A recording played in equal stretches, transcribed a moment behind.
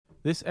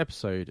This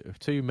episode of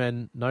Two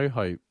Men No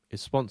Hope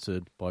is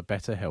sponsored by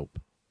BetterHelp.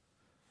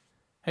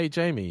 Hey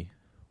Jamie,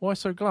 why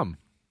so glum?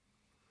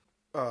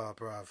 Oh,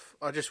 bruv.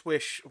 I just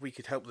wish we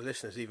could help the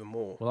listeners even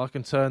more. Well, I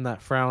can turn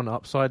that frown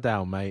upside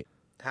down, mate.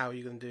 How are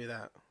you going to do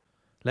that?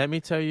 Let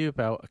me tell you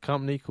about a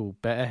company called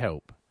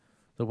BetterHelp,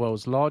 the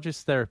world's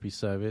largest therapy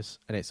service,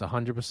 and it's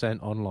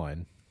 100%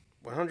 online.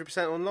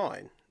 100%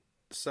 online?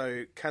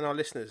 So can our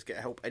listeners get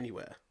help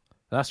anywhere?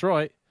 That's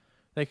right.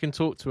 They can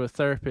talk to a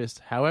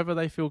therapist however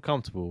they feel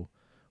comfortable,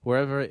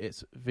 wherever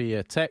it's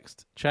via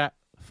text, chat,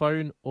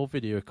 phone or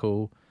video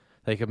call.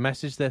 They can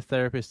message their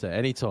therapist at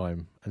any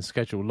time and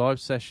schedule live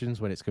sessions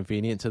when it's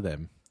convenient to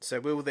them. So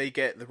will they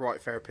get the right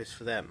therapist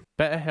for them?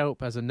 BetterHelp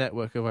has a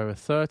network of over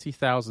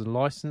 30,000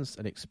 licensed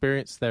and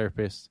experienced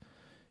therapists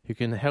who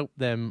can help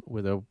them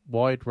with a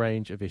wide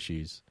range of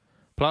issues.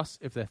 Plus,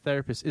 if their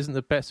therapist isn't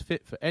the best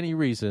fit for any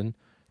reason,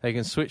 they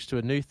can switch to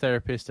a new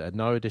therapist at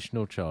no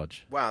additional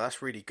charge. Wow,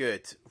 that's really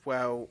good.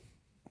 Well,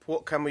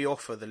 what can we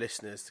offer the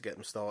listeners to get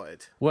them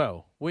started?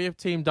 Well, we have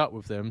teamed up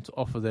with them to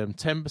offer them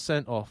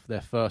 10% off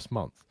their first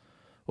month.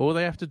 All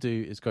they have to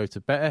do is go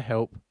to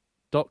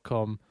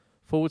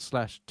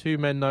betterhelp.com/two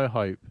men no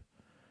hope.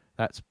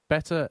 That's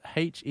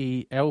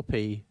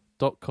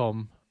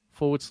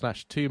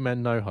betterhelp.com/two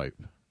men no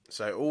hope.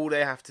 So all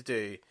they have to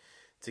do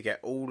to get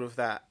all of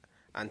that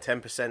and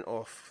 10%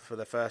 off for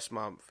the first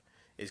month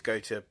is go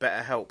to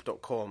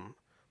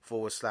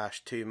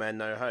betterhelp.com/two men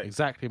no hope.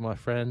 Exactly, my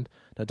friend.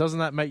 Now, doesn't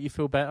that make you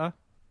feel better?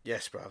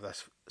 Yes, bruv,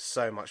 that's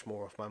so much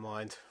more off my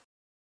mind.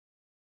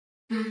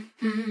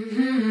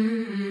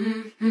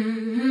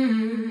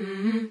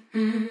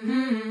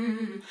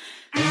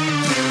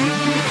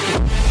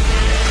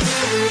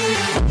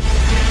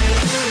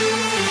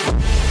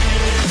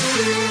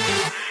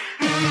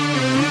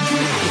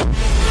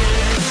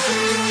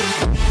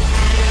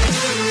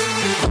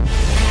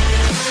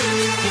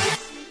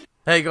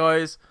 Hey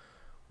guys,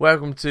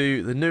 welcome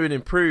to the new and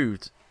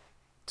improved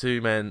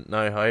Two Men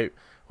No Hope,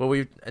 where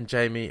we and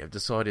Jamie have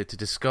decided to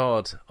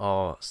discard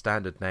our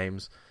standard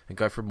names and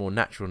go for a more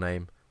natural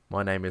name.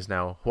 My name is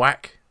now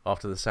Whack,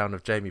 after the sound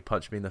of Jamie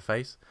punched me in the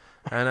face,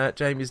 and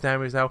Jamie's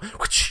name is now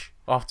Whoosh,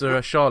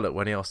 after Charlotte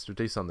when he asked her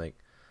to do something.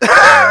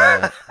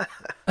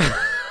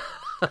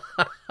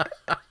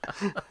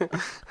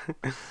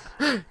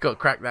 Got to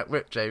crack that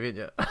whip, Jamie,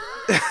 didn't you?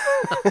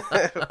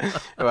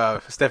 Well,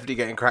 it's definitely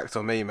getting cracked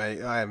on me,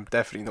 mate. I am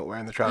definitely not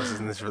wearing the trousers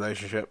in this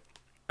relationship.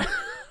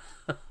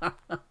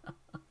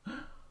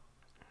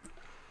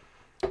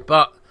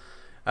 But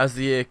as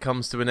the year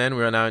comes to an end,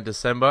 we are now in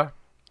December.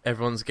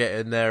 Everyone's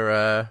getting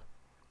their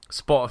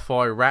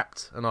Spotify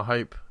Wrapped, and I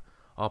hope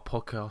our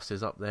podcast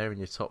is up there in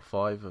your top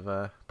 5 of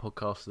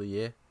podcasts of the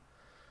year.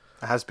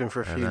 It has been for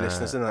a few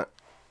listeners, isn't it?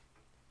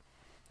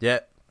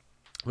 Yeah,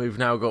 we've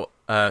now got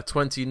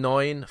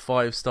 29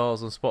 5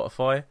 stars on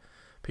Spotify.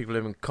 People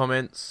leaving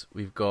comments.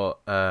 We've got,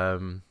 I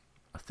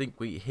think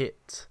we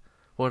hit,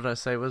 what did I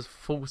say, it was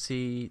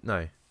 40,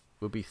 no,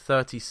 we'll be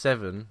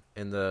 37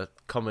 in the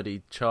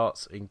comedy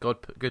charts in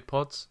Good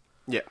Pods.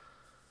 Yeah.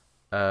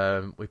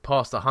 We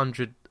passed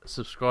 100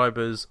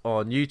 subscribers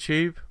on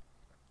YouTube.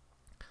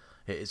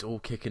 It is all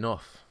kicking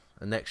off,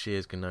 and next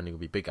year's going to only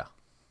be bigger.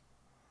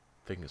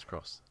 Fingers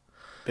crossed.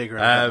 Bigger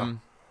and better.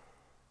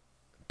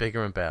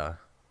 Bigger and better.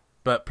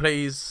 But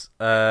please,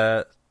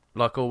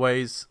 like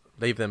always,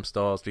 leave them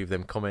stars, leave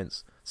them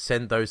comments,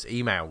 send those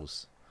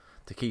emails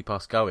to keep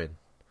us going.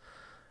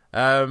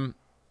 As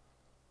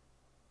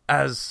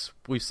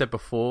we've said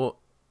before,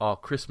 our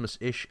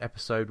Christmas-ish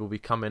episode will be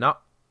coming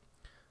up.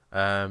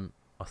 I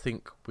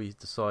think we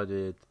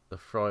decided the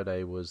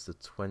Friday was the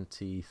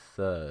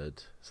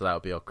 23rd, so that'll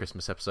be our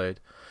Christmas episode.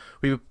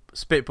 We were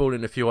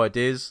spitballing a few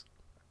ideas.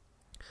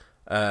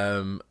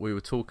 We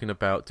were talking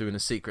about doing a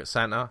Secret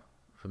Santa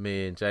for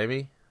me and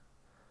Jamie.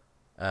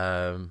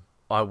 I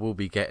will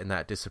be getting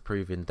that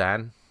disapproving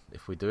Dan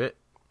if we do it.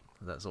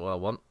 That's all I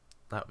want.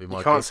 That would be my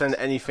You can't gift. send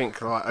anything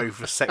like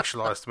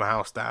over-sexualised to my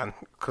house, Dan.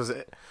 Because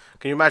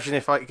can you imagine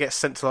if it gets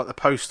sent to like the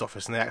post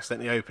office and they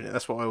accidentally open it?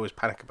 That's what I always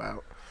panic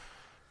about.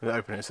 When they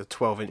open it, it's a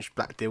 12-inch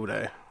black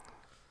dildo.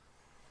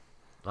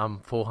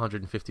 I'm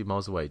 450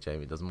 miles away,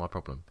 Jamie. It doesn't my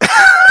problem.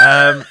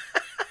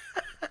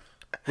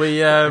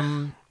 We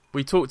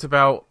talked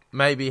about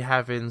maybe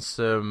having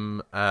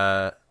some.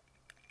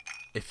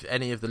 If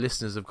any of the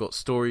listeners have got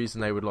stories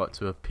and they would like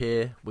to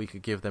appear, we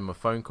could give them a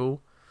phone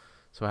call.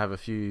 So I have a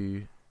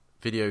few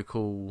video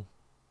call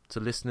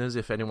to listeners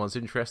if anyone's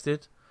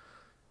interested.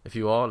 If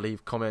you are,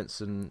 leave comments,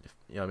 and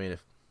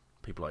if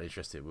people are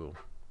interested, we'll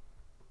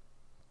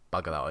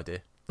bugger that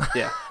idea.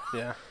 Yeah,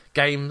 yeah.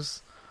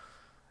 Games,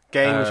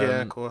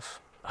 yeah, of course.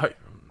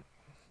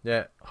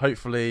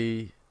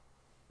 Hopefully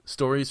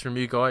stories from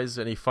you guys.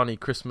 Any funny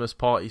Christmas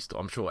parties?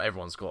 I'm sure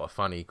everyone's got a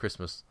funny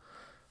Christmas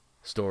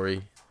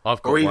story.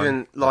 I've got or one,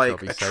 even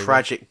like a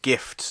tragic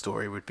gift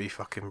story would be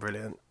fucking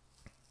brilliant.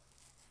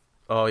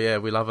 Oh yeah,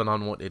 we love an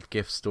unwanted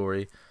gift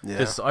story. Yeah.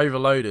 Just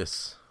overload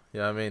us.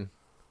 Yeah, I mean,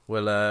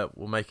 we'll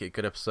make it a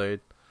good episode,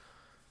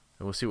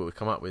 and we'll see what we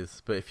come up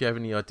with. But if you have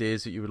any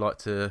ideas that you would like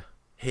to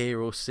hear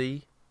or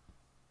see,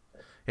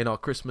 in our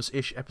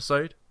Christmas-ish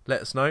episode.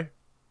 Let us know.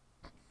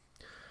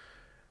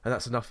 And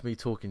that's enough of me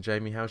talking,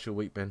 Jamie. How's your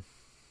week been?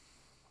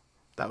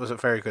 That was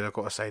very good, I've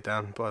got to say,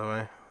 Dan, by the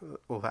way.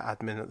 All that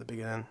admin at the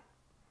beginning.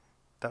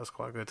 That was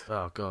quite good.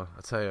 Oh, God,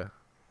 I tell you.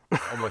 I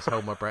almost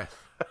held my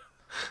breath.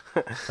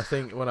 I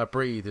think when I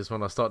breathe is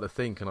when I start to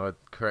think and I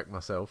correct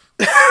myself.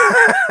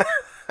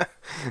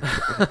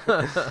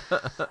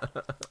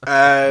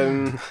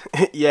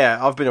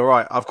 Yeah, I've been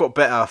alright. I've got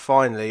better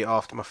finally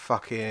after my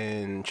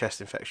fucking chest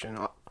infection.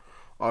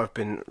 I've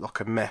been like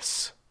a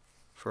mess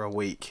for a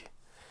week.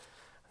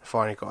 I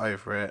finally got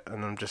over it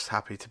and I'm just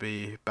happy to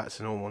be back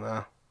to normal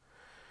now.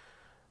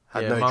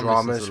 Had no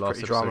dramas,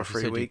 pretty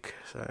drama-free week.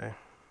 So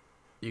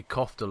you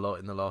coughed a lot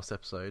in the last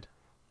episode.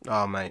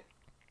 Oh, mate.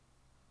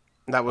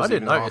 That was I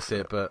didn't notice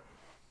it, but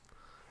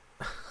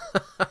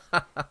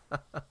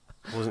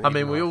I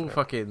mean, we all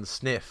fucking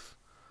sniff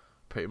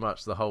pretty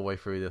much the whole way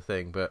through the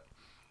thing, but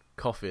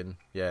coughing,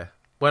 yeah.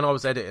 When I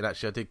was editing,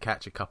 actually, I did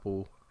catch a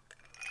couple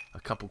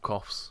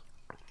coughs.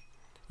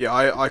 Yeah,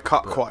 I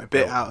cut quite a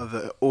bit out of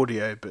the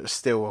audio, but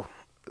still,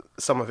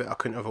 some of it I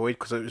couldn't avoid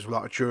because it was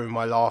like during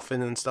my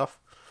laughing and stuff.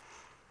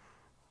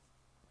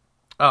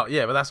 Oh,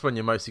 yeah, but that's when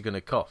you're mostly going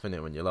to cough, isn't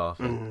it, when you're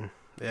laughing?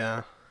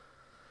 Yeah.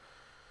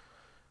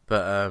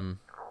 But,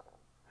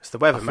 it's the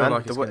weather, man.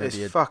 Like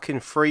it's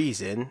fucking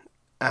freezing,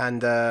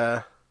 and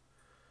I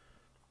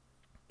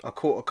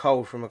caught a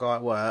cold from a guy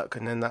at work,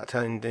 and then that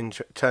turned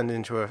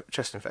into a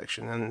chest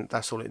infection, and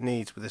that's all it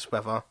needs with this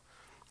weather.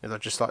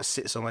 It just like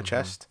sits on my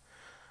chest.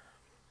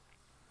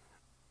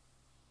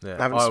 Yeah,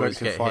 I haven't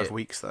smoked in 5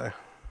 weeks though.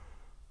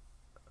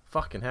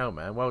 Fucking hell,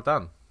 man! Well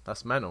done.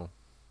 That's mental.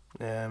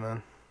 Yeah,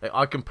 man.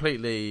 I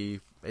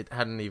completely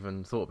hadn't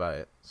even thought about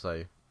it.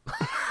 So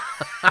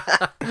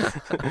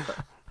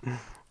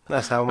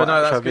that's how much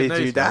I be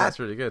to you, Dad. That's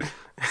really good.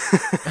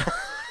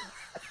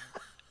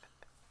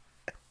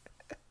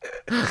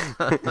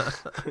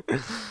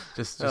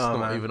 just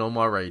not even on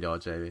my radar,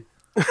 Jamie.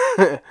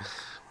 How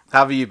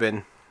have you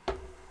been?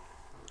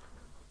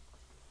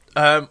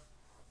 Yeah,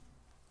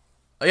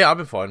 I've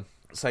been fine.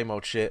 Same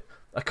old shit.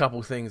 A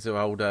couple things of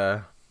old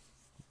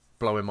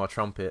blowing my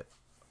trumpet,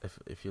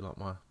 if you like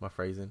my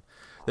phrasing.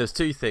 There's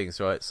 2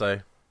 things, right? So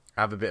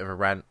I have a bit of a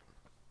rant.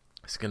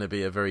 It's going to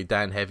be a very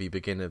Dan heavy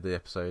beginning of the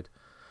episode.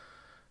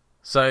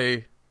 So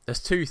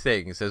there's 2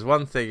 things. There's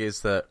one thing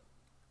is that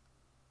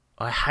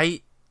I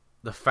hate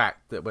the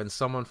fact that when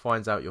someone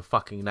finds out your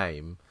fucking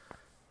name,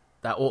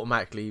 that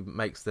automatically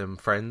makes them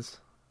friends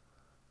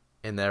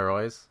in their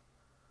eyes.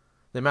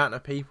 The amount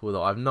of people that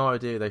I have no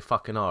idea who they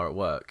fucking are at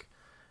work,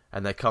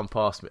 and they come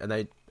past me, and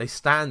they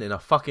stand in a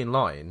fucking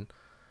line,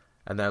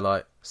 and they're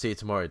like, "See you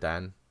tomorrow,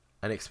 Dan,"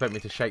 and expect me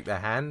to shake their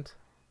hand,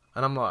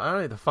 and I'm like, I don't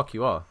know who the fuck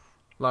you are.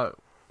 Like,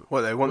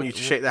 what, they want you to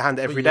shake their hand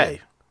every day?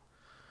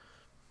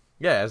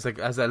 Yeah,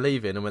 as they're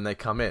leaving and when they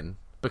come in,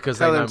 because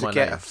Tell they know them to my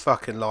get name. a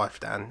fucking life,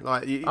 Dan.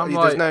 Like,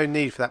 there's no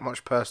need for that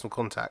much personal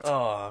contact.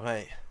 Oh,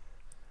 mate.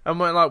 And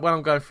when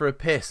I'm going for a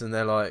piss, and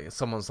they're like,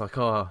 someone's like,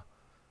 "Oh,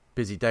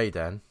 busy day,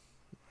 Dan,"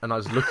 and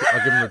I give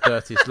them the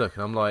dirtiest look,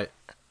 and I'm like,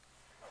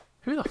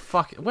 who the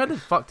fuck? Where the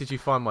fuck did you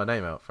find my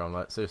name out from?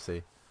 Like,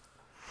 seriously,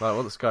 like,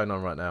 what's going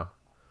on right now?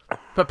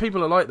 But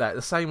people are like that.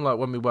 The same like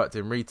when we worked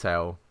in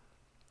retail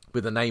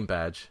with a name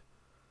badge,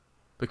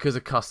 because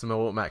a customer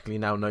automatically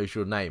now knows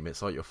your name.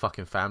 It's like your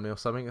fucking family or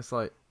something. It's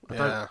like,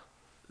 I'm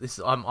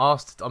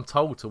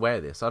told to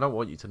wear this. I don't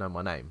want you to know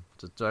my name.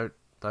 Just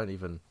don't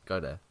even go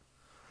there.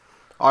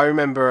 I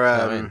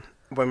remember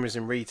when I was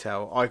in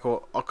retail,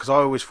 because I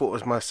always thought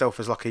of myself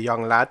as like a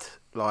young lad,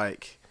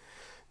 like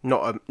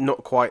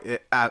not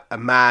quite a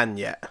man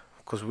yet,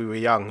 because we were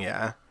young,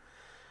 yeah.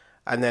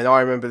 And then I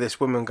remember this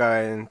woman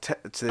going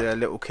to the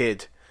little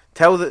kid,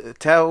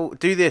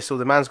 do this or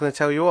the man's going to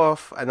tell you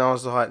off. And I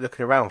was like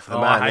looking around for the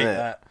man. I hate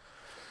that.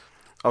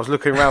 I was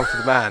looking around for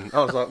the man.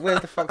 I was like, where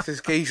the fuck's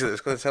this geezer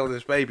that's going to tell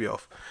this baby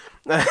off?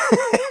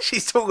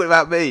 She's talking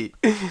about me.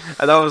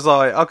 And I was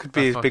like, I could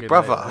be his big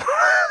brother.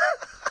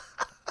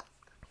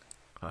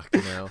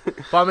 Fucking hell.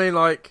 But I mean,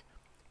 like,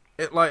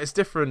 it's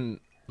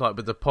different, like,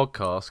 with the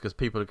podcast, because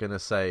people are going to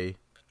say,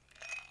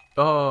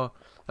 "Oh,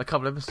 a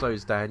couple of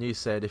episodes, Dan, you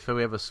said if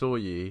we ever saw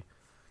you,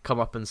 come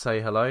up and say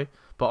hello."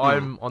 But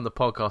I'm on the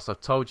podcast, I've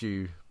told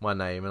you my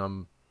name, and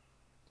I'm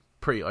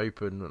pretty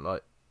open.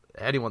 Like,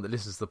 anyone that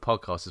listens to the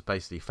podcast is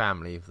basically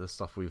family, the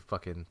stuff we've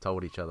fucking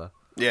told each other.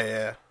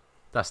 Yeah.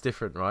 That's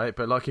different, right?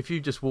 But, like, if you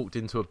just walked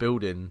into a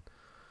building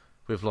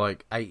with,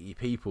 like, 80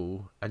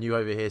 people, and you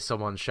overhear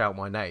someone shout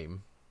my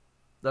name,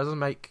 doesn't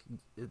make...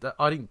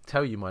 I didn't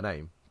tell you my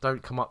name.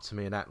 Don't come up to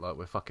me and act like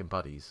we're fucking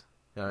buddies.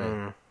 You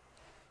know?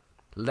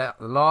 The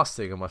last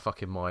thing on my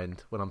fucking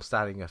mind when I'm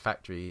standing in a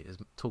factory is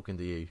talking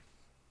to you.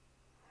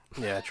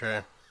 Yeah,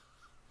 true.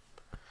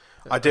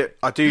 I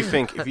do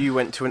think if you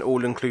went to an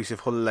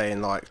all-inclusive holiday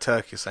in like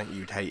Turkey or something,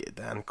 you'd hate it,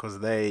 Dan, because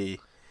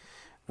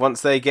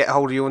once they get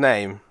hold of your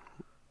name,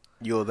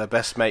 you're their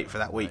best mate for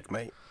that week,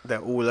 mate.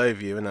 They're all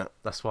over you, innit?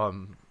 That's why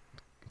I'm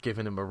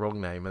giving them a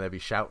wrong name and they'll be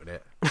shouting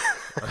it.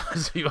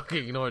 So you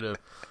fucking ignore them.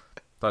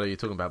 Don't know what you're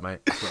talking about, mate.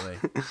 That's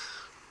not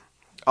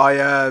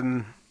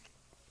me.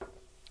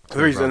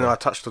 The reason I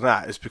touched on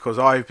that is because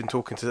I've been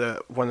talking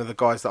to one of the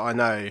guys that I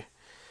know,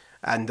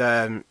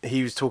 and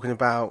he was talking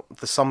about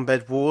the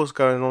sunbed wars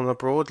going on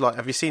abroad. Like,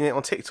 have you seen it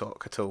on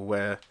TikTok at all,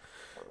 where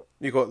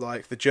you got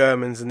like the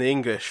Germans and the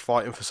English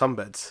fighting for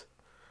sunbeds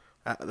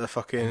at the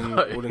fucking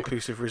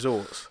all-inclusive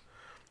resorts?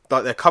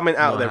 Like, they're coming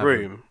out of their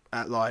room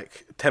at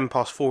like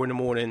 4:10 in the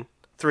morning,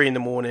 3 in the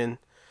morning,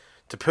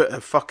 to put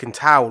a fucking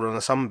towel on a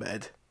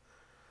sunbed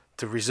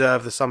to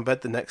reserve the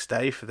sunbed the next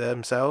day for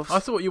themselves. I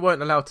thought you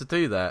weren't allowed to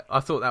do that. I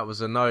thought that was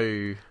a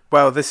no.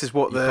 Well, this is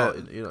what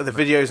the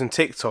videos on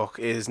TikTok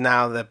is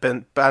now. They've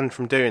been banned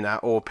from doing that,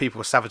 or people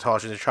are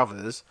sabotaging each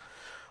other's,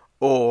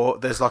 or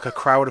there's like a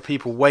crowd of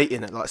people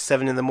waiting at like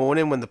 7 in the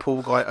morning when the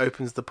pool guy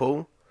opens the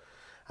pool,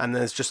 and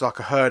there's just like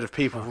a herd of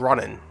people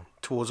running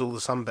towards all the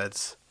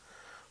sunbeds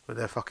with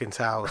their fucking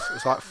towels.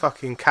 It's like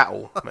fucking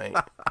cattle, mate.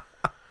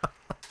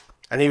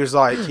 And he was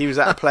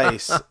at a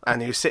place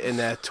and he was sitting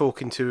there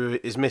talking to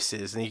his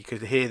missus, and you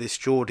could hear this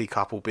Geordie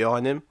couple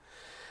behind him.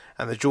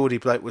 And the Geordie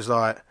bloke was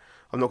like,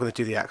 I'm not going to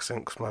do the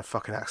accent because my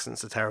fucking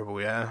accents are terrible,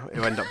 yeah?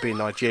 He'll end up being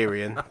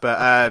Nigerian.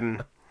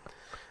 But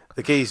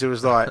the geezer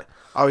was like,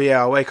 oh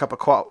yeah, I wake up at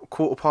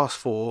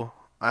 4:15,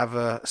 I have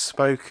a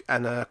smoke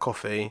and a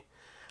coffee,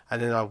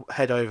 and then I'll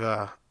head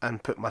over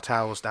and put my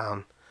towels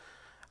down.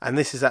 And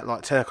this is at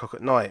like 10 o'clock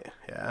at night,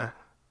 yeah?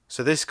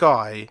 So this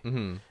guy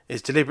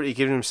is deliberately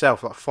giving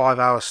himself like 5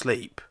 hours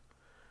sleep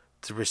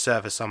to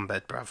reserve a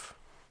sunbed, bruv.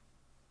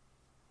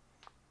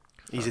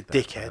 He's a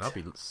dickhead. Man, I'll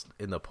be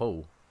in the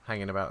pool,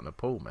 hanging about in the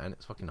pool, man.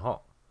 It's fucking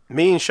hot.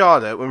 Me and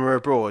Charlotte, when we were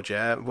abroad,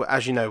 yeah,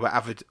 as you know, we're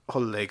avid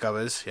holiday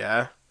goers,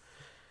 yeah.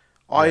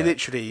 I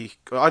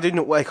do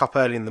not wake up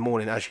early in the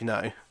morning, as you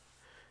know,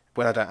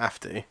 when I don't have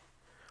to.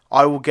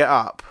 I will get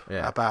up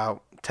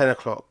about 10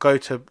 o'clock, go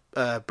to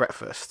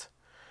breakfast.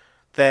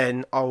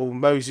 Then I will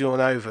mosey on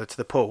over to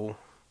the pool.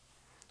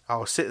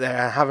 I'll sit there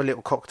and have a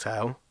little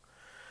cocktail,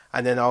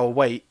 and then I'll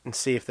wait and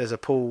see if there's a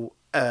pool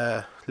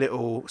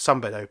little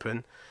sunbed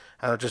open,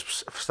 and I'll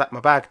just slap my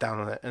bag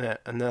down on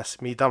it, and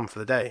that's me done for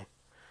the day.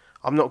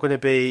 I'm not going to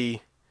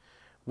be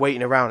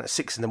waiting around at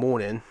 6 in the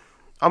morning.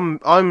 I'm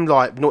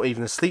like not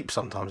even asleep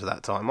sometimes at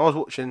that time.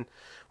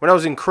 When I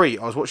was in Crete,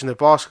 I was watching the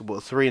basketball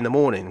at 3 in the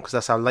morning because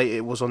that's how late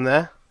it was on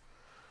there.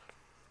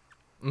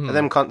 And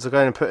them cunts are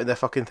going and putting their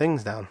fucking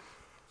things down.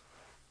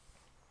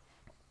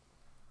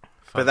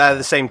 But they're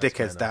the same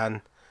dickheads,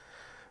 Dan,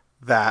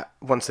 that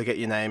once they get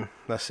your name,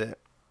 that's it.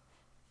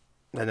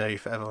 They know you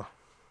forever.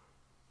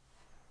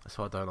 That's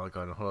why I don't like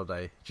going on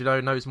holiday. Do you know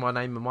who knows my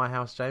name in my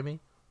house, Jamie?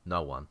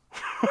 No one.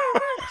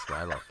 That's why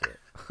I like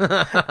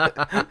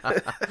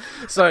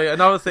it. So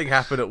another thing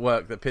happened at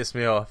work that pissed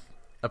me off,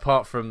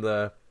 apart from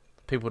the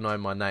people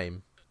knowing my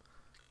name,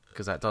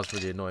 because that does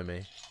really annoy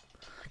me.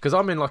 Because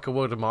I'm in like a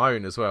world of my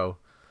own as well,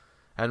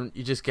 and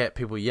you just get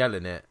people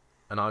yelling it.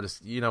 And I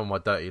just, you know, my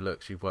dirty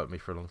looks, you've worked with me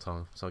for a long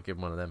time, so I'll give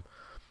him one of them.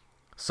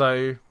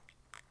 So,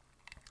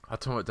 I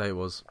told him what day it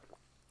was.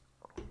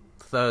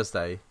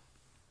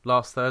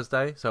 Last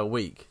Thursday, so a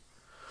week.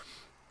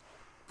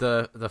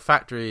 The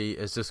factory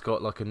has just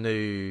got like a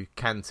new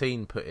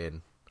canteen put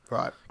in.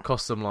 Right.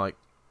 Cost them like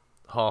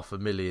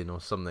 $500,000 or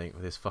something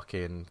with this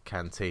fucking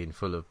canteen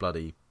full of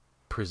bloody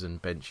prison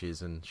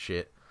benches and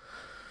shit.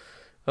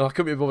 And I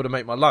couldn't be bothered to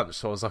make my lunch,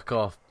 so I was like,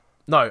 oh.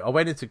 No, I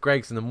went into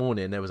Greg's in the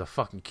morning, there was a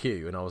fucking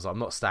queue, and I was like, I'm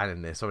not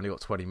standing this, I've only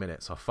got 20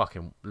 minutes, so I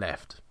fucking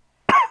left.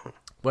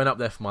 Went up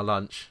there for my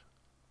lunch,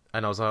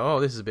 and I was like, oh,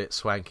 this is a bit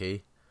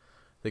swanky.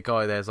 The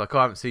guy there's like, oh,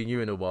 I haven't seen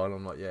you in a while, and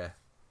I'm like, yeah.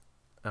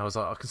 And I was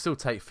like, I can still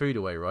take food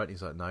away, right? And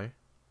he's like, no. I'm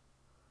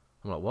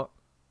like, what?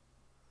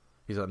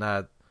 He's like,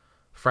 nah,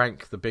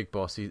 Frank, the big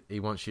boss, he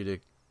wants you to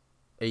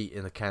eat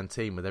in the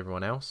canteen with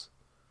everyone else.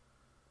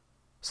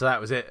 So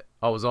that was it.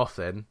 I was off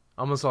then.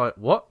 I was like,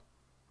 what?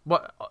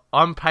 What?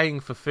 I'm paying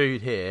for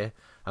food here,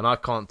 and I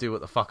can't do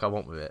what the fuck I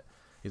want with it.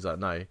 He's like,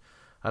 no.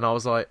 And I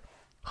was like,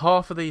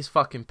 half of these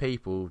fucking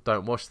people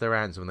don't wash their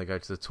hands when they go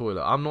to the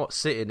toilet. I'm not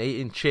sitting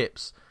eating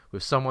chips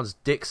with someone's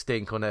dick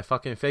stink on their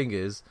fucking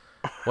fingers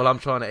while I'm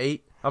trying to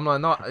eat. I'm like,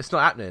 no, it's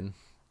not happening.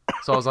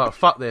 So I was like,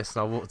 fuck this,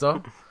 and I walked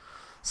on.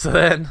 So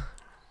then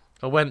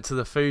I went to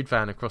the food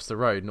van across the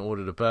road and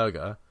ordered a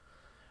burger.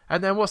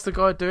 And then what's the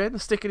guy doing?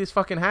 Sticking his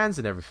fucking hands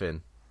in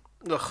everything.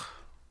 Ugh.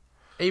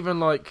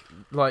 Even like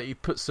he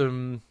put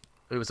some.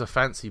 It was a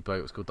fancy boat.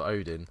 It was called the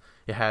Odin.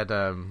 It had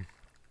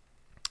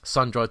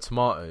sun-dried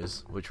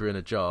tomatoes, which were in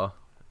a jar.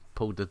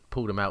 Pulled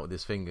them out with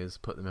his fingers.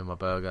 Put them in my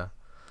burger.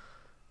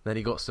 Then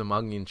he got some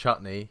onion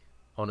chutney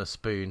on a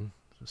spoon.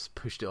 Just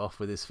pushed it off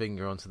with his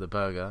finger onto the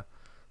burger.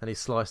 Then he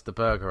sliced the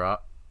burger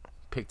up,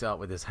 picked it up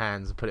with his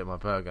hands, and put it in my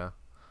burger.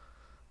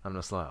 I'm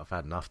just like, I've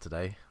had enough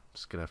today. I'm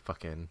just gonna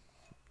fucking.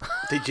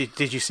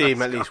 Did you see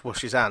him at least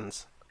wash his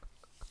hands?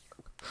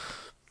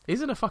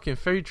 He's in a fucking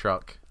food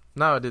truck.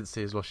 No, I didn't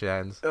see his wash his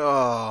hands.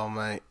 Oh,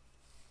 mate.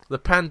 The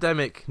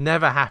pandemic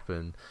never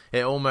happened.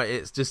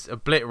 It's just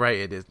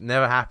obliterated. It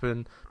never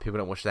happened. People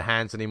don't wash their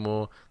hands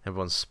anymore.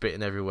 Everyone's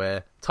spitting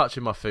everywhere.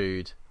 Touching my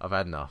food. I've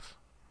had enough.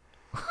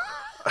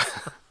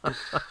 Do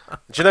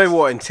you know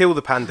what? Until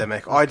the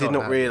pandemic, I did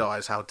not happen.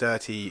 realise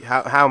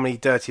how many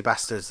dirty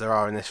bastards there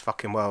are in this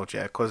fucking world.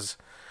 Yeah, because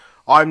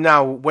I'm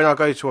now, when I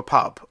go to a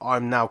pub,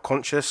 I'm now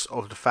conscious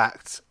of the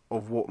fact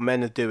of what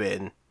men are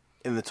doing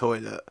in the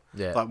toilet.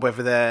 Yeah. Like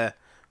whether they're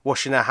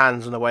washing their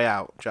hands on the way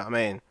out. Do you know what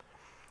I mean?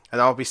 And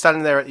I'll be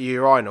standing there at the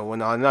urinal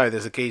and I know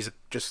there's a geezer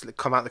just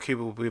come out the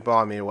cubicle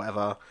behind me or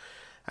whatever,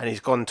 and he's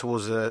gone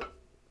towards the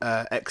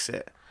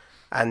exit.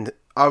 And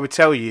I would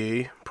tell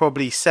you,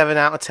 probably 7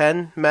 out of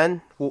 10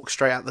 men walk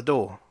straight out the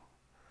door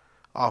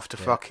after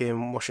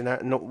fucking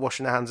not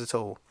washing their hands at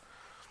all.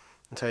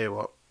 I'll tell you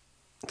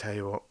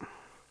what.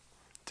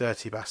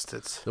 Dirty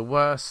bastards. The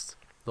worst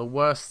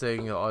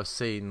thing that I've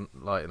seen,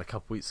 like in a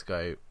couple weeks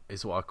ago,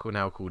 is what I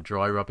now call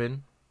dry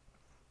rubbing.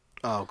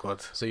 Oh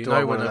god! So you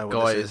know when a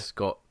guy has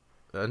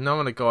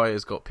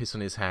got piss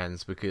on his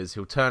hands, because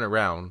he'll turn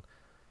around,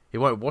 he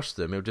won't wash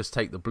them. He'll just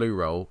take the blue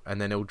roll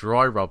and then he'll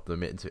dry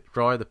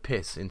the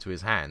piss into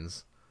his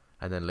hands,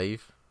 and then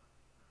leave.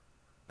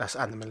 That's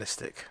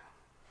animalistic.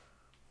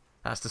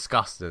 That's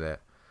disgusting, isn't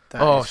it?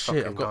 That oh is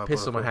shit! I've got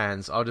piss on my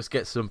hands. I'll just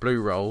get some blue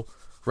roll,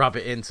 rub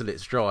it in till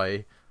it's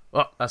dry.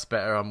 Oh, that's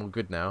better. I'm all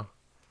good now.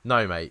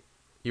 No, mate,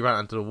 you ran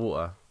under the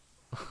water.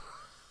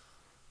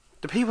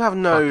 Do people have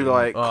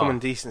no common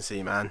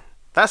decency, man?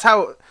 That's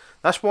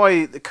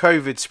why the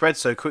COVID spread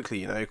so quickly,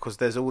 you know, because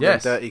there's all them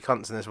dirty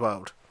cunts in this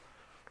world.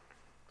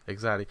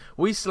 Exactly.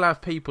 We still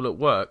have people at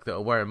work that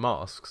are wearing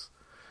masks.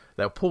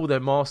 They'll pull their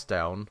mask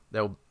down.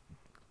 They'll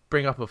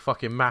bring up a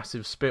fucking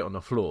massive spit on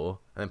the floor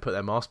and then put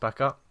their mask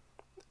back up.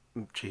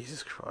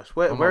 Jesus Christ!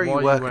 Where are you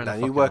working now?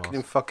 You working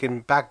in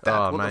fucking Baghdad?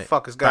 Oh, what mate, the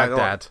fuck is going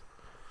on?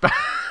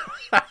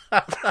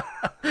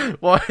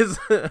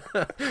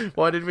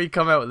 Why did we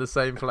come out at the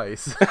same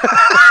place?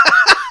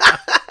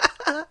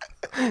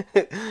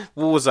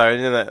 Warzone,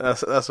 isn't it?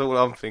 That's all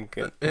I'm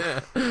thinking.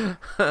 Yeah.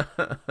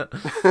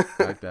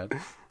 Baghdad.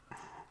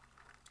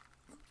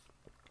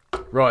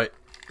 Right,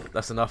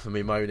 that's enough of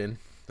me moaning.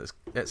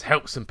 Let's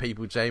help some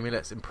people, Jamie.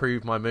 Let's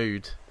improve my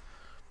mood.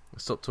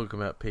 Stop talking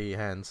about pee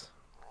hands.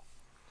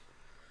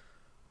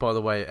 By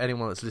the way,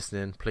 anyone that's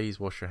listening, please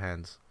wash your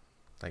hands.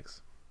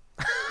 Thanks.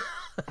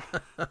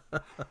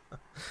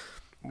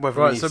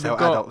 Whether we need to tell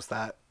adults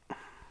that.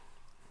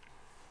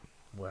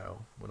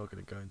 Well, we're not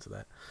going to go into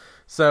that.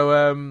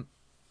 So,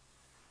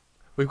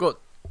 we've got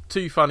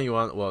two funny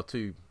ones. Well,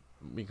 two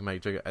we can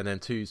make joke, and then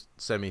two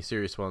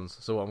semi-serious ones.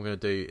 So what I'm going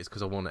to do is,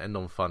 because I want to end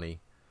on funny,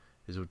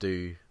 is we'll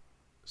do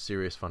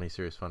serious, funny,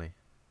 serious, funny.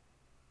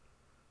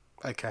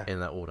 Okay. In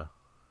that order.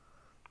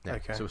 Yeah.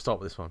 Okay. So we'll start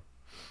with this one,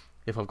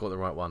 if I've got the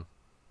right one,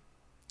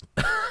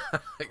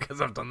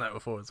 because I've done that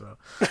before as well.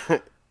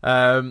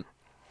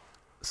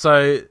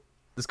 So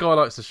this guy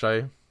likes the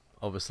show,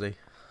 obviously,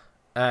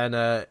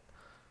 and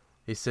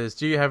he says,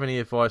 "Do you have any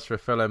advice for a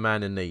fellow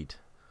man in need?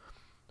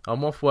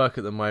 I'm off work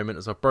at the moment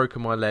as I've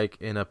broken my leg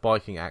in a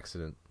biking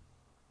accident.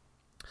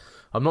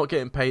 I'm not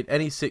getting paid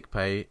any sick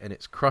pay, and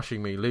it's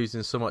crushing me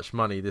losing so much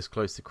money this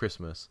close to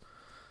Christmas.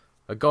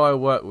 A guy I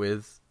work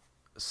with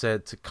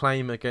said to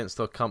claim against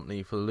our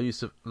company for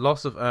the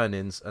loss of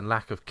earnings and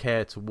lack of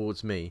care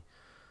towards me.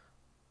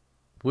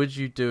 Would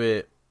you do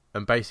it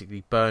and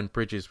basically burn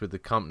bridges with the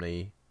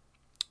company,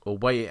 or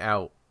wait it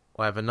out,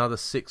 or have another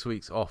 6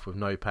 weeks off with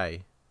no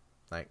pay?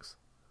 Thanks."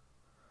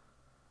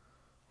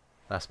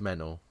 That's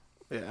mental.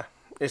 Yeah,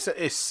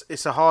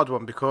 it's a hard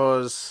one,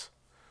 because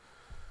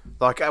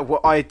like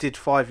what I did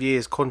 5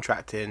 years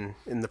contracting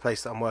in the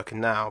place that I'm working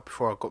now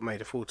before I got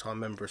made a full-time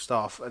member of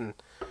staff, and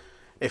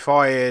if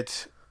I had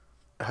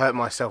hurt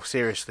myself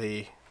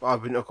seriously, I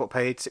wouldn't have got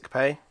paid sick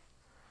pay.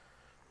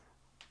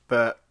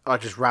 But I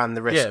just ran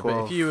the risk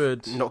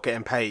of not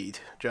getting paid.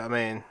 Do you know what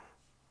I mean?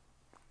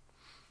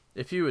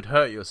 If you would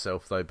hurt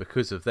yourself though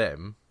because of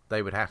them,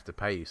 they would have to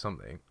pay you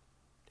something.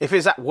 If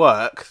it's at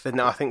work, then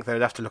I think they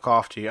would have to look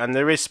after you. And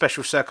there is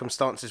special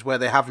circumstances where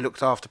they have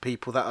looked after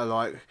people that are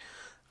like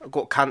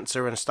got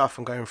cancer and stuff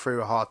and going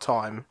through a hard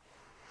time.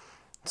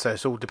 So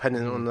it's all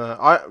dependent on the.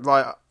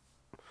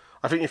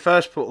 I think your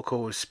first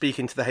protocol is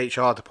speaking to the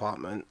HR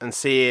department and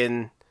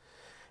seeing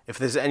if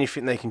there's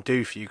anything they can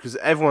do for you, because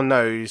everyone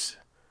knows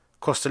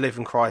cost of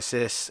living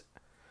crisis,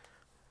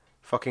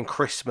 fucking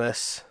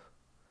Christmas,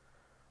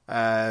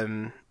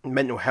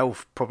 mental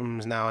health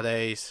problems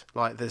nowadays.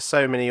 Like there's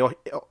so many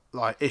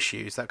like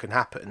issues that can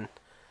happen.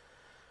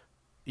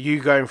 You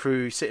going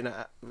through sitting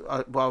at,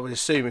 well, I would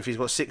assume if he's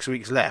got 6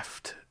 weeks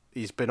left,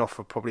 he's been off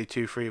for probably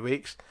 2-3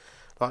 weeks.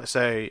 Like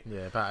so,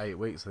 yeah, about 8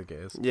 weeks, I think it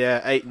is.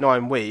 Yeah,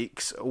 8-9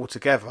 weeks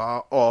altogether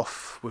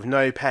off with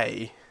no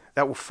pay.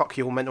 That will fuck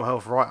your mental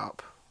health right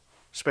up,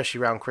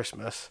 especially around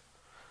Christmas.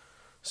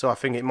 So I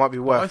think it might be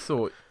worth. I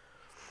thought.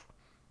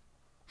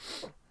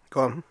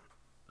 Go on.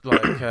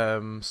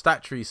 Like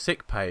statutory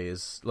sick pay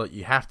is like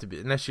you have to be,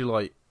 unless you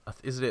like,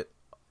 isn't it?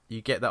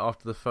 You get that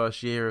after the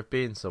first year of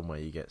being somewhere.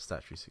 You get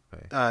statutory sick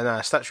pay.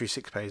 No, statutory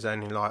sick pay is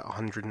only like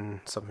 £100 and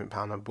something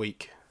a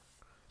week.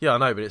 Yeah, I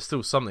know, but it's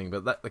still something.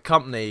 But the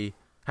company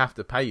have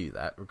to pay you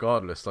that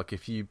regardless. Like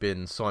if you've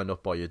been signed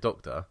off by your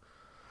doctor,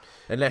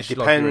 unless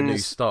you're a new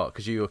start,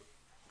 because you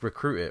were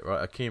recruit it,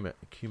 right?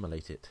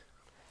 Accumulate it.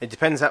 It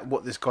depends at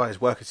what this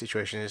guy's working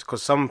situation is,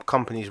 because some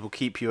companies will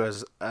keep you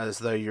as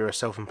though you're a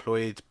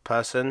self-employed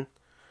person,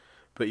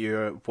 but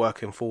you're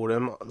working for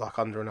them, like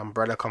under an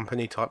umbrella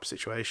company type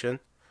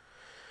situation.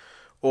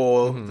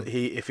 Or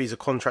if he's a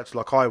contractor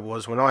like I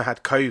was, when I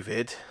had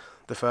COVID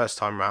the first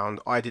time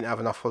round, I didn't have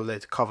enough holiday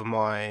to cover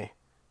my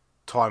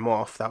time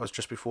off. That was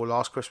just before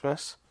last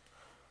Christmas.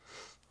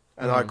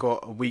 And I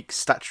got a week's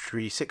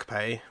statutory sick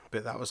pay,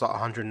 but that was like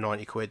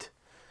 190 quid.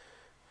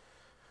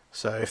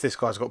 So if this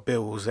guy's got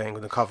bills, they ain't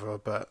going to cover her,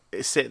 but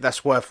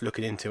that's worth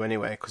looking into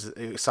anyway, because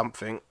it's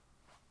something.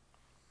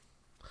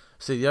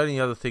 See, the only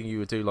other thing you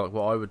would do, like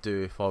what I would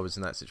do if I was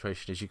in that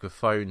situation, is you could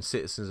phone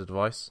Citizens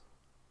Advice.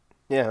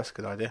 Yeah, that's a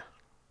good idea.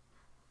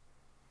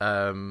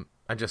 And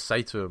just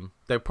say to them,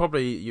 they'll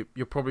probably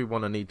you'll probably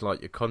want to need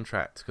like your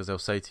contract, because they'll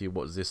say to you,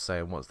 what does this say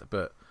and what's that,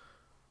 but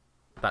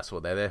that's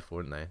what they're there for,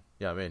 aren't they?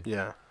 You know what I mean?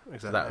 Yeah, exactly.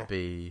 So that would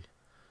be.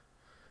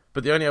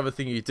 But the only other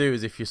thing you do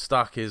is, if you're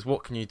stuck, is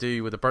what can you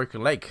do with a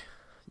broken leg?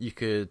 You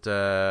could,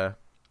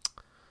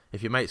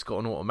 if your mate's got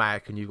an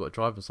automatic and you've got a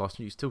driver's license,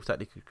 you still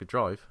technically could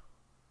drive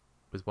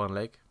with one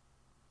leg.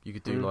 You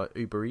could do like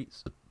Uber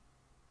Eats.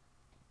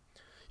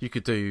 You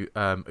could do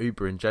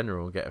Uber in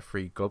general and get a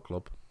free gob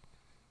glob.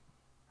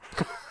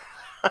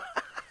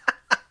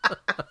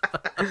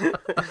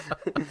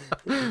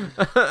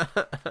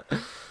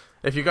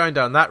 If you're going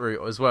down that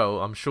route as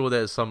well, I'm sure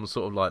there's some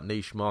sort of like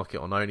niche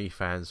market on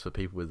OnlyFans for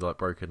people with like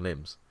broken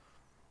limbs.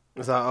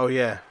 Is that? Oh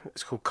yeah,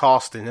 it's called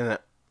casting, isn't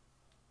it?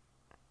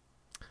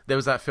 There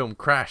was that film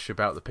Crash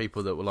about the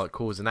people that were like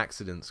causing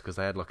accidents because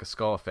they had like a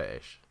scar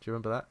fetish. Do you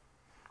remember that?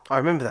 I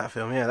remember that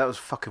film. Yeah, that was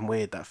fucking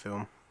weird. That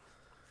film.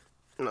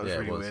 That was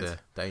really weird. Yeah,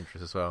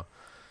 dangerous as well.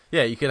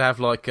 Yeah, you could have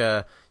like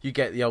you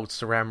get the old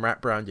saran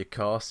wrap around your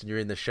cast and you're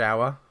in the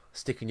shower,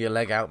 sticking your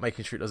leg out,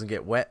 making sure it doesn't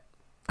get wet.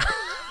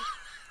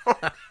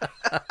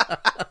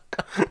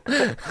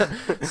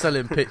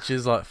 Selling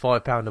pictures like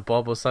 £5 a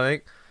bob or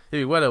something. You'd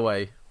be well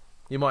away.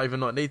 You might even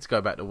not need to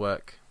go back to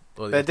work.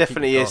 There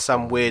definitely is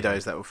some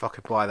weirdos that will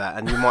fucking buy that,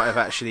 and you might have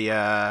actually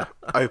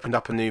opened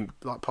up a new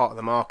like part of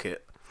the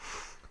market.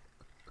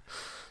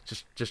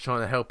 Just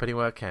trying to help any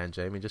way I can,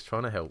 Jamie. Just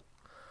trying to help.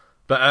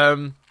 But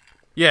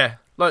yeah,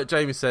 like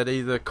Jamie said,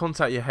 either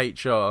contact your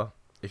HR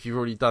if you've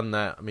already done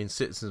that. I mean,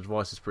 Citizens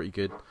Advice is pretty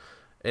good.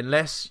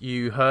 Unless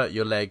you hurt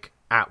your leg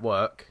at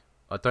work,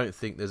 I don't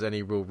think there's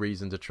any real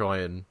reason to try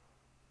and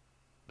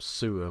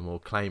sue them or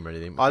claim or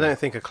anything. I don't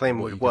think a claim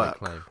would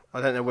work.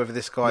 I don't know whether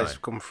this guy's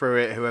gone through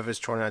it, whoever's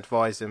trying to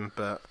advise him,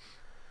 but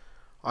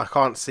I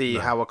can't see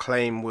how a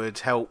claim would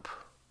help.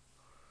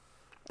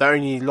 The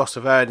only loss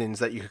of earnings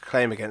that you could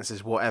claim against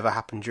is whatever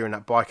happened during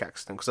that bike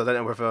accident, because I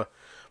don't know whether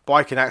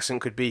biking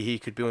accident could be he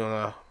could be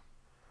on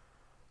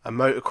a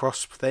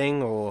motocross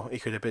thing, or he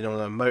could have been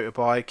on a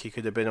motorbike, he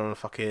could have been on a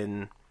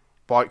fucking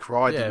bike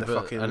ride in the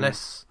fucking...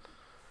 Unless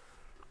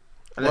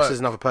there's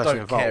another person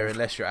involved. Don't care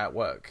unless you're at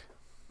work.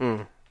 You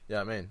know what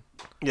I mean?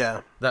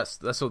 Yeah.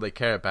 That's all they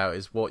care about,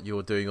 is what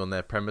you're doing on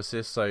their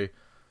premises. So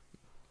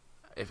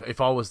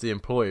if I was the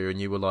employer and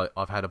you were like,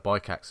 I've had a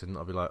bike accident,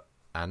 I'd be like,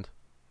 and?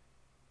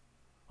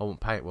 I won't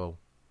pay it. Well,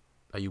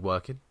 are you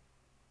working?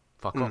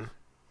 Fuck off.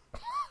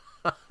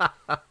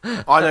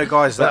 I know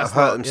guys that have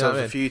hurt themselves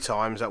a few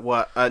times at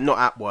work, not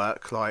at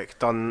work, like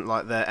done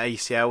like their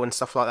ACL and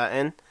stuff like that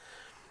in.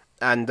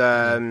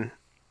 And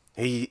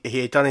he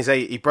had done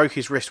he broke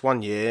his wrist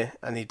one year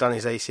and he'd done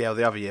his ACL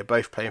the other year,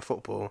 both playing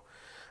football.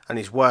 And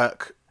his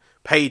work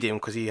paid him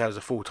because he has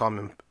a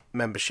full-time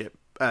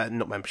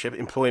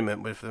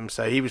employment with them.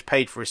 So he was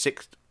paid for his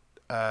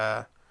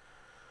time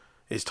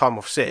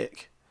off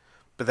sick.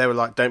 But they were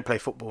like, don't play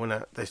football,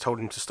 and they told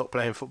him to stop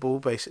playing football,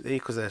 basically,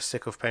 because they're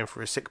sick of paying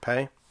for his sick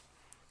pay.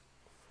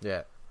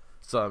 Yeah.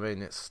 So, I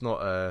mean, it's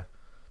not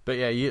but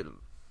yeah, I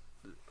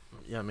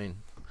mean,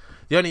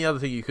 the only other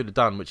thing you could have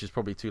done, which is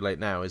probably too late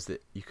now, is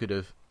that you could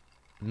have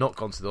not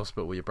gone to the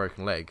hospital with your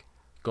broken leg,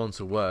 gone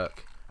to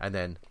work, and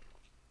then,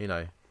 fallen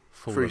over.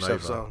 Threw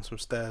yourself down some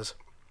stairs.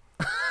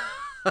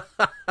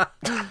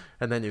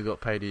 And then you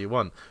got paid all you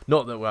want.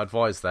 Not that we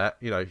advise that.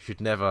 You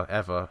should never,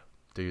 ever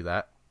do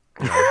that.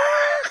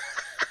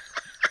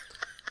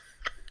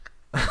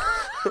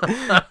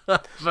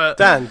 But,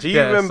 Dan, do you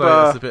remember?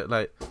 So it's a bit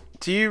late.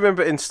 Do you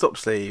remember in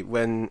Stopsley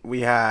when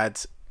we had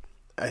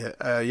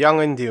a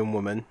young Indian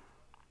woman?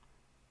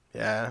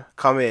 Yeah,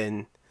 come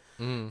in.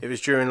 It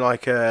was during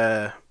like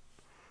a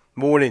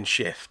morning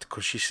shift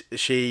because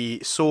she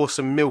saw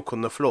some milk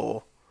on the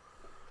floor,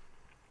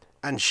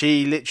 and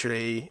she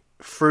literally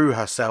threw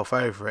herself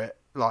over it,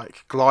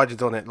 like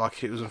glided on it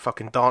like it was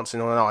fucking dancing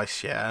on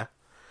ice. Yeah,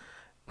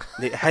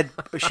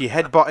 she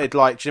headbutted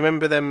like. Do you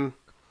remember them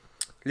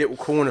little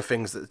corner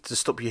things that to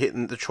stop you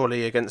hitting the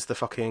trolley against the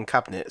fucking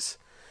cabinets?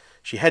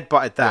 She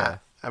headbutted that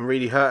and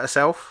really hurt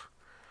herself.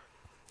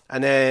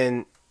 And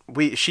then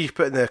she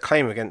put in a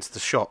claim against the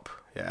shop,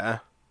 yeah.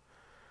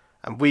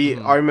 And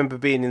I remember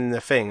being in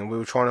the thing and we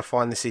were trying to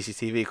find the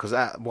CCTV because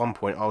at one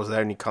point I was the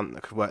only cunt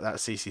that could work that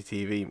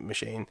CCTV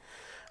machine.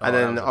 And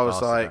then I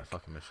was like,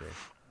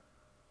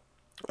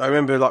 I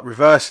remember like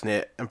reversing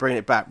it and bringing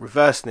it back,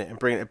 reversing it and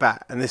bringing it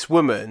back, and this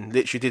woman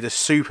literally did a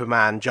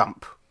Superman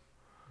jump.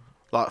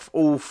 Like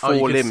all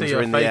four limbs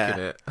were in the air.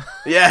 It.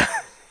 Yeah,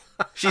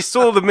 she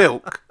saw the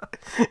milk.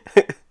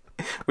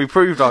 We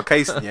proved our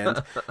case in the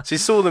end. She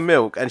saw the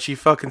milk and she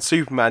fucking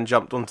Superman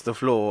jumped onto the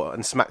floor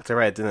and smacked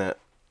her head in it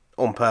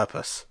on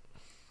purpose.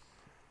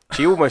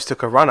 She almost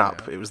took a run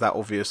up. Yeah. It was that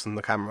obvious on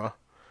the camera.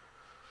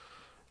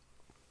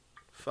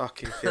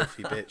 Fucking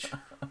filthy bitch.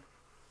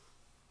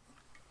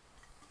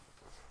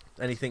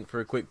 Anything for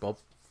a quick bob?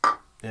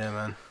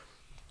 Yeah,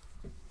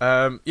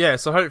 man. Yeah,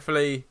 so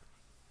hopefully,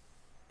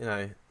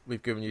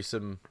 we've given you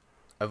some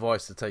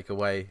advice to take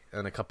away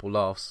and a couple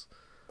laughs.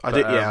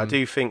 I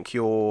do think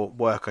your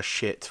work are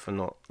shit for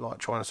not like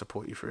trying to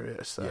support you through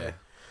it. So yeah,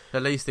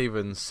 at least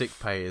even sick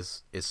pay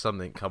is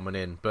something coming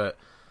in. But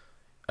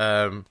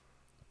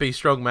be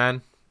strong,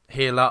 man.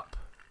 Heal up,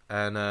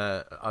 and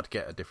I'd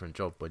get a different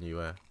job when you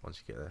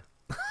once you get there.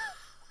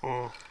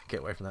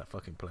 Get away from that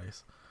fucking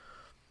place.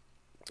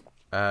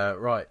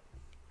 Right,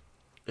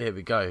 here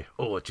we go.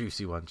 Oh, a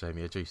juicy one,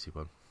 Jamie. A juicy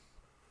one.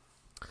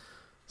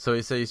 So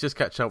he says he's just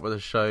catching up with the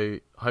show.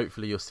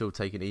 Hopefully, you're still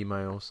taking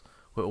emails.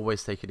 We're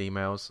always taking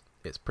emails.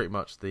 It's pretty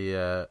much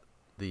the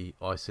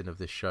icing of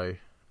this show,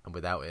 and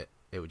without it,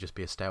 it would just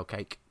be a stale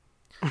cake.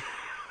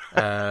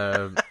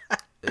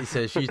 He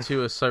says, you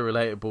two are so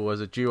relatable as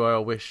a duo.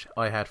 I wish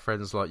I had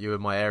friends like you in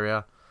my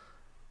area.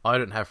 I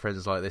don't have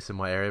friends like this in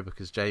my area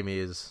because Jamie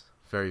is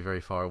very,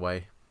 very far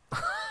away.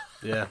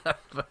 Yeah.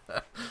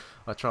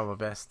 I try my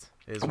best.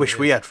 I wish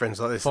we had friends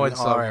like this in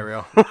our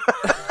area.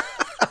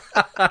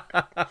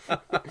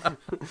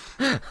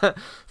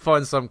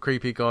 Find some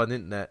creepy guy on the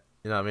internet.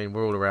 You know what I mean?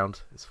 We're all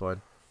around. It's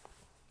fine.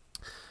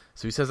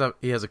 So he says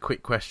he has a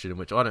quick question,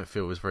 which I don't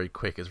feel was very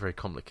quick. It's a very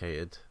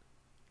complicated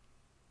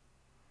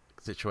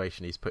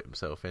situation he's put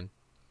himself in.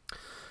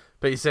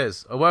 But he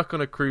says, I work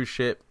on a cruise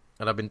ship,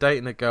 and I've been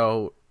dating a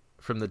girl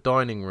from the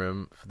dining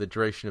room for the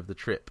duration of the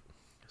trip.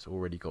 It's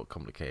already got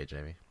complicated,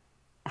 Jamie.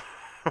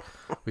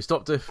 We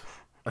stopped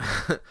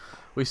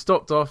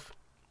off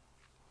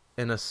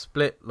in a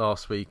split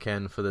last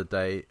weekend for the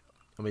day,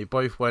 and we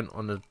both went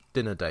on a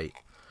dinner date.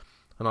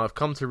 And I've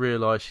come to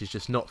realise she's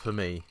just not for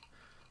me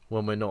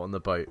when we're not on the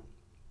boat.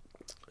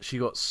 She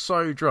got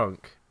so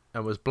drunk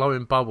and was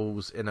blowing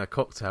bubbles in her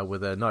cocktail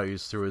with her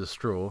nose through a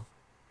straw.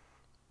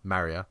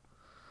 Maria.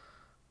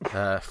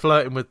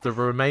 Flirting with the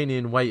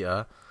Romanian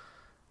waiter,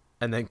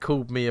 and then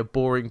called me a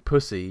boring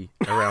pussy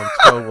around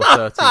 12 or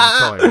 13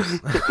 times.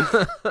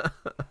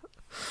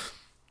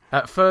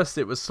 At first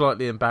it was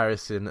slightly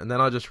embarrassing, and then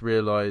I just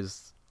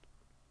realised...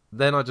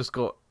 Then I just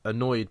got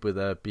annoyed with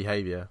her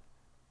behaviour.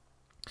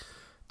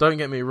 Don't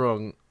get me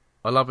wrong,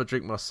 I love a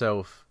drink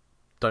myself,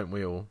 don't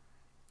we all?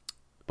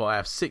 But I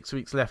have 6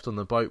 weeks left on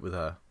the boat with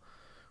her.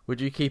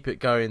 Would you keep it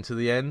going to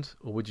the end,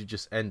 or would you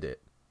just end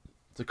it?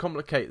 To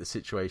complicate the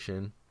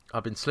situation,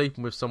 I've been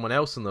sleeping with someone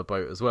else on the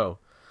boat as well,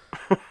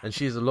 and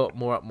she's a lot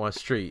more up my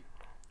street.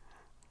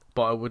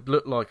 But I would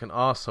look like an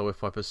arsehole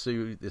if I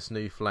pursue this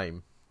new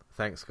flame.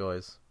 Thanks,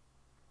 guys.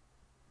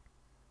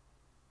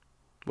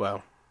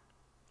 Well.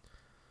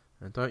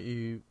 And don't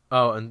you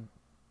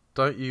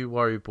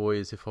worry,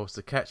 boys. If I was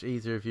to catch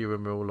either of you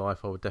in real life,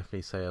 I would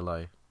definitely say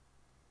hello.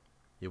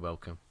 You're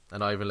welcome.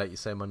 And I even let you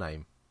say my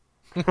name.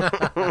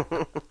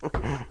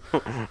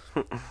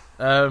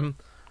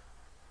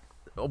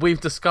 We've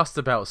discussed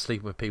about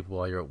sleeping with people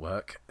while you're at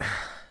work.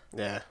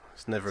 Yeah,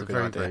 it's never a good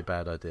very, idea. very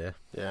bad idea.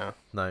 Yeah.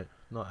 No,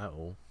 not at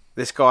all.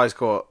 This guy's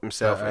got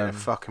himself in a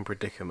fucking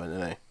predicament,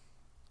 isn't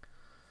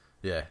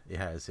he? Yeah, he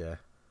has, yeah.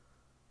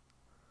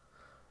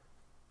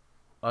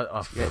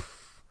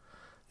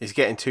 He's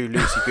getting too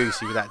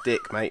loosey-goosey with that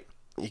dick, mate.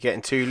 You're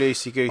getting too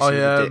loosey-goosey with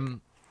the dick.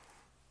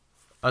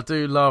 I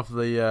do love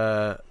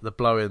the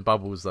blowing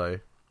bubbles, though.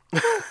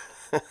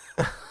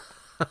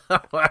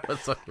 That was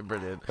fucking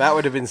brilliant. That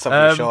would have been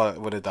something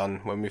Charlotte would have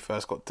done when we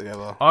first got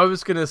together. I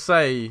was going to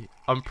say,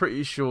 I'm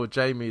pretty sure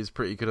Jamie is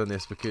pretty good on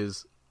this,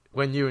 because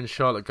when you and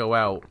Charlotte go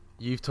out,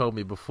 you've told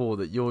me before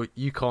that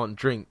you can't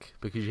drink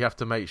because you have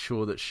to make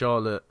sure that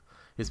Charlotte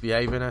is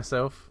behaving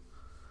herself.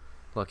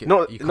 Like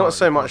not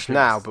so much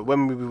now, but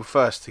when we were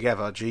first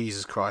together,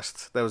 Jesus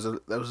Christ, there was a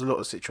lot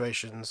of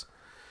situations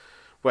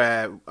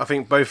where I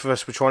think both of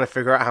us were trying to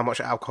figure out how much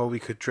alcohol we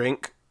could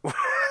drink, and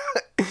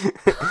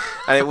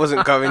it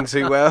wasn't going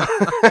too well.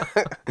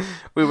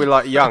 We were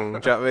like young,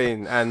 do you know what I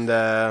mean?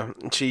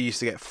 And she used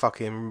to get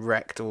fucking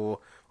wrecked, or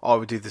I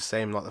would do the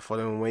same like the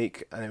following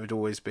week, and it would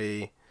always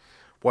be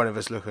one of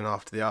us looking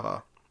after the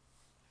other.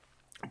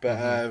 But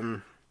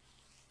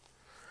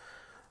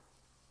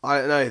I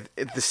don't know.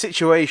 The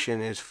situation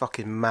is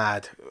fucking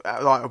mad.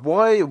 Like,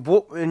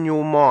 what in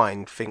your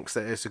mind thinks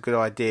that it's a good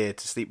idea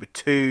to sleep with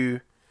two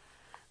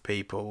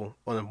people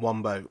on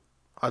one boat?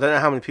 I don't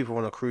know how many people are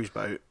on a cruise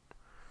boat,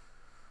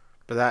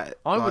 but that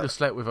I would have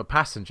slept with a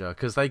passenger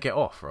because they get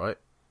off, right?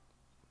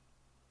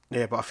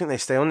 Yeah, but I think they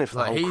stay on it for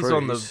the whole cruise.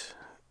 On the...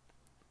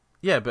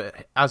 Yeah,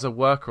 but as a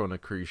worker on a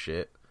cruise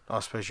ship, I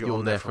suppose you're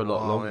on there for a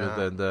lot longer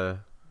than the.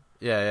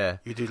 Yeah.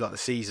 You do like the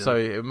season, so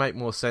it would make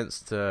more sense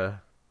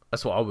to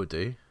That's what I would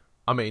do.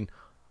 I mean,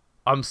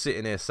 I'm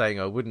sitting here saying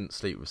I wouldn't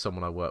sleep with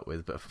someone I work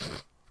with, but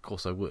of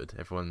course I would.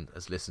 Everyone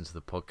has listened to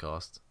the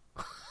podcast.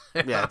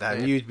 Yeah,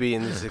 Dan, you'd be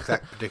in this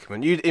exact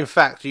predicament. You'd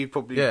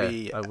probably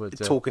be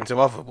talking to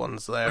other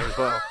ones there as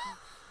well.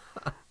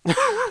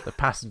 The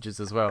passengers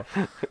as well.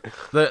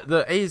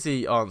 The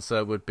easy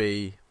answer would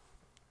be,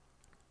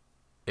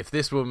 if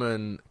this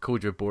woman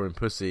called you a boring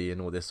pussy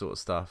and all this sort of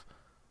stuff,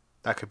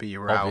 that could be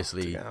your route.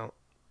 Obviously,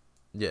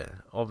 yeah,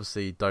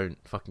 obviously don't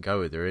fucking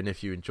go with her. And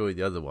if you enjoy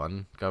the other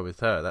one, go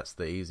with her. That's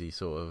the easy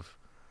sort of.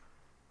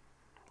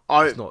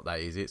 It's not that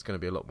easy. It's going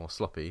to be a lot more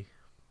sloppy.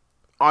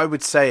 I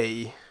would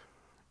say,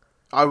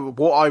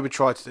 what I would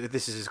try to do.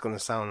 This is going to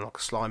sound like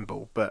a slime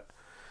ball, but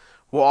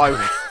what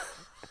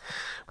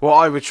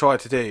I would try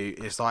to do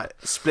is like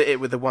split it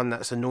with the one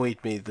that's annoyed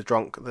me, the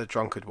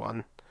drunkard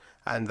one,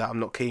 and that I'm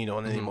not keen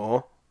on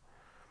anymore,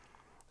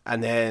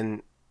 and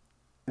then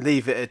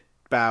leave it at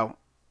about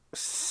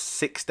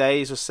 6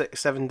 days or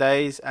 7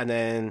 days,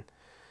 and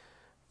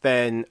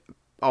then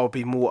I'll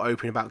be more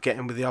open about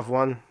getting with the other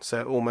one,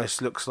 so it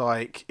almost looks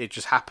like it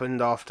just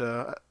happened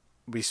after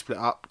we split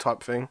up,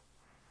 type thing.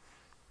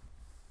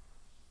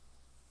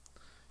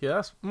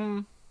 Yeah,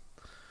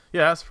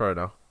 that's fair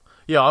enough.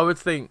 Yeah, I would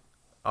think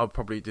I'll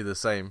probably do the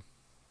same.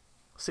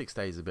 6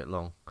 days is a bit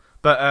long,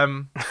 but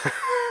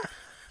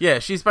yeah,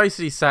 she's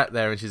basically sat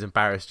there and she's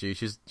embarrassed you.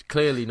 She's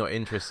clearly not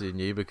interested in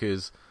you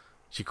because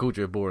she called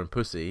you a boring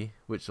pussy,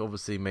 which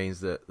obviously means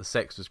that the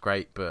sex was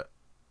great, but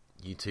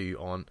you two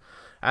aren't.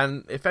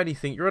 And if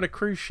anything, you're on a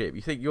cruise ship.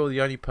 You think you're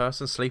the only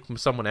person sleeping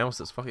with someone else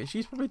that's fucking.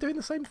 She's probably doing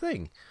the same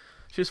thing.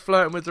 She's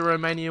flirting with the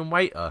Romanian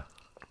waiter.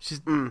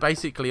 She's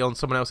basically on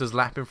someone else's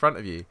lap in front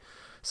of you.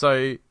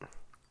 So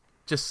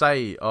just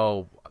say,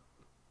 oh,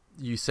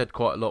 you said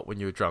quite a lot when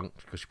you were drunk,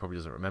 because she probably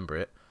doesn't remember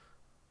it.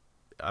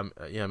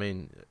 Yeah, I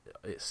mean,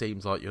 it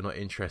seems like you're not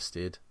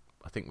interested.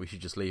 I think we should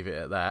just leave it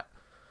at that.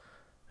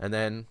 And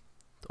then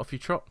off you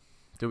trot.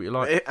 Do what you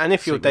like. And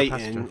if you're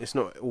dating, it's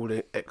not all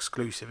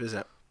exclusive, is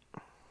it?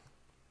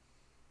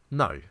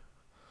 No.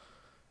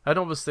 And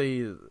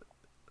obviously,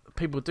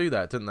 people do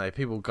that, don't they?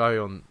 People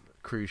go on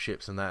cruise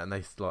ships and that, and they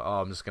like,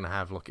 oh, I'm just going to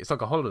have like, it's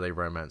like a holiday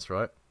romance,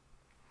 right?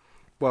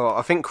 Well,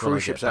 I think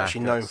cruise ships are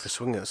actually known for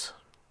swingers.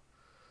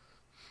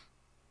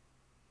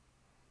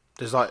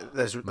 There's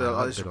this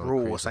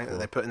rule or something that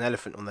they put an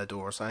elephant on their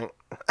door or something.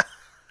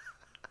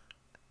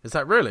 Is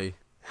that really?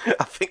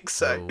 I think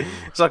so. Oh.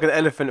 It's like an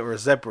elephant or a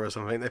zebra or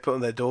something they put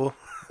on their door.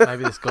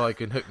 Maybe this guy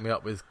can hook me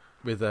up with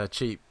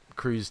cheap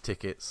cruise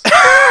tickets.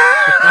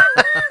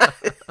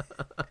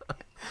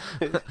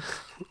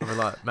 I'm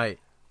like, mate,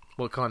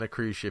 what kind of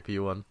cruise ship are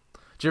you on?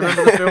 Do you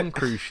remember the film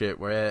Cruise Ship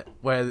where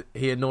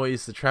he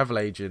annoys the travel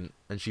agent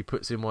and she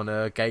puts him on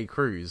a gay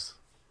cruise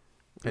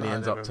and he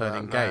ends up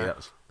turning gay? It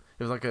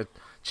was like a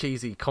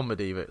cheesy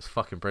comedy, but it's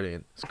fucking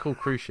brilliant. It's called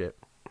Cruise Ship.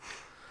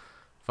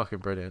 Fucking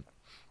brilliant.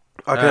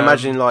 I can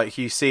imagine like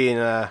you seeing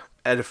an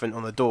elephant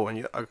on the door and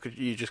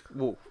you just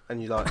walk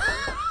and you like,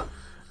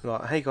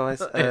 hey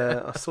guys,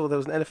 I saw there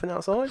was an elephant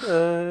outside. Do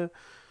you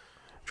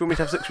want me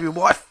to have sex with your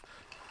wife?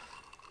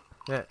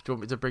 Yeah. Do you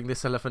want me to bring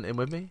this elephant in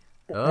with me?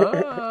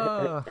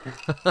 Oh.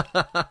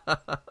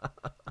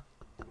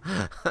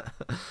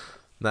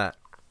 Nah.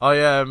 I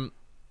don't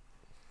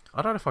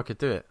know if I could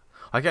do it.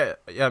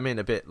 I mean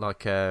a bit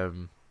like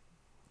do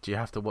you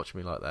have to watch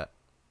me like that?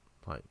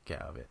 Like,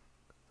 get out of it.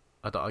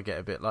 I get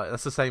a bit like,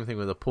 that's the same thing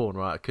with a porn,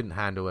 right? I couldn't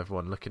handle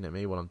everyone looking at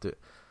me while I'm doing.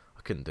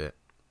 I couldn't do it.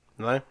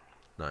 No.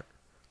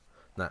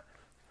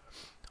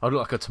 I'd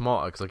look like a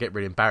tomato because I get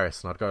really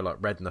embarrassed and I'd go like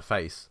red in the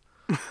face,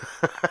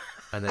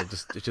 and then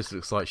it just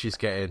looks like she's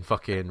getting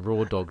fucking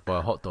raw dogged by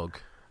a hot dog.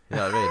 You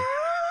know what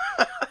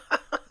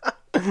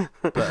I mean?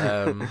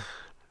 But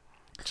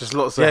just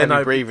lots of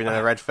heavy breathing and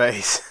a red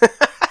face.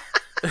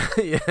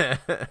 Yeah.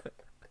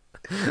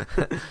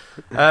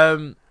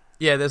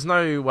 Yeah. There's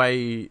no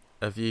way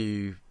of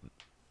you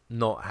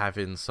not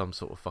having some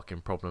sort of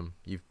fucking problem.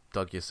 You've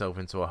dug yourself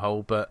into a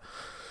hole. But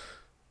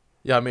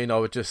yeah, I mean, I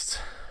would just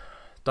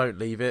don't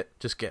leave it.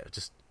 Just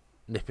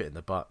nip it in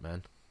the butt,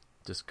 man.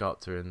 Just go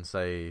up to her and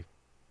say,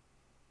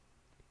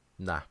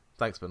 nah,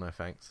 thanks but no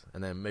thanks,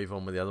 and then move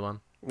on with the other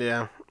one.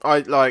 Yeah,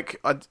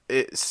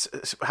 it's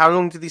how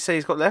long did he say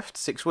he's got left?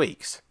 6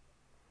 weeks.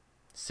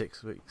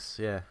 6 weeks,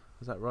 yeah.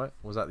 Was that right?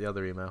 Or was that the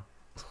other email?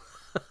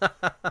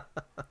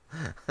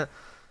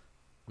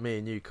 Me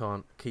and you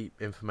can't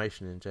keep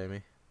information in,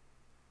 Jamie.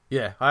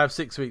 Yeah, I have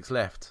 6 weeks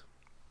left.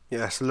 Yeah,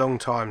 that's a long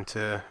time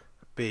to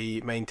be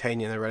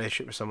maintaining a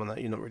relationship with someone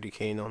that you're not really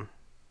keen on.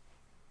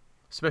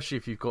 Especially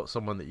if you've got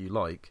someone that you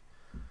like.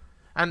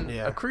 And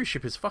a cruise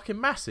ship is fucking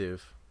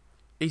massive.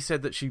 He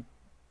said that she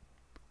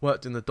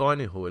worked in the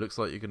dining hall. It looks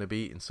like you're going to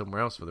be eating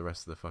somewhere else for the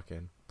rest of the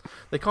fucking...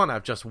 They can't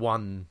have just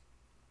one...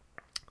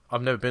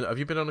 I've never been... Have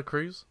you been on a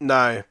cruise?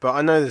 No, but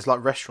I know there's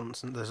like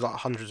restaurants, and there's like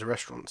hundreds of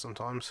restaurants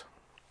sometimes.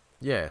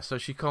 Yeah, so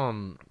she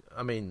can't...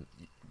 I mean,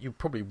 you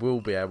probably will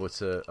be able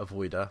to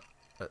avoid her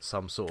at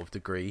some sort of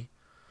degree.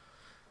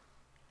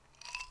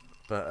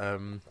 But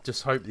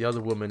just hope the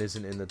other woman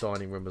isn't in the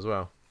dining room as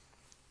well.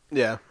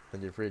 Yeah.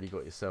 And you've really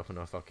got yourself in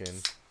a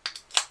fucking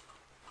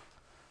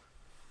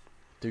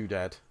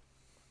Doodad.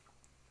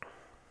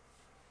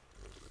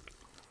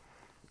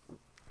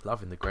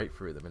 Loving the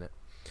grapefruit at the minute.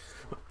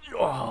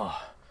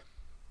 Oh.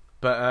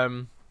 But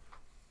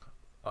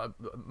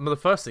the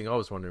first thing I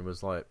was wondering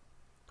was like,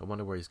 I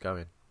wonder where he's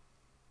going.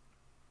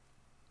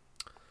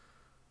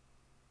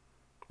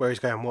 Where he's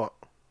going? What?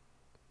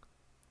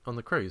 On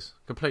the cruise,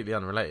 completely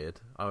unrelated.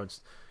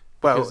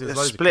 Well,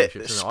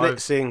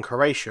 Split's in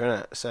Croatia, isn't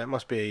it? So it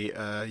must be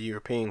a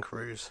European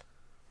cruise.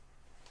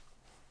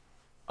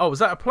 Oh, was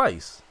that a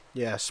place?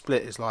 Yeah,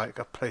 Split is like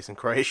a place in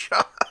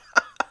Croatia.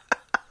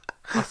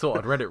 I thought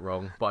I'd read it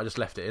wrong, but I just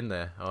left it in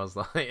there. I was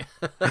like,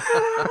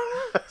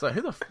 so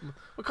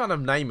what kind of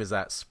name is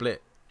that?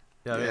 Split?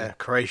 You know what I mean?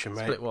 Croatian,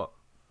 mate. Split what?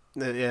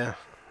 Yeah.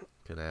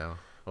 Good hell.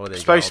 It's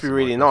supposed to be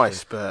really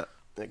nice, but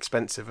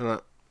expensive, isn't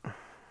it?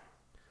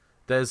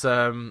 There's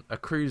a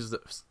cruise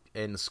that's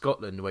in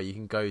Scotland where you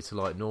can go to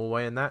like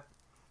Norway and that.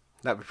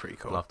 That'd be pretty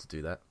cool. I'd love to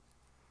do that.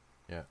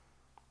 Yeah.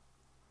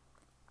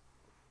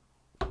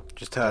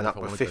 Just turn up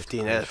with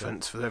 15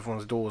 elephants for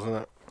everyone's doors, isn't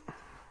it?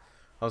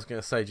 I was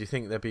going to say, do you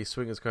think there'd be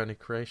swingers going to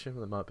Croatia? Well,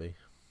 there might be.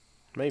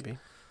 Maybe.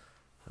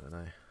 I don't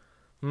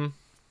know.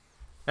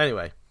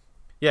 Anyway,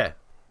 yeah.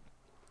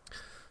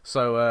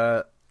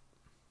 So,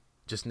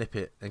 just nip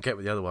it and get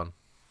with the other one.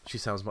 She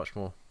sounds much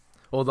more.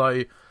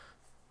 Although,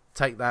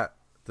 take the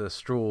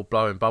straw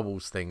blowing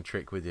bubbles thing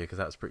trick with you, because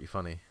that's pretty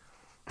funny.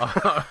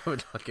 I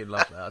would fucking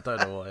love that. I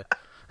don't know why.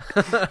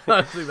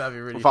 I think that'd be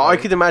really funny. I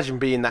could imagine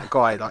being that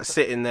guy, like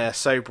sitting there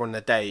sober on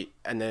the date,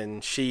 and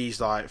then she's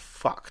like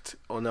fucked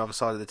on the other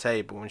side of the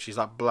table, and she's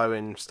like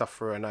blowing stuff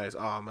through her nose.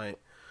 Oh, mate.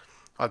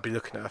 I'd be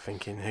looking at her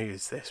thinking, who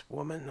is this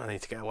woman? I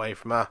need to get away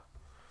from her.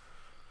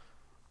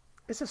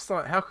 It's just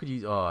like, how could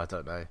you... Oh, I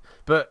don't know.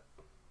 But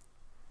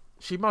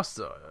she must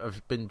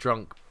have been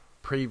drunk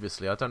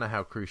previously. I don't know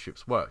how cruise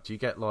ships work. Do you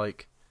get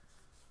like...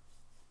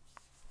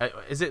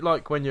 Is it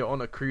like when you're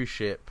on a cruise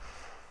ship,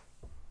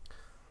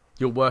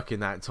 you're working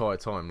that entire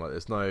time? Like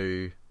there's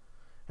no...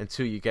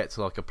 Until you get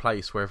to like a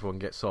place where everyone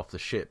gets off the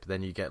ship,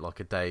 then you get like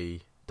a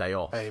day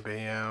off. Maybe,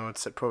 yeah. I would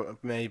say probably,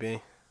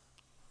 maybe.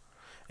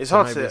 It's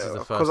hard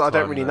to... Because I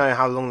don't really know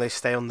how long they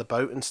stay on the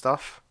boat and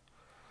stuff.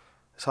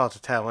 It's hard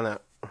to tell, isn't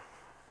it?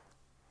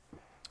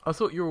 I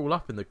thought you were all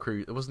up in the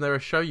cruise. Wasn't there a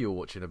show you were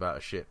watching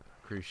about a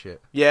cruise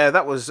ship? Yeah,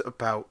 that was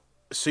about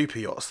super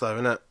yachts, though,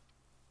 isn't it?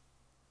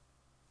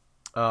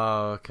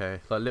 Oh, okay.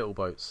 Like little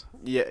boats.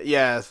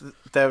 Yeah.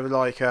 They were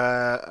like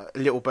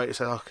little boats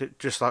that like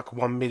just like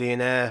one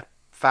millionaire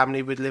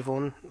family would live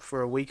on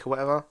for a week or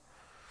whatever.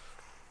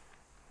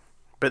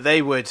 But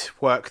they would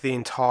work the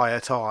entire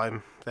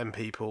time. Them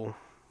people,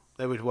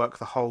 they would work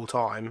the whole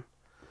time,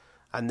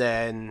 and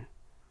then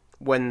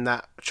when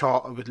that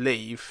charter would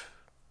leave.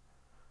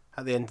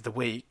 At the end of the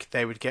week,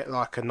 they would get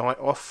like a night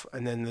off,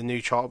 and then the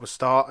new charter would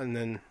start, and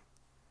then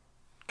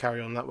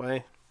carry on that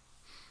way.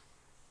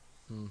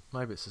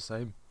 Maybe it's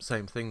the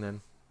same thing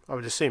then. I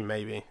would assume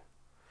maybe.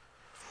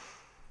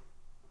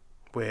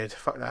 Weird.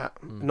 Fuck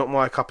that. Not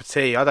my cup of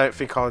tea. I don't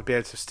think I would be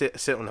able to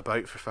sit on a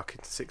boat for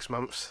fucking 6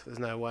 months. There's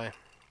no way.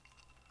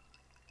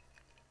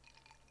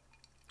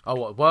 Oh,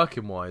 what,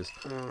 working wise?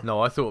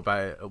 No, I thought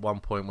about it at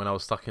one point when I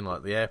was stuck in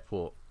like the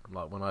airport,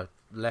 like when I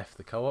left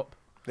the co-op.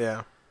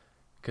 Yeah.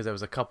 Because there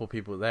was a couple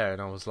people there,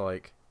 and I was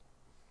like,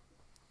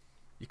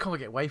 you can't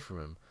get away from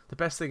them. The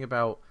best thing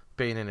about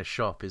being in a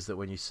shop is that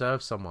when you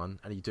serve someone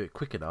and you do it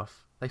quick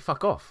enough, they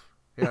fuck off.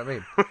 You know what I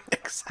mean?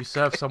 Exactly. You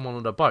serve someone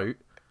on a boat,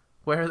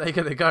 where are they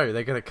going to go?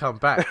 They're going to come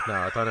back. No,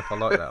 I don't know if I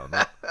like that or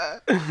not.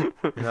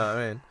 You know what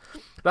I mean?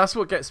 That's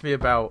what gets me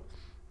about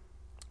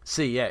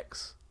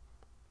CEX.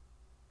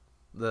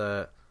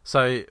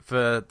 So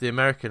for the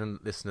American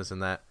listeners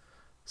and that,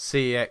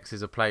 CEX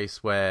is a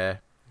place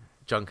where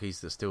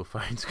junkies that steal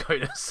phones go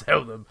to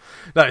sell them.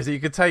 No, so you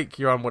can take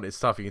your unwanted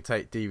stuff. You can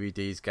take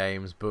DVDs,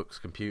 games, books,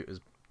 computers.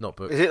 Not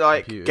books. Is it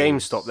like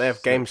GameStop? They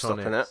have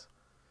GameStop in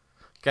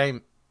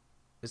it.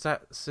 Is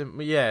that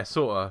yeah,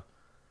 sort of.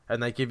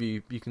 And they give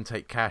you can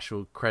take cash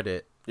or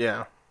credit.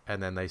 Yeah.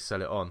 And then they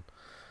sell it on.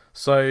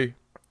 So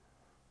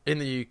in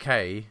the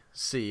UK,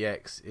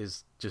 CEX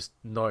is just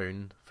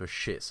known for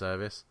shit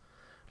service.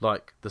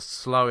 Like the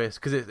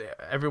slowest, because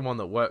everyone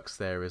that works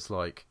there is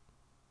like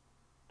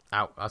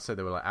I'd say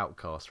they were like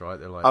outcasts, right?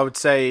 They're like, I would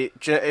say,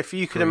 if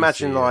you could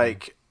imagine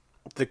like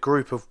the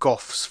group of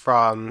goths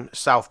from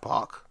South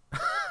Park.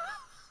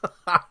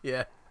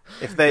 Yeah.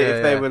 If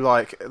they were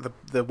like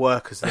the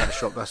workers in that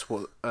shop, that's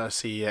what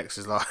CEX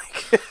is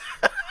like.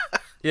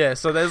 Yeah,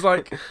 so there's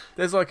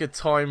like a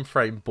time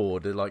frame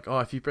board. They're like, oh,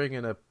 if you bring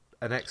in an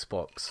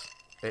Xbox,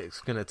 it's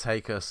gonna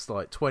take us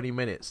like 20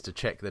 minutes to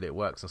check that it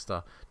works and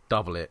stuff.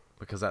 Double it,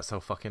 because that's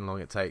how fucking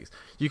long it takes.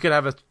 You could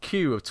have a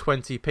queue of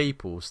 20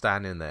 people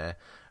standing there,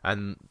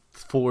 and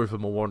 4 of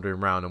them are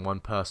wandering around, and one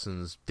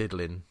person's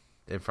diddling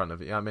in front of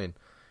you. You know what I mean?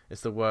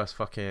 It's the worst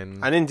fucking.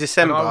 And in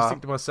December, I was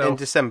thinking to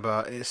myself,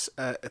 it's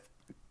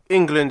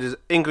England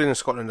and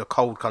Scotland are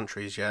cold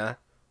countries. Yeah,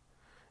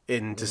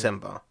 in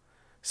December,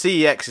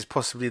 CEX is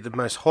possibly the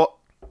most hot.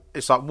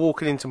 It's like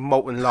walking into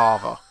molten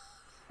lava.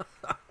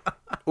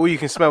 All you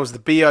can smell is the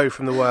BO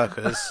from the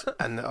workers,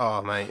 and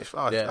oh mate,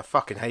 Yeah. I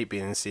fucking hate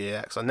being in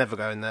CEX. I never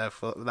go in there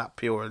for that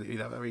pure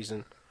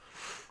reason.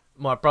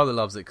 My brother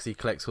loves it because he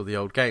collects all the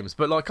old games.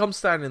 But like, I'm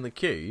standing in the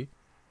queue,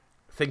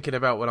 thinking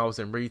about when I was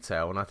in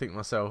retail, and I think to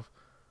myself,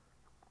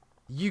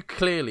 you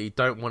clearly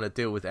don't want to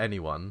deal with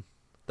anyone.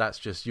 That's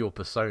just your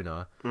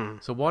persona.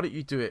 So why don't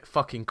you do it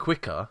fucking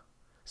quicker,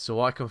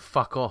 so I can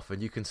fuck off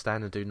and you can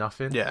stand and do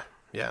nothing? Yeah,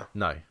 yeah.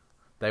 No,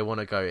 they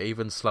want to go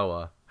even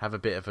slower, have a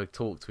bit of a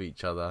talk to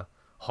each other,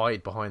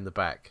 hide behind the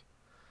back.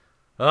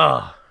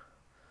 Ah,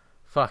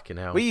 fucking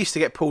hell. We used to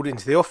get pulled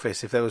into the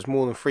office if there was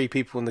more than 3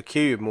 people in the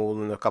queue more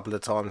than a couple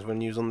of times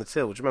when you was on the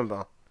till. Do you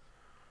remember?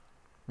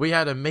 We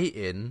had a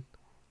meeting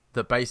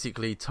that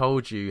basically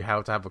told you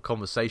how to have a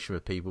conversation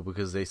with people,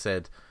 because they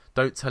said,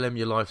 don't tell them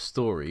your life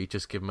story,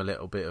 just give them a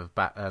little bit of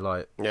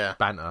banter,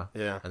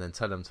 and then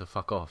tell them to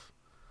fuck off.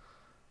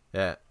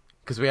 Yeah,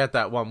 because we had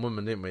that one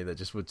woman, didn't we, that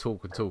just would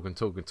talk and talk and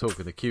talk and talk,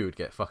 and the queue would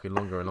get fucking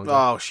longer and longer.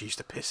 Oh, she used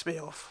to piss me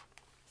off.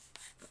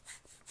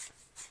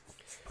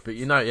 But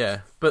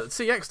but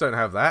CX don't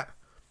have that.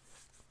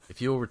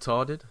 If you're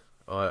retarded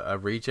or a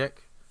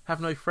reject, have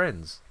no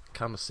friends.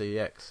 Come to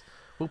CX.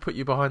 We'll put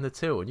you behind the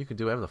till and you can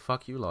do whatever the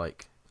fuck you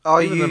like.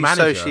 Are you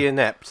socially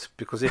inept?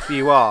 Because if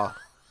you are,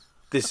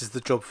 this is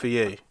the job for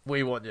you.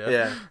 We want you.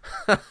 Yeah.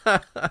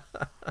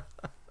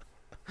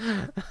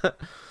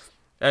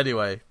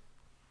 Anyway,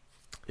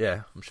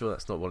 yeah, I'm sure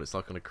that's not what it's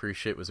like on a cruise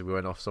ship, as we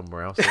went off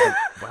somewhere else.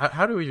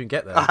 How do we even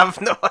get there? I have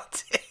no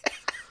idea.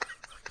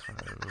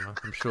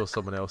 I'm sure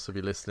someone else will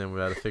be listening. We'll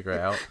be able to figure it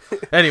out.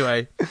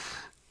 Anyway,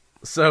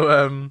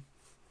 so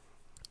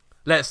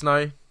let us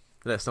know.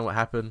 Let us know what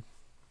happened.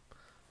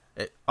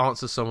 It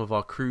answers some of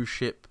our cruise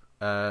ship.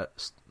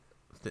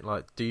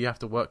 Like, do you have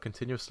to work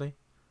continuously?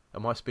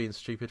 Am I being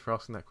stupid for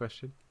asking that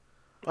question?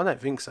 I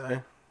don't think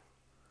so.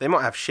 They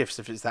might have shifts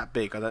if it's that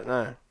big. I don't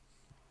know.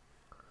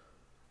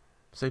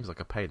 Seems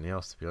like a pain in the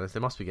ass, to be honest. They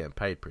must be getting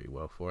paid pretty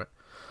well for it.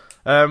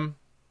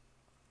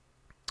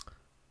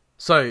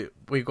 So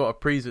we've got a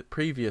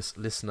previous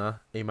listener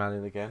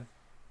emailing again.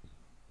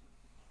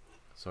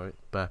 Sorry,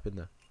 burping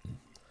there.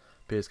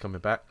 Beer's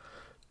coming back.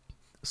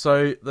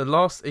 So the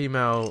last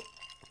email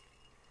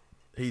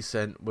he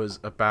sent was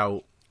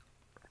about,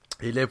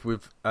 he lived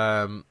with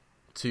 2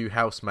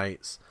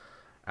 housemates,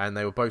 and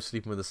they were both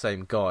sleeping with the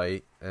same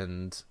guy,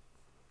 and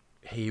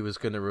he was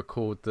going to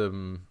record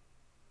them,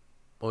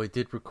 or he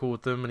did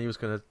record them, and he was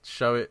going to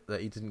show it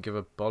that he didn't give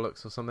a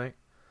bollocks or something.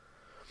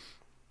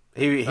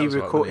 He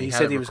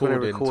said he was going to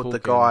record the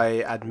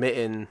guy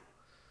admitting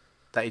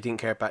that he didn't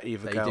care about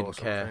either girl or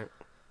something.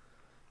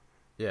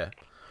 Yeah.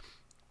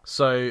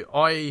 So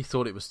I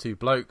thought it was 2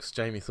 blokes.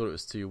 Jamie thought it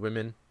was 2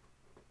 women.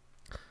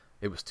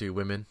 It was 2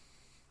 women.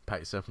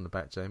 Pat yourself on the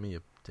back, Jamie,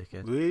 you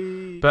dickhead.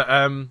 Wee.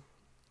 But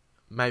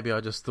maybe I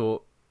just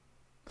thought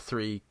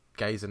 3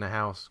 gays in a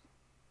house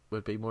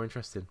would be more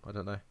interesting. I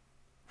don't know.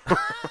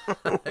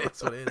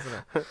 It's what it is,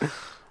 isn't it?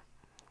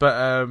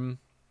 But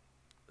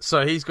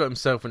so he's got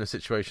himself in a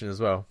situation as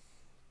well.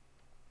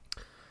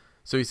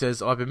 So he says,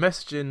 I've been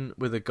messaging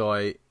with a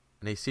guy,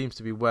 and he seems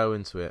to be well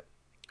into it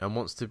and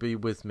wants to be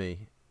with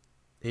me.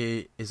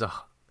 He is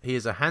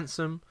a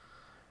handsome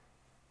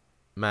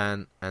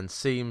man and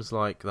seems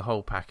like the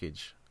whole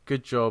package.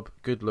 Good job,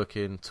 good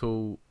looking,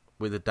 tall,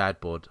 with a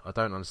dad bod. I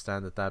don't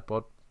understand the dad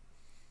bod.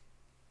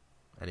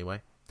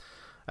 Anyway,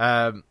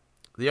 the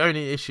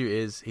only issue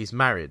is he's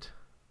married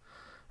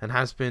and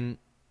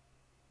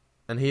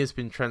he has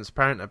been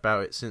transparent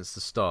about it since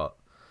the start,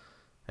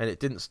 and it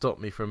didn't stop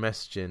me from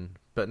messaging,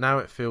 but now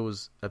it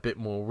feels a bit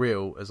more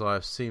real as I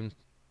have seen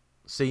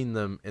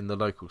them in the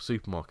local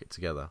supermarket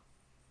together.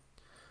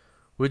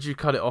 Would you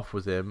cut it off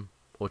with him,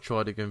 or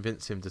try to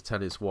convince him to tell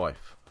his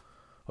wife,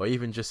 or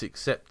even just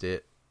accept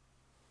it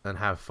and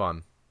have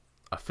fun?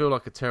 I feel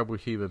like a terrible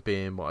human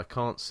being, but I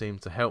can't seem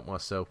to help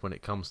myself when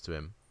it comes to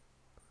him.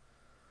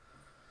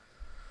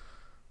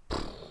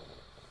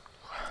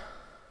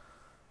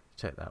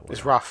 Check that one.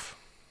 It's rough.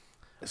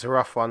 It's a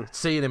rough one.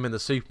 Seeing him in the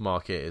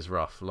supermarket is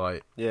rough.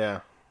 Like,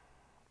 yeah,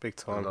 big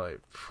time. Like,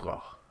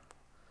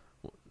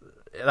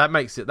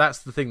 that's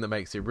the thing that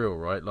makes it real,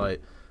 right?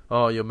 Like,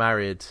 oh, you're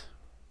married,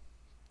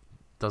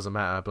 doesn't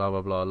matter, blah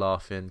blah blah,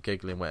 laughing,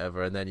 giggling,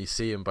 whatever, and then you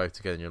see them both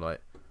together, and you're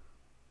like,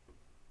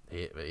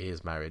 he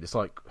is married. It's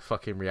like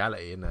fucking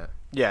reality, isn't it?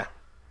 Yeah.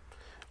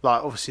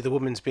 Like, obviously, the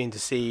woman's being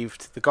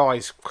deceived. The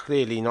guy's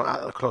clearly not out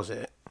of the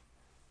closet.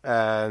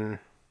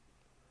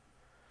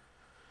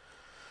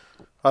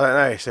 I don't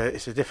know.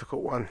 It's a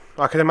difficult one.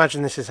 I can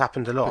imagine this has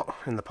happened a lot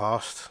in the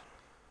past.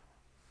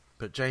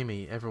 But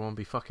Jamie, everyone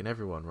be fucking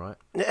everyone, right?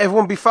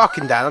 Everyone be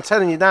fucking, Dan. I'm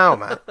telling you now,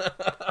 man.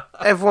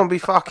 Everyone be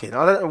fucking.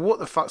 I don't know what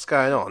the fuck's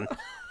going on.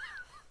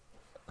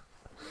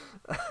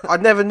 I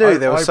never knew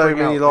there were so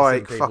many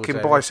like fucking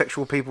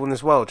bisexual people in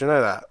this world. Do you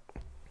know that?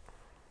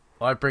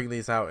 I bring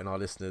these out in our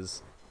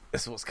listeners.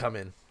 That's what's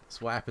coming.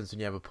 That's what happens when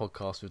you have a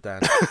podcast with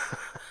Dan.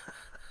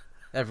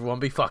 Everyone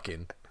be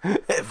fucking.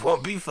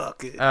 Everyone be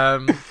fucking.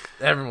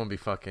 Everyone be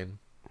fucking.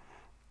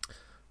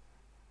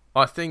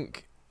 I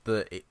think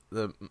the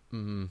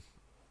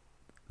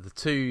the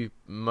two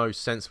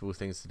most sensible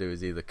things to do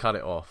is either cut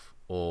it off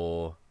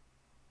or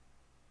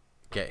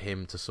get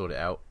him to sort it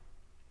out.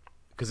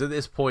 Because at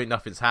this point,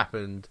 nothing's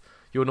happened.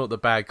 You're not the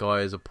bad guy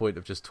as a point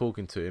of just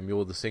talking to him.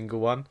 You're the single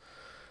one.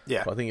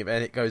 Yeah. But I think if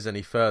it goes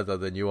any further,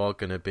 then you are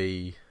going to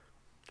be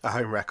a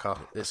home wrecker.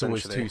 There's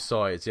always two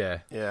sides, yeah.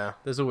 Yeah.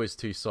 There's always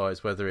two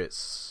sides, whether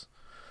it's...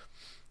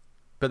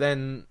 But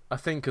then, I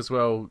think as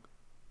well,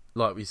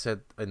 like we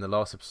said in the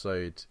last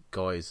episode,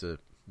 guys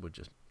would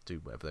just do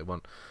whatever they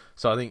want.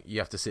 So I think you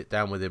have to sit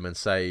down with him and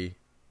say,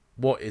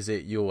 what is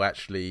it you're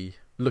actually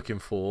looking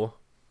for?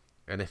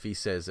 And if he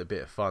says a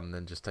bit of fun,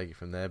 then just take it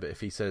from there. But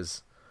if he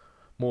says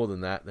more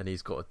than that, then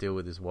he's got to deal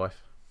with his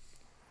wife.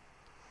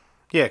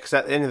 Yeah, because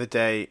at the end of the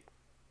day,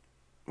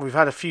 we've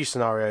had a few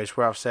scenarios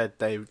where I've said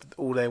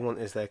all they want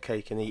is their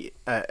cake and eat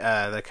it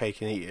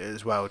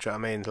as well. Do you know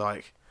what I mean?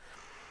 Like,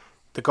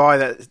 the guy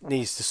that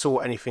needs to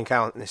sort anything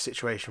out in this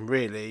situation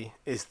really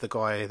is the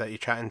guy that you're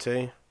chatting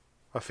to.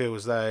 I feel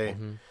as though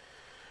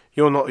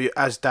you're not,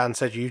 as Dan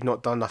said, you've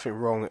not done nothing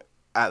wrong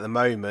at the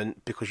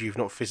moment because you've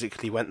not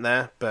physically went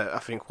there. But I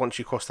think once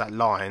you cross that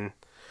line,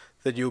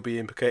 then you'll be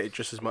implicated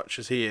just as much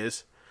as he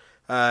is.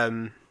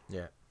 Yeah.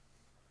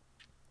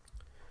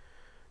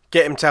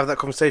 Get him to have that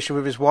conversation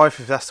with his wife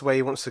if that's the way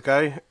he wants to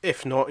go.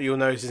 If not, you'll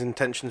know his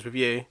intentions with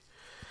you.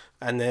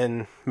 And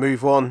then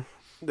move on.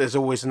 There's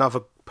always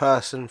another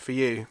person for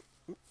you.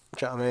 Do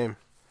you know what I mean?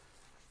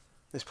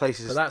 This place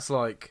is... But that's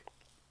like...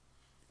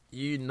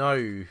 You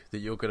know that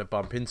you're going to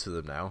bump into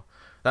them now.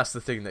 That's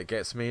the thing that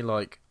gets me.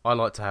 Like, I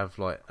like to have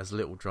like as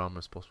little drama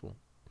as possible.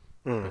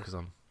 Because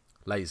I'm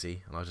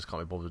lazy and I just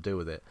can't be bothered to deal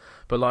with it.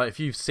 But like, if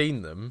you've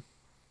seen them...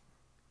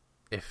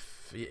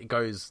 If it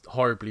goes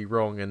horribly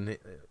wrong and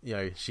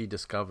she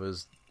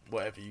discovers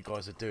whatever you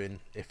guys are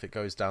doing, if it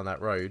goes down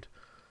that road,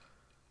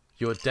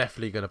 you're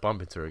definitely going to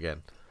bump into her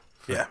again.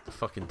 Yeah,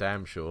 fucking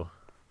damn sure.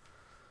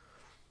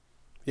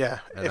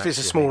 Yeah, and if it's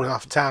a small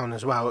enough town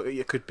as well,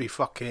 it could be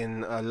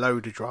fucking a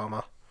load of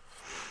drama.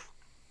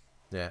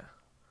 Yeah,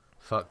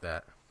 fuck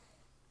that.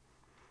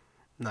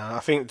 No, I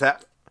think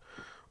that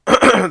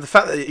the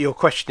fact that you're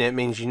questioning it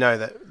means you know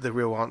that the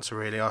real answer.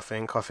 Really, I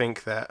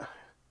think that.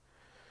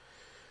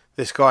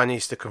 This guy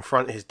needs to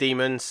confront his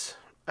demons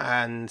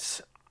and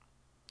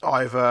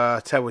either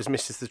tell his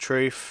missus the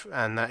truth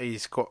and that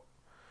he's got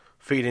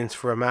feelings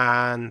for a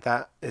man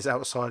that is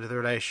outside of the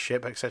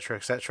relationship, etc.,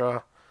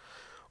 etc.,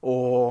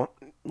 or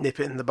nip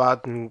it in the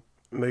bud and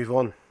move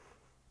on.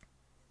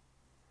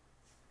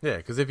 Yeah,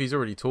 because if he's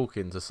already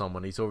talking to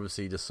someone, he's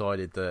obviously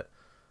decided that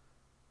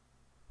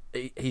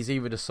he's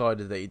either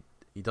decided that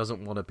he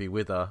doesn't want to be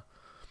with her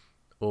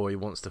or he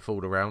wants to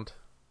fool around.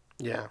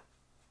 Yeah.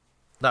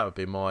 That would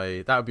be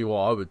what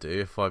I would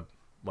do if I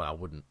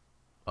wouldn't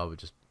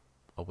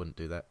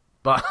do that.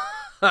 But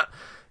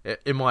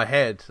in my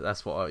head,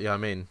 that's what I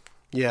mean.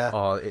 Yeah.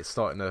 Oh, it's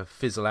starting to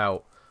fizzle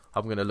out.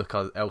 I'm going to look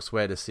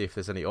elsewhere to see if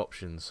there's any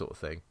options, sort of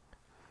thing.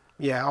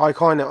 Yeah, I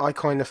kind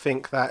of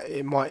think that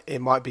it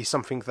might be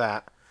something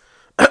that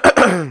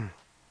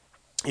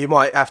you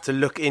might have to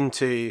look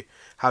into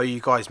how you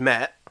guys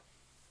met.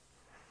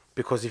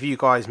 Because if you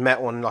guys met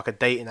on like a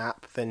dating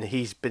app, then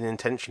he's been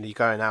intentionally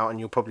going out and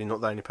you're probably not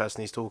the only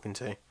person he's talking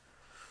to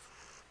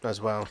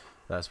as well.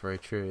 That's very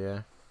true,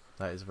 yeah.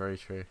 That is very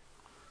true.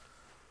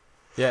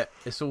 Yeah,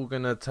 it's all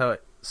going to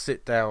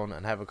sit down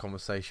and have a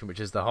conversation, which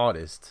is the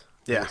hardest.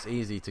 Yeah. It's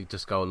easy to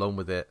just go along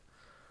with it.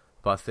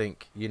 But I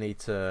think you need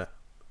to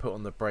put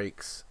on the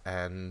brakes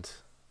and...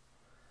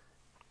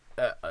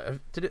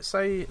 did it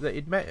say that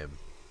he'd met him?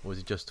 Or was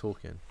he just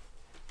talking?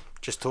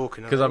 Just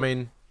talking. Because, I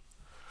mean...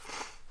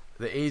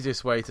 The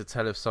easiest way to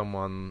tell if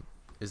someone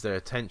is their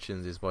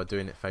intentions is by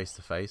doing it face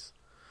to face,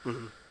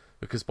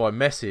 because by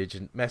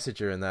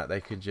messenger and that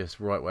they can just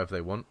write whatever they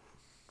want.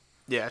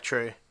 Yeah,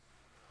 true.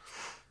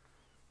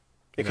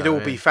 It could all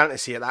be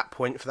fantasy at that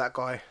point for that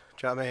guy.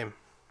 Do you know what I mean?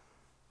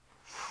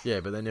 Yeah,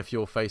 but then if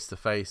you're face to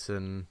face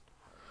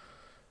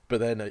but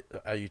then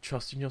are you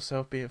trusting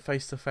yourself being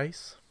face to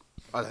face?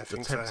 I don't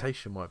think so. The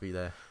temptation might be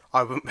there.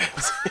 I wouldn't be able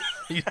to.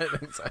 You don't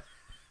think so?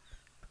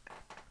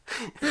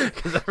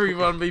 Because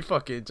everyone be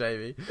fucking,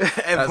 Jamie.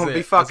 Everyone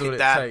be fucking,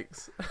 Dad.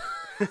 That's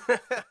all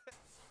it takes.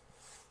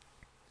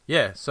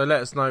 Yeah, so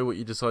let us know what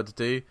you decide to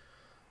do.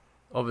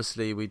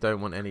 Obviously, we don't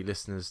want any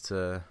listeners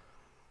to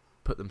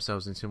put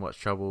themselves in too much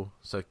trouble.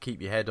 So keep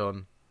your head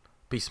on,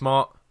 be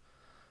smart,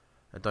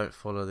 and don't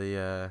follow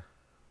the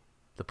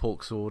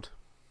pork sword.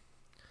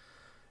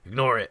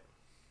 Ignore it,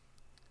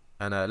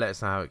 and let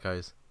us know how it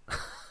goes.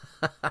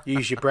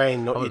 Use your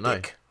brain, not your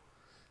dick.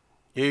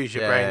 Use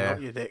your brain,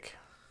 not your dick.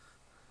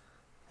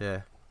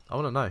 Yeah, I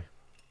want to know.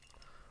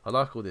 I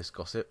like all this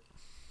gossip.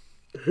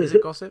 Is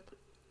it gossip?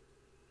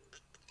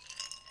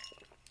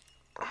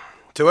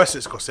 To us,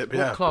 it's gossip.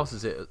 What class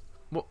is it?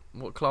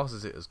 What class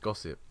is it as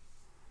gossip?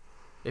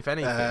 If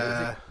anything,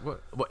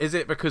 is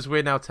it because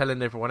we're now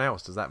telling everyone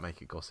else? Does that make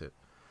it gossip?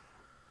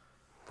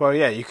 Well,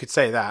 yeah, you could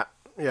say that.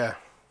 Yeah,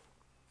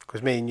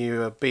 because me and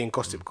you are being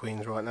gossip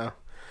queens right now.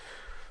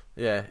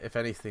 Yeah, if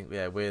anything,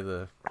 yeah, we're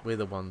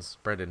the ones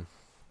spreading.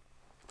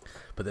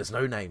 But there's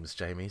no names,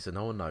 Jamie, so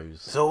no one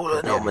knows. It's all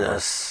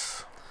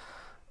anonymous.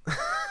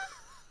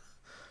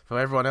 For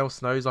everyone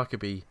else knows, I could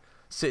be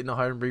sitting at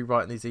home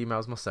rewriting these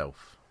emails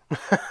myself.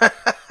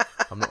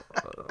 I'm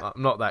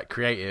not that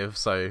creative,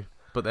 so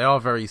but they are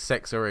very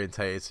sex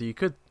orientated, so you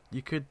could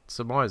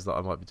surmise that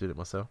I might be doing it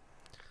myself.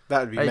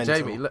 That'd be mental.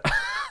 Jamie, look,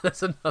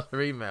 there's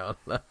another email.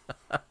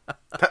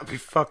 That'd be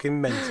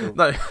fucking mental.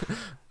 No,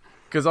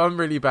 because I'm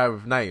really bad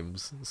with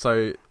names,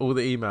 so all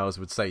the emails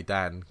would say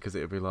Dan, because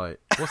it would be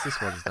like, what's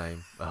this one's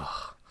name?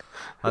 Oh,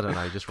 I don't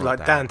know, just write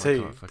like Dan. Dan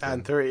 2,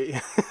 Dan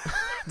 3.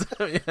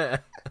 Yeah.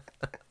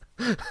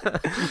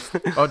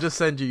 I'll just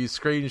send you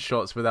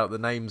screenshots without the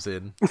names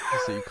in,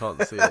 so you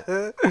can't see it.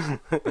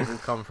 They will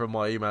come from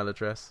my email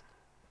address.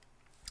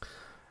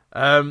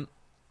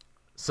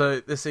 So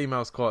this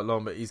email's quite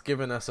long, but he's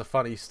given us a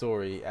funny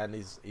story, and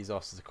he's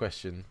asked us a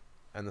question,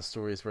 and the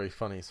story is very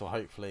funny, so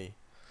hopefully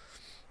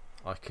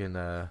I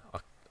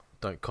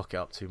don't cock it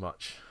up too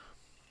much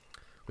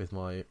with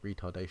my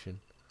retardation.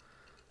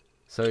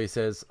 So he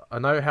says, I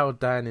know how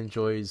Dan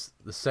enjoys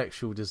the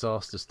sexual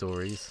disaster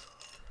stories.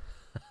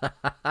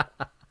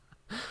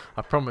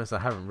 I promise I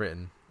haven't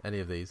written any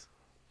of these.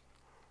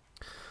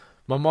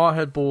 My ma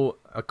had bought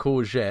a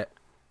courgette,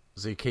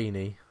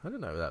 zucchini. I don't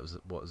know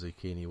what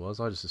zucchini was.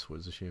 I just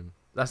was assuming.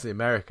 That's the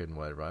American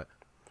word, right?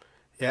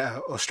 Yeah,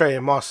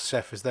 Australian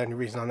MasterChef is the only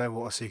reason I know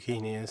what a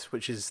zucchini is,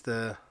 which is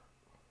the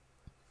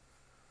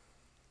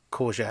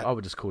courgette. I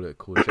would just call it a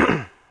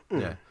courgette.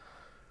 Yeah.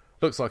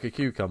 Looks like a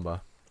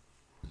cucumber.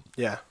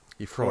 Yeah.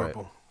 You fry it.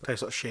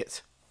 Tastes like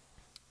shit.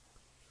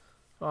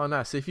 Oh,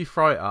 no. So if you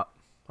fry it up,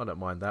 I don't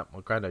mind that.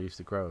 My granddad used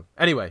to grow them.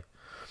 Anyway.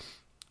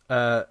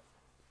 He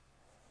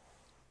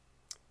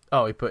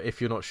put,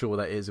 if you're not sure what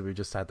that is, and we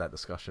just had that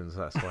discussion, so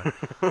that's fine.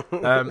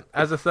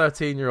 As a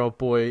 13-year-old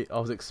boy, I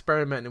was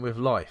experimenting with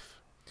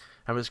life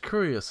and was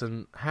curious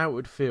on how it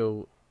would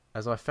feel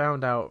as I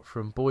found out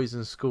from boys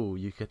in school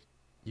you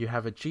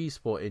have a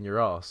G-spot in your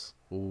arse.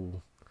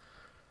 Ooh,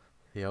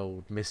 the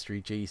old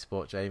mystery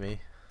G-spot, Jamie.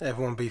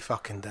 Everyone be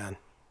fucking Dan.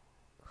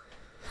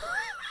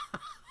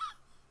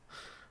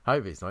 I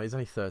hope he's not. He's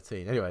only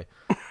 13. Anyway,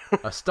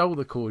 I stole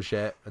the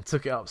courgette and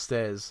took it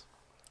upstairs.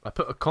 I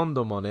put a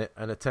condom on it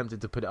and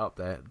attempted to put it up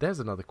there. There's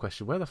another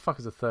question. Where the fuck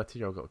has a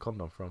 13-year-old got a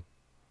condom from?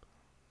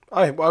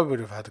 I would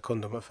have had a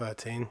condom at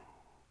 13.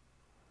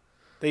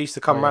 They used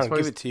to come around and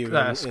give it to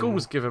you.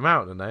 Schools give them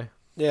out, don't they?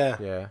 Yeah.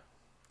 Yeah.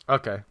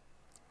 Okay.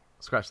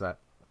 Scratch that.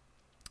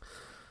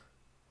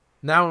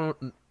 Now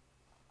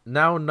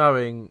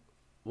knowing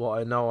what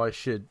I know I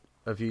should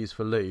have used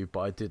for lube, but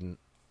I didn't.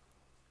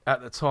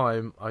 At the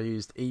time, I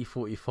used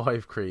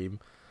E45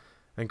 cream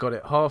and got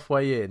it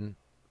halfway in,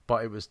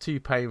 but it was too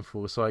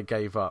painful, so I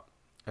gave up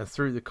and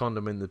threw the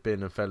condom in the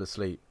bin and fell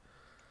asleep.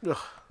 Ugh.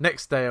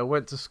 Next day, I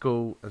went to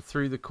school and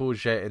threw the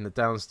courgette in the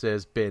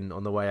downstairs bin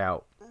on the way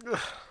out. Ugh.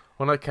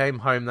 When I came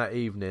home that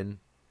evening,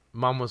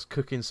 Mum was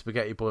cooking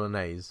spaghetti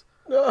bolognese.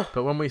 Ugh.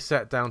 But when we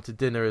sat down to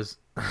dinner,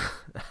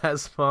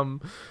 as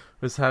Mum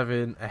was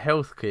having a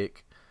health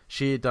kick,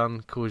 she had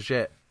done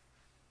courgette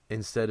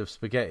instead of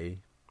spaghetti.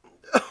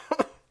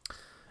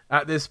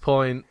 At this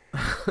point,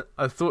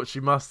 I thought she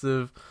must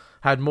have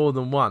had more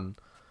than one.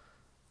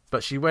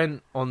 But she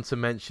went on to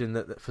mention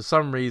that for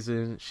some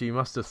reason she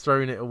must have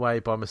thrown it away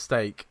by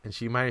mistake, and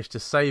she managed to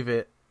save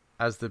it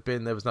as the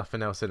bin there was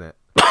nothing else in it.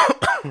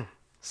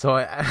 So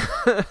I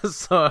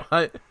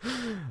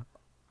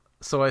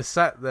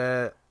sat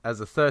there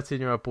as a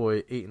 13-year-old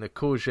boy eating a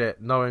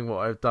courgette, knowing what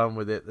I've done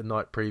with it the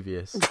night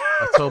previous.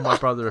 I told my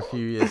brother a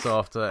few years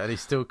after, and he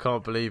still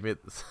can't believe it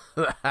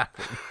that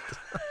happened.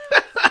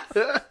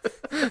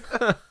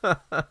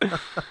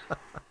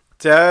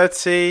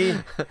 Dirty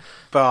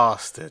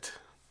bastard.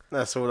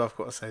 That's all I've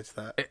got to say to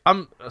that.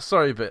 I'm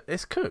sorry, but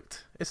it's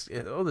cooked.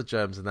 All the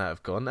germs in that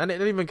have gone, and it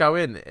didn't even go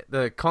in.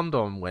 The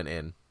condom went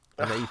in,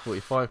 and the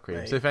E45 cream.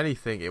 Mate. So if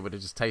anything, it would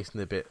have just tasted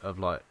a bit of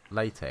like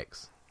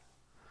latex.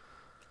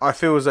 I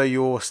feel as though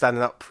you're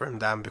standing up for him,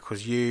 Dan,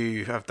 because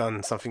you have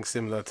done something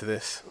similar to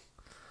this.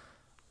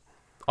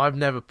 I've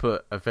never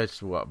put a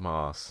vegetable up my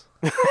arse.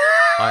 I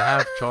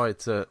have tried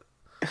to.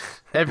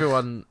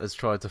 Everyone has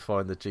tried to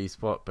find the G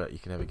spot, but you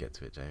can never get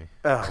to it, Jamie.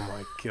 Oh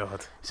my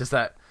god! It's just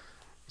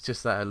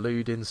that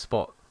eluding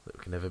spot that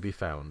can never be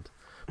found.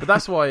 But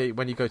that's why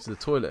when you go to the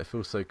toilet, it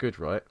feels so good,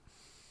 right?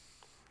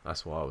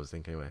 That's what I was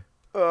thinking anyway.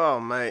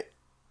 Oh mate.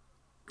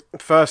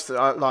 First,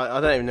 I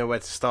don't even know where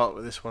to start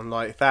with this one.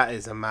 Like, that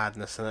is a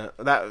madness, isn't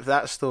it?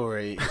 That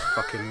story is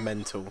fucking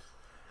mental.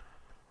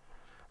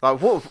 Like,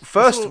 what?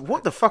 First,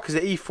 what the fuck is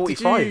the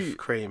E45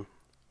 cream?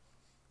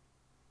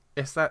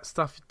 It's that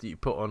stuff that you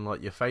put on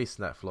like your face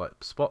and that for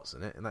like spots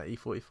in it, and that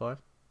E45.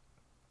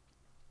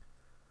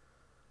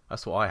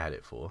 That's what I had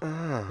it for.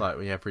 Like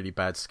when you have really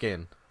bad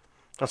skin.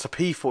 That's a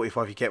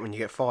P45 you get when you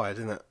get fired,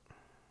 isn't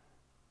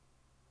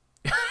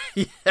it?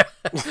 Yeah,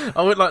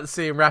 I would like to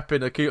see him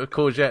wrapping a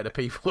courgette a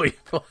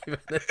P45 and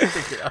then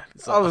stick it up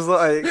his I was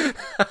like,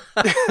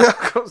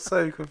 I got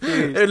so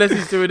confused. Unless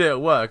he's doing it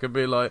at work and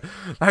be like,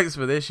 "Thanks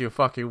for this, you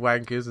fucking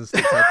wankers," and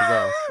stick up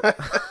his ass.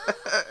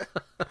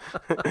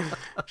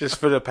 Just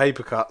for the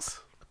paper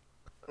cuts.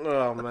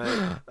 Oh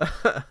man.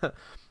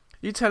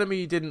 You telling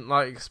me you didn't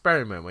like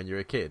experiment when you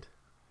were a kid?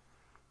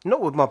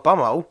 Not with my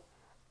bumhole.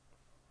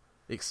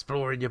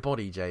 Exploring your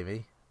body,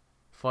 Jamie.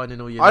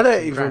 Finding all your. I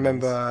don't even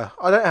remember.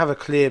 I don't have a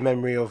clear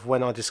memory of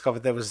when I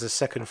discovered there was a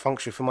second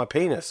function for my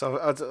penis.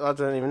 I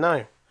don't even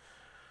know.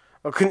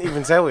 I couldn't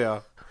even tell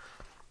you.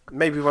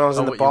 Maybe when I was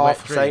in the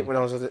bath, say, when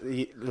I was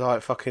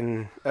like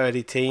fucking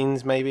early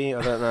teens, maybe.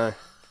 I don't know.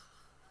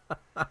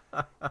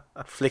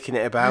 Flicking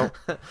it about.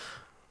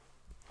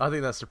 I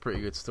think that's a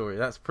pretty good story.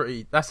 That's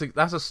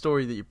a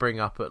story that you bring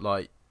up at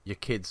like your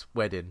kid's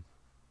wedding,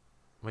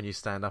 when you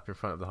stand up in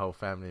front of the whole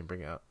family and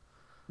bring it up.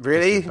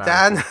 Really,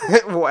 Dan?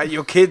 What, at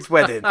your kid's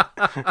wedding? No,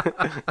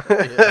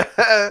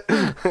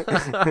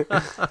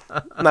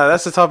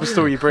 that's the type of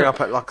story you bring up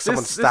at like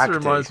someone's stag do.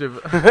 This reminds me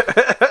of...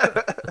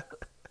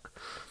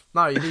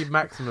 No, you need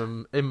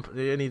maximum.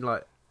 You need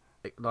like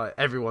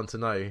everyone to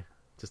know,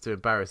 just to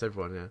embarrass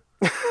everyone.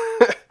 Yeah.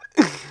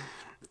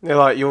 You're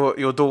like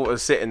your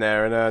daughter's sitting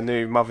there, and her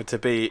new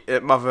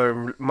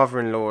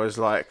mother-in-law is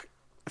like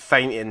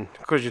fainting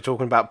because you're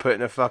talking about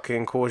putting a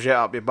fucking courgette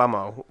up your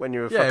bumhole when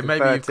you were fucking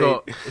 13.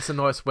 It's a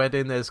nice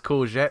wedding, there's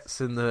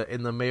courgettes in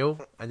the meal,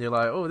 and you're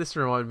like, oh, this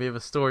reminded me of a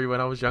story when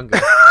I was younger.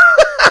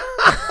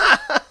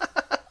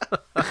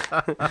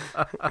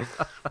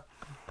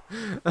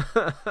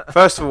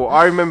 First of all,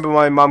 I remember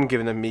my mum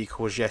giving me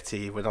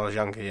courgette when I was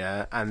younger,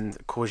 yeah, and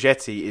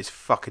courgette is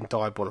fucking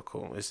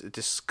diabolical. It's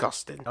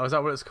disgusting. Oh, is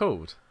that what it's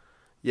called?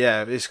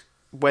 Yeah, it's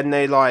when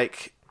they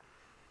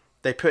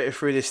put it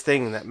through this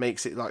thing that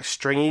makes it like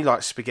stringy,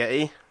 like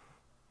spaghetti.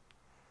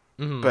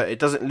 Mm-hmm. But it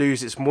doesn't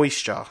lose its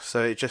moisture,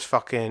 so it just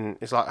fucking...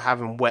 It's like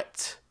having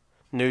wet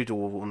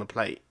noodle on the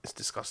plate. It's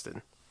disgusting.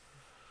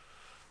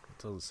 It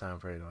doesn't sound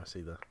very nice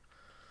either.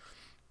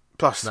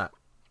 Plus,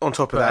 on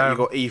top of that, you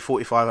got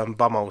E45 and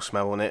bumhole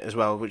smell on it as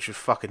well, which was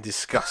fucking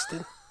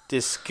disgusting.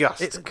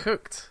 Disgusting. It's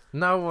cooked.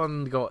 No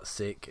one got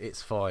sick.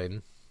 It's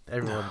fine.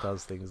 Everyone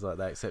does things like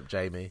that except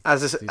Jamie.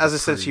 As I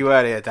said to you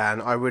earlier,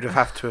 Dan, I would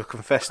have to have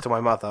confessed to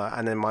my mother,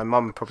 and then my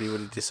mum probably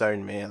would have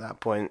disowned me at that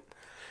point.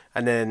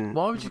 And then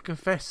why would you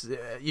confess?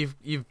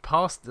 You've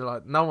passed,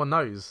 like, no one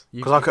knows.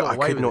 Because I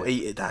could not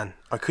eat it, Dan.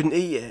 I couldn't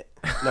eat it,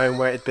 knowing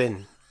where it had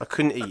been. I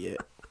couldn't eat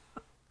it.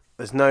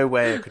 There's no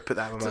way I could put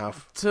that in my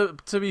mouth.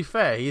 To be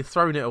fair, he'd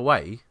thrown it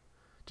away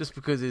just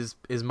because his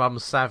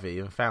mum's savvy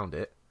and found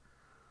it.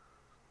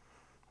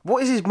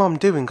 What is his mum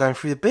doing going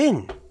through the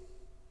bin?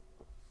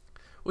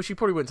 Well, she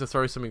probably went to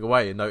throw something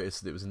away and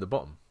noticed that it was in the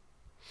bottom.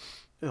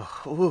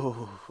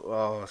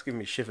 Oh, it's giving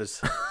me shivers.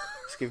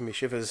 It's giving me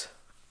shivers.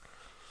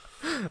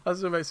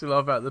 That's what makes me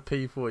laugh about the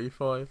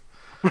P45.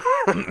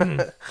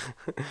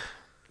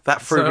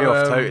 That threw me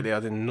off totally.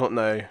 I did not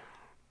know.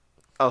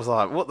 I was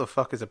like, what the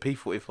fuck is a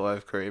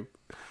P45 cream?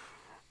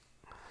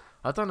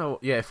 I don't know.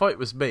 Yeah, if it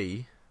was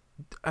me,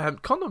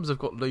 condoms have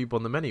got lube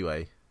on them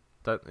anyway.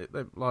 Don't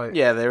they? Like,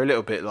 yeah, they're a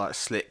little bit like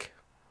slick.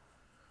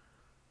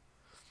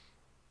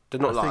 They're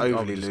not like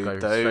overly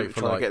lubed though.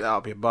 Trying to get that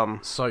up your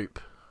bum.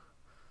 Soap.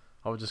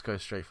 I would just go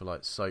straight for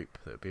like soap.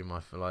 That would be my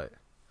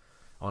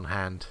on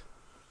hand.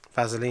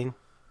 Vaseline.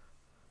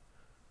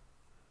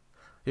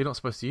 You're not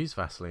supposed to use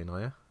Vaseline, are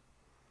you?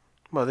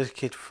 Well, this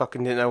kid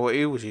fucking didn't know what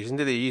he was using,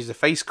 did he? He used a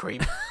face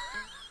cream.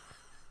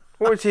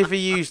 What if he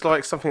used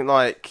like something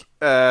like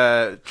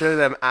do you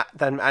know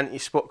them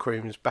anti-spot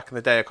creams back in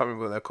the day? I can't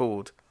remember what they're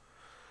called.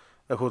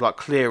 They're called like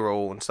Clear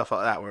All and stuff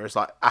like that, where it's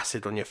like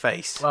acid on your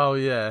face. Oh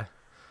yeah.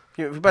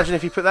 Imagine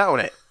if you put that on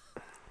it.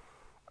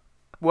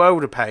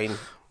 World of pain.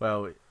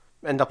 Well,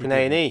 end up in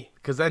A&E.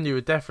 Because then you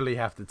would definitely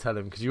have to tell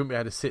him, because you wouldn't be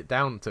able to sit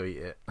down to eat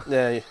it.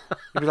 Yeah,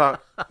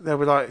 they'll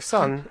be like,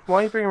 son,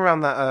 why are you bringing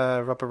around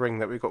that rubber ring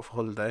that we got for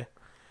holiday?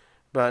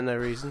 But no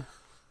reason.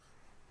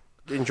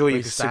 Enjoy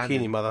your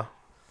zucchini, mother.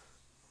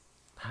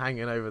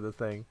 Hanging over the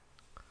thing.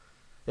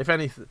 If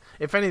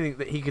anything,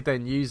 that he could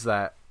then use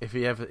that if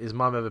his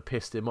mum ever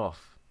pissed him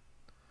off,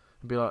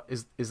 and be like,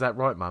 "Is that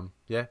right, mum?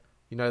 Yeah,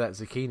 you know that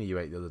zucchini you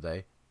ate the other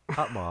day?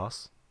 Up my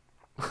arse."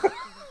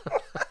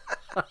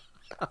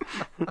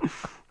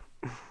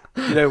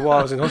 You know why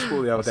I was in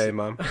hospital the other day,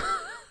 mum?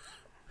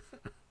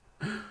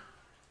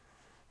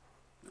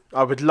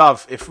 I would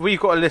love if we've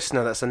got a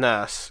listener that's a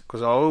nurse,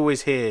 because I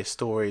always hear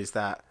stories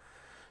that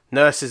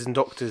nurses and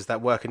doctors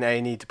that work in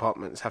A&E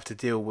departments have to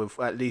deal with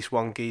at least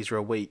one geezer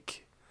a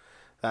week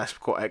that's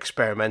got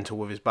experimental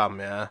with his bum.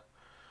 Yeah,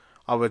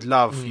 I would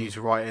love you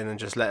to write in and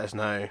just let us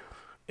know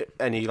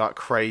any like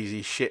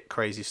crazy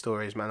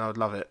stories, man. I would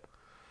love it.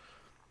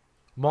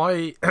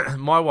 My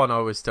one I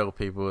always tell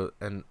people,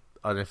 and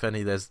if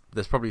any, there's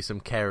probably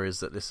some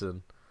carers that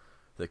listen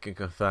that can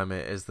confirm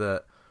it, is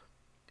that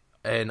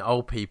in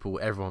old people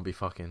everyone be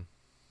fucking.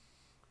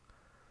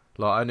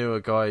 Like, I knew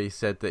a guy, he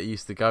said that he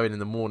used to go in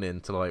the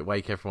morning to like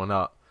wake everyone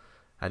up,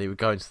 and he would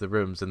go into the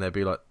rooms and there'd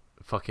be like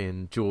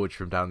fucking George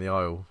from down the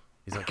aisle.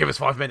 He's like, give us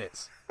 5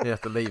 minutes. You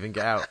have to leave and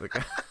get out.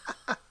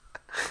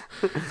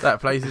 That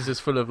place is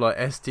just full of like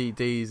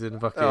STDs and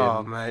fucking...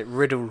 Oh, mate,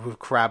 riddled with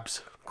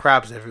crabs.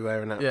 Crabs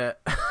everywhere in it. Yeah.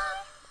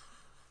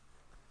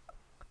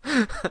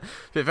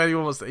 If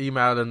anyone wants to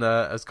email and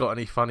has got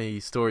any funny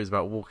stories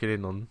about walking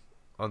in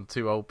on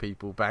two old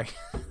people banging...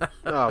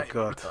 Oh,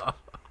 God.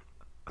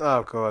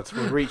 Oh, God.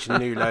 We're reaching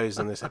new lows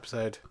on this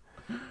episode.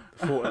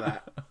 The thought of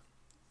that.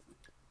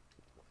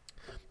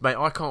 Mate,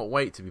 I can't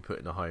wait to be put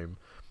in a home.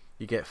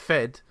 You get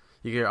fed,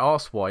 you get your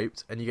arse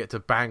wiped, and you get to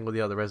bang with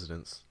the other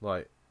residents.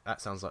 Like,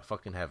 that sounds like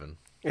fucking heaven.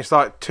 It's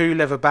like 2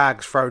 leather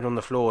bags thrown on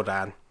the floor,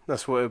 Dan.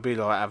 That's what it would be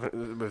like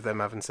with them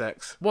having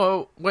sex.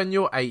 Well, when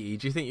you're 80,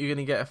 do you think you're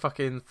going to get a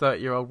fucking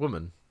 30-year-old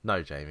woman?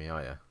 No, Jamie,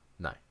 are you?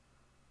 No.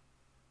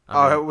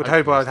 I would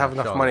hope I'd have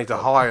enough money to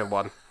hire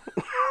one.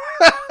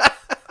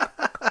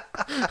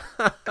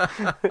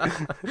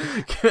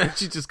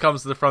 She just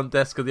comes to the front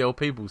desk of the old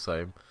people's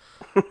home.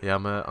 Yeah,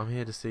 I'm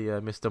here to see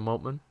Mr.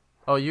 Maltman.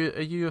 Oh, are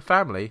you a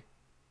family?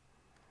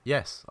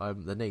 Yes,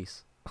 I'm the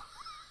niece.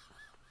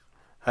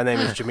 Her name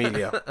is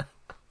Jamelia.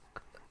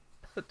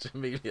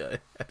 Jamelia.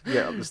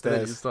 Yeah, up the stairs.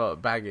 Then you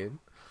start banging.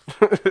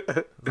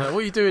 Like, what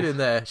are you doing in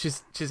there?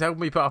 She's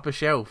helping me put up a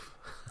shelf.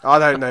 I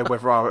don't know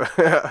whether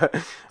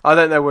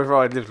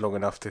I'd live long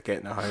enough to get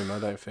in a home. I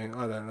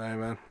don't know,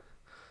 man.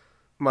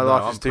 My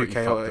life is too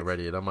chaotic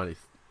already, and I'm only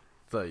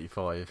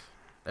 35.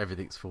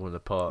 Everything's falling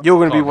apart. You're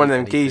going to be one of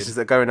them geezers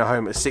that go in a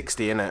home at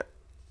 60, innit?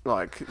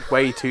 Like,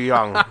 way too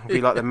young. Be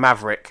like the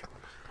Maverick.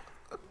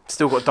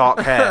 Still got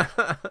dark hair.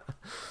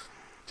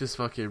 Just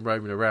fucking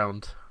roaming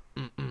around.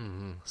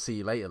 See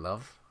you later,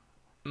 love.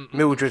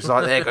 Mildred's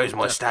like, there goes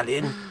my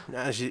stallion.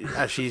 As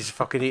she's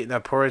fucking eating her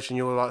porridge and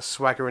you're like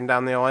swaggering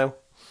down the aisle.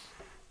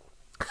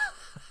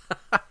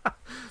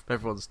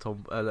 Everyone's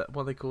what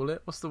do they call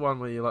it? What's the one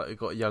where you like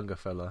got a younger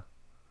fella?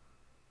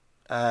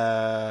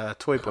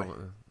 Toy boy.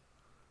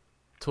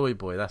 Toy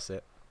boy, that's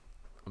it.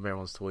 I'm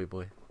everyone's toy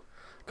boy.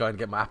 Go and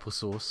get my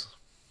applesauce.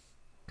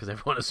 Because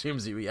everyone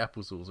assumes you eat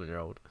applesauce when you're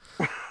old.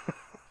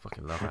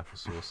 Fucking love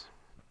applesauce.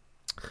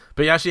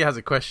 But he actually has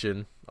a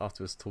question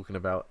after us talking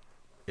about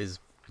his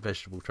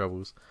vegetable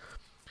troubles.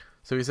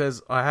 So he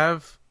says, I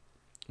have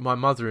my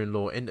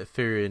mother-in-law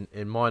interfering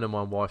in mine and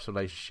my wife's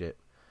relationship.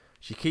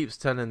 She keeps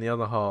telling the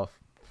other half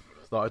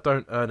that I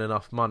don't earn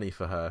enough money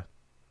for her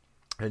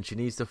and she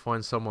needs to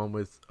find someone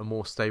with a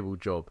more stable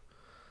job.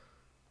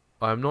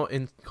 I'm not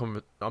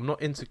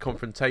into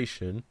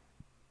confrontation,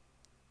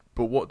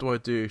 but what do I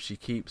do if she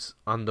keeps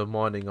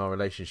undermining our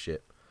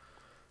relationship?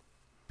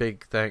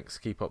 Big thanks,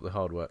 keep up the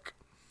hard work.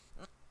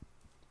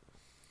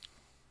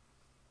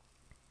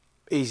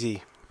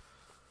 Easy.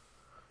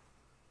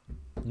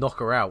 Knock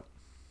her out.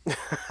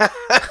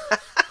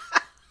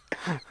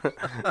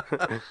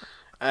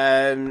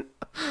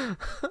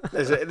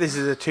 This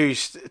is a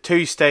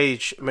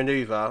two-stage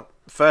manoeuvre.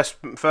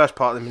 First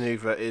part of the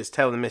manoeuvre is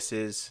tell the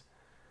missus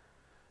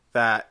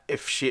that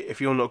if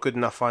you're not good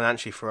enough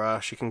financially for her,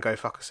 she can go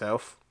fuck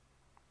herself.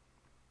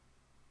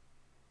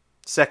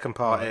 Second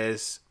part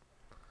is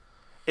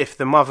if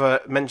the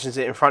mother mentions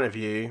it in front of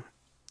you,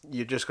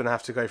 you're just going to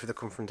have to go for the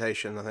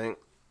confrontation, I think.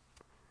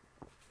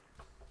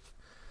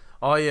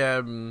 I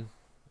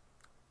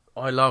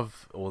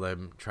love all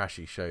them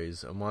trashy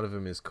shows, and one of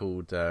them is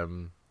called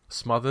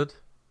Smothered.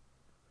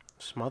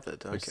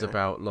 Smothered, okay. Which is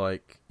about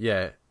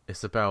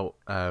it's about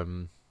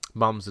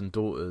mums and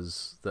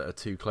daughters that are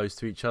too close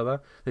to each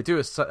other. They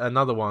do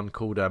another one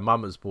called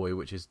Mama's Boy,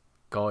 which is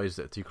guys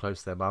that are too close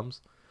to their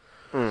mums.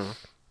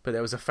 But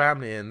there was a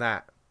family in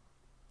that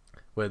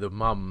where the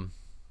mum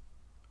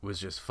was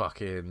just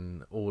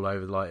fucking all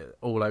over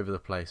the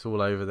place,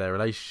 all over their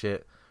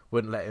relationship.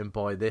 Wouldn't let him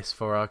buy this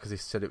for her because he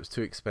said it was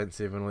too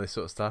expensive and all this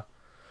sort of stuff.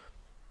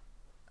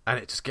 And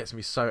it just gets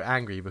me so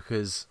angry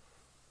because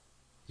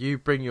you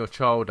bring your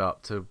child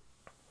up to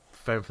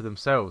fend for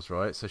themselves,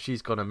 right? So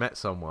she's gone and met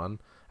someone.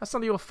 That's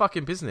none of your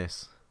fucking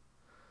business.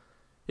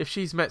 If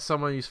she's met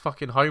someone who's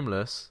fucking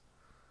homeless,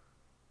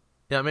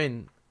 you know what I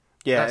mean?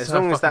 Yeah, as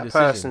long as that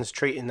person's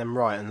treating them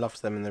right and loves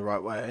them in the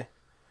right way,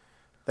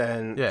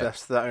 then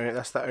that's the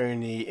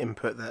only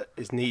input that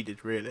is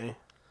needed, really.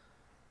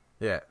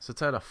 Yeah, so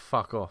tell her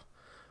fuck off.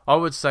 I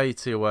would say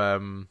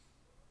to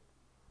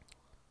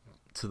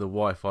the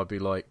wife, I'd be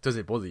like, does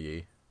it bother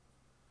you?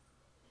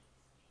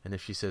 And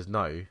if she says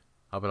no,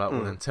 I'll be like,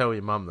 well then tell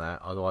your mum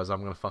that, otherwise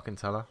I'm going to fucking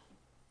tell her.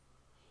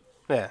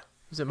 Yeah.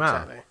 Does it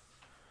matter? Exactly.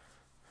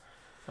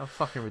 How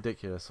fucking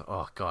ridiculous.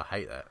 Oh god, I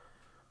hate that.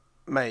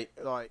 Mate,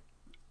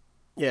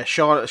 yeah,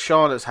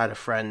 Charlotte's had a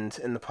friend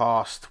in the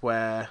past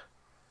where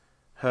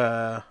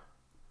her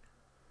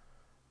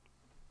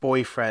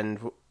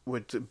boyfriend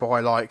would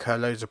buy her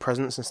loads of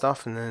presents and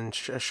stuff, and then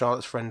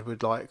Charlotte's friend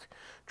would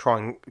try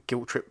and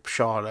guilt trip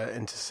Charlotte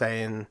into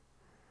saying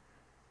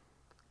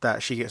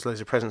that she gets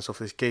loads of presents off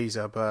this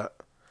geezer, but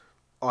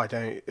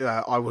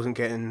I wasn't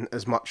getting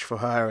as much for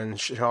her, and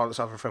Charlotte's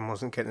other friend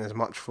wasn't getting as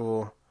much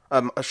for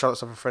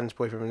Charlotte's other friend's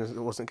boyfriend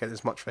wasn't getting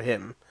as much for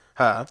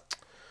her.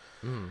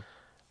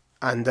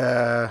 And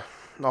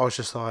I was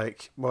just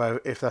like, well,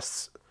 if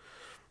that's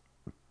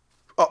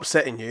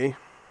upsetting you,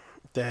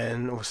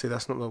 then obviously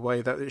that's not the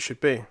way that it should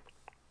be.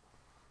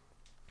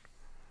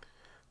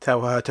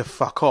 Tell her to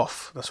fuck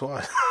off. That's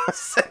what I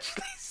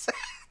essentially said.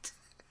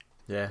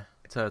 Yeah,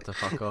 tell her to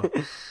fuck off.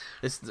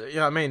 It's, you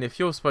know what I mean? If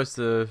you're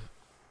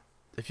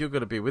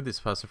going to be with this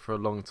person for a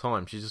long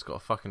time, she's just got to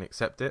fucking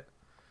accept it.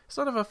 It's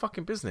none of her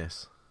fucking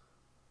business.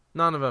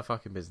 None of her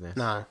fucking business.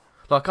 No.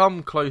 Like,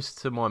 I'm close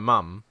to my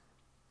mum,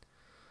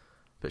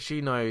 but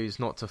she knows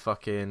not to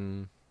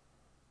fucking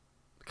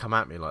come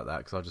at me like that,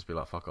 because I'll just be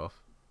like, fuck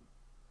off.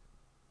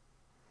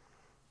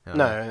 You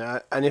know? No,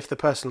 and if the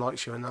person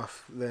likes you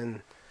enough,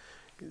 then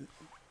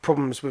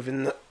problems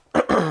within the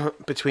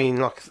between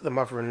like the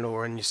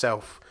mother-in-law and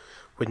yourself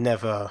would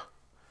never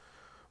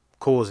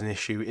cause an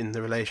issue in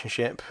the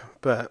relationship.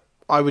 But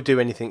I would do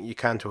anything you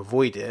can to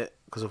avoid it,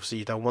 because obviously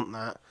you don't want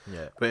that.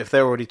 Yeah. But if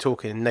they're already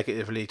talking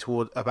negatively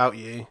about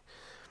you,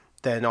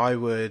 then I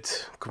would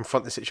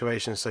confront the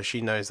situation so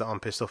she knows that I'm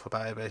pissed off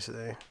about it,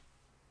 basically.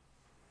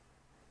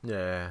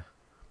 Yeah.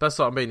 That's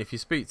what I mean. If you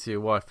speak to your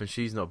wife and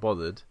she's not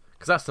bothered,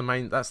 because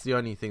that's the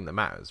only thing that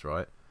matters,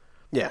 right?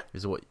 Yeah.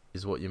 Is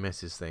what your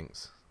missus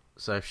thinks.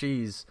 So if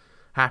she's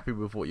happy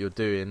with what you're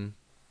doing,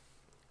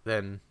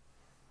 then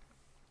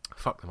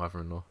fuck the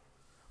mother-in-law.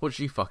 What does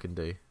she fucking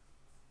do?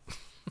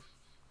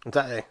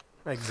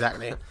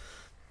 Exactly.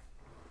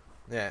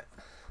 Yeah.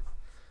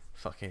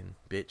 Fucking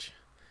bitch.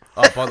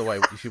 Oh, by the way,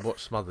 you should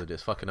watch Smothered.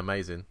 It's fucking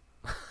amazing.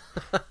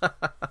 I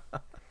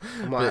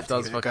might have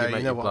to give it a go. make You know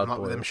your what blood I'm like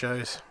with boil. them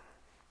shows.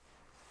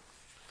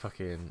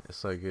 Fucking, it's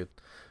so good.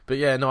 But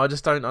yeah, no, I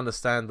just don't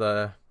understand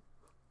the...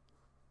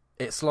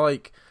 It's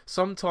like,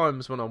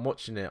 sometimes when I'm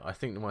watching it, I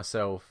think to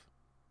myself,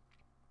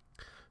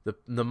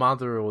 the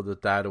mother or the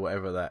dad or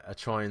whatever that are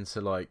trying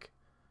to, like,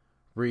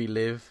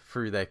 relive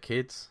through their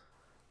kids.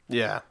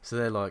 Yeah. So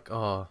they're like,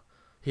 oh,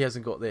 he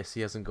hasn't got this,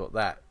 he hasn't got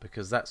that,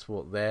 because that's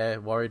what they're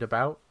worried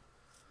about.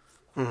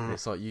 Mm.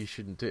 It's like, you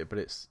shouldn't do it, but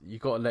it's, you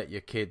got to let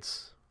your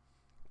kids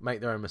make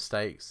their own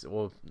mistakes,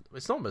 or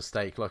it's not a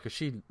mistake. Like, if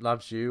she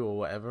loves you or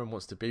whatever and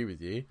wants to be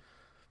with you,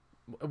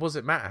 it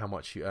doesn't matter how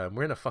much you earn.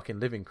 We're in a fucking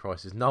living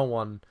crisis. No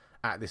one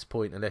at this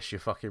point, unless you're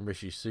fucking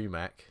Rishi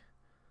Sunak,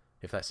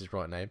 if that's his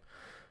right name,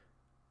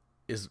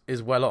 is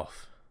well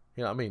off.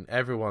 You know what I mean?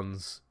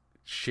 Everyone's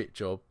shit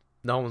job.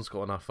 No one's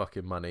got enough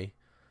fucking money.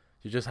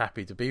 You're just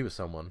happy to be with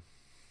someone.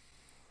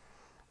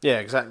 Yeah,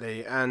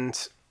 exactly.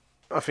 And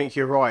I think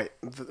you're right.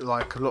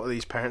 Like, a lot of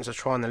these parents are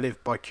trying to live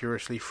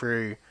vicariously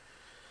through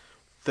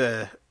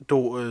their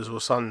daughters or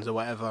sons or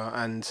whatever,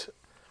 and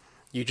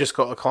you just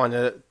got to kind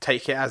of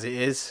take it as it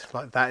is.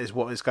 Like, that is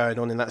what is going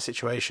on in that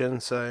situation.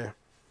 So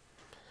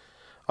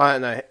I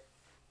don't know.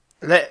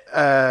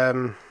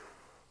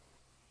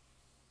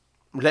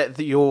 Let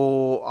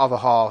your other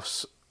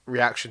half's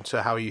reaction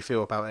to how you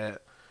feel about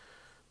it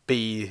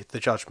be the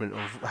judgment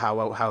of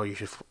how you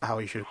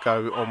should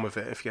go on with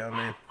it, if you know what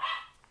I mean.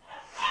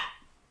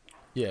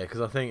 Yeah, because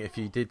I think if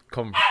you did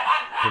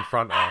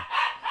confront her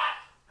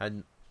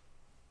and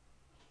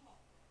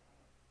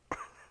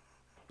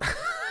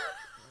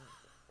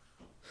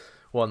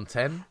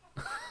 110.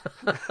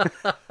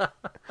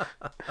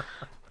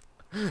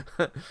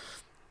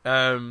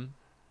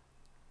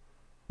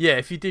 Yeah,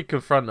 if you did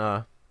confront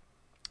her,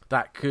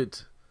 that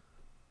could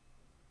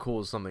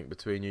cause something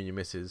between you and your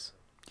missus.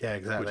 Yeah,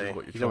 exactly. Which is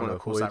what you're you don't trying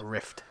want to to cause avoid. that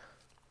rift.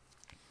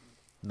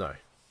 No.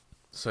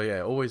 So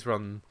yeah, always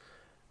run,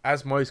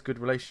 as most good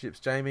relationships,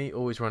 Jamie,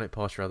 always run it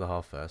past your other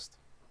half first.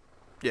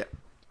 Yeah.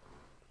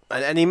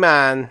 And any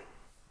man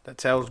that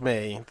tells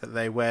me that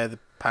they wear the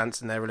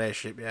pants in their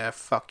relationship, yeah,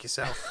 fuck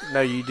yourself.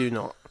 No, you do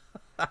not.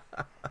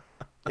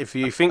 If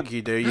you think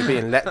you do, you're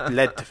being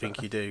led to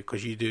think you do,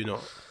 because you do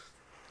not.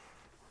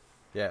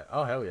 Yeah.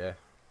 Oh hell yeah.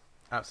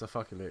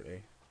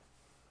 Absolutely.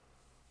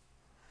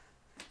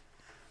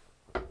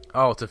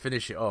 Oh, to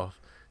finish it off,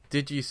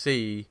 did you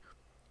see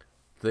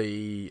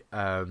the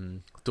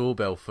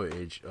doorbell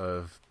footage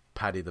of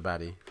Paddy the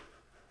Baddie?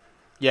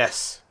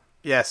 Yes.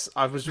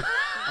 I was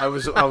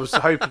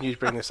hoping you'd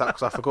bring this up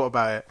because I forgot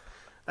about it.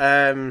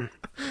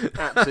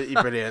 Absolutely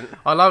brilliant.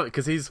 I love it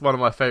because he's one of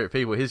my favourite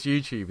people. His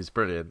YouTube is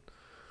brilliant.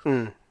 He's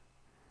really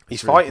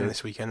fighting good.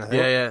 this weekend, I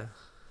think.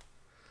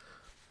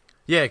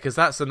 Yeah, because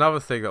that's another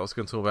thing that I was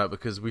going to talk about,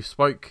 because we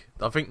spoke,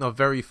 I think the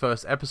very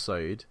first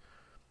episode,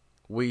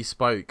 we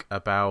spoke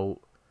about,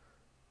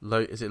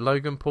 is it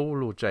Logan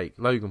Paul or Jake?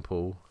 Logan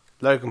Paul.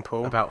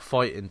 About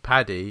fighting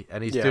Paddy,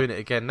 and he's doing it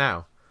again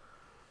now.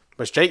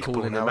 But it's Jake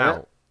calling Paul him now,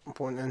 out.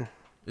 Pointing.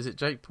 Is it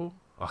Jake Paul?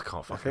 I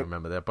can't fucking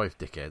remember. They're both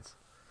dickheads.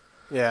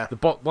 Yeah.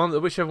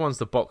 Whichever one's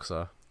the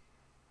boxer.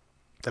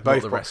 They're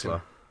both the boxing.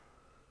 wrestler.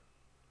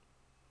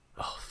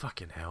 Oh,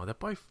 fucking hell. They're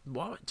both...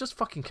 just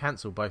fucking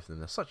cancel both of them.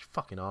 They're such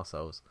fucking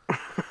arseholes.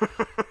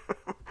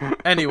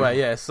 Anyway,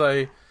 yeah,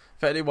 so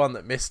for anyone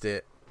that missed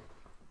it,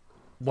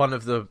 one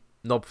of the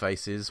knob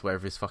faces,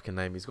 whatever his fucking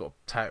name, he's got a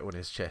tattoo on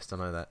his chest, I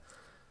know that,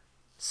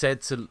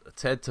 said to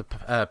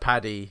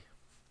Paddy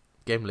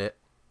Gimlet...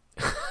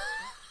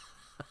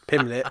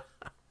 Pimlet.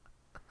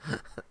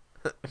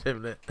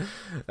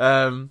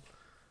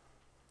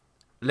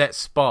 let's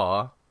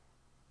spar.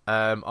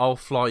 I'll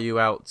fly you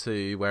out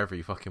to wherever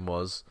he fucking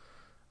was,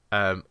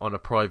 on a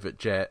private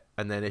jet,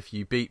 and then if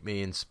you beat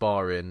me in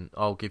sparring,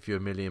 I'll give you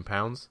 £1 million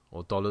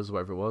or dollars,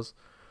 whatever it was.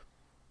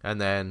 And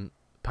then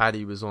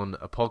Paddy was on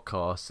a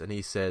podcast, and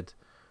he said,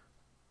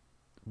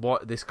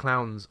 "What? This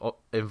clown's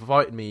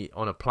invited me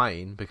on a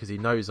plane because he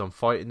knows I'm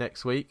fighting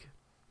next week."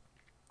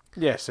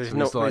 Yeah, so he's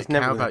not. like, He's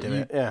never how going about to do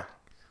you? it. Yeah.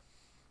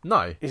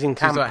 No, He's in So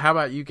camp. he's like, "How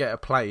about you get a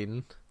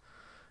plane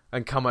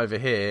and come over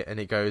here?" And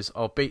he goes,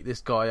 "I'll beat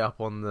this guy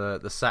up on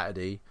the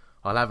Saturday.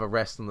 I'll have a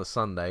rest on the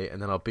Sunday,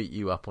 and then I'll beat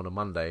you up on a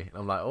Monday." And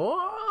I'm like,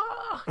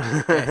 "Oh,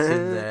 get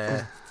in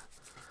there!"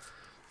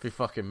 Be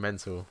fucking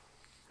mental.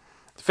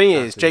 The thing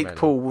is, Absolutely Jake mental.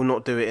 Paul will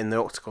not do it in the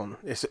octagon.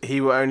 He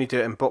will only do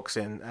it in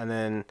boxing, and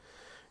then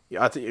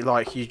I think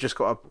like you just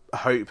got to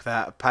hope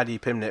that Paddy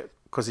Pimlet,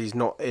 because he's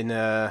not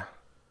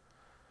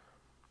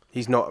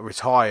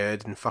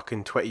retired and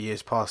fucking 20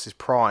 years past his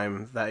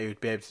prime, that he would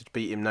be able to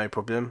beat him no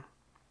problem.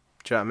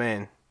 Do you know what I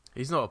mean?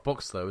 He's not a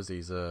boxer though, is he?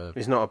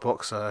 He's not a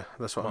boxer.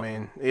 That's what I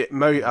mean.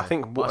 I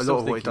think But I a still lot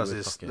of what he think does would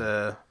is fucking-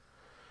 the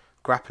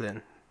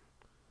grappling.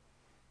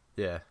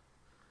 Yeah.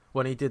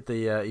 When he did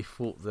he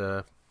fought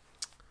the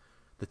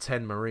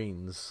 10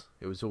 Marines.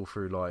 It was all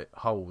through like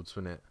holds,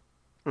 wasn't it?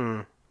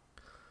 Mm.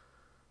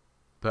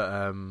 But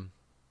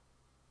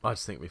I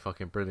just think it'd be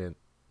fucking brilliant.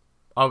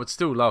 I would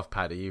still love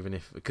Paddy, even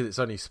if because it's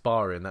only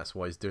sparring. That's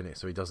why he's doing it,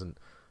 so he doesn't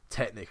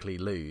technically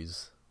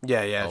lose.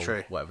 Yeah,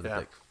 true. Whatever the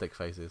Yeah. dick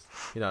face is,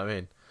 you know what I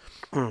mean.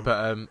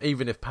 But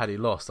even if Paddy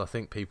lost, I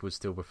think people would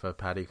still prefer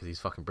Paddy because he's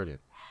fucking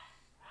brilliant.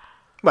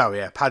 Well,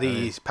 yeah,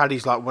 Paddy's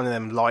like one of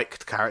them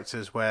liked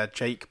characters where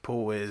Jake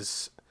Paul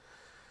is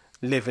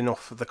living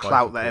off of the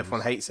clout that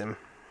everyone hates him.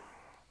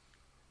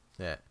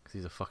 Yeah, because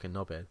he's a fucking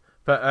knobhead.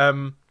 But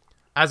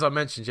as I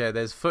mentioned, yeah,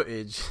 there's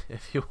footage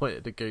if you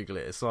wanted to Google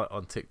it. It's like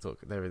on TikTok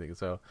and everything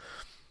as well.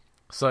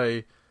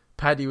 So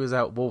Paddy was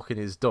out walking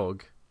his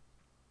dog,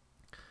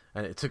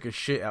 and it took a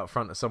shit out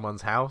front of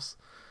someone's house.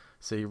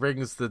 So he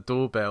rings the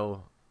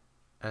doorbell,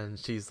 and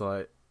she's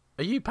like,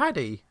 "Are you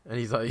Paddy?" And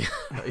he's like,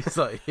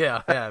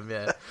 "Yeah, I am.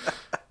 Yeah."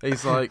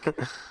 He's like,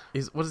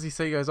 what does he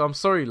say? He goes, "I'm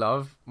sorry,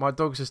 love. My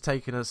dog's just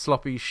taking a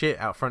sloppy shit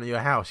out front of your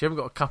house. You haven't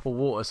got a cup of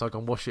water so I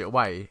can wash it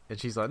away." And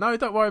she's like, "No,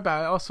 don't worry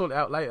about it. I'll sort it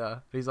out later."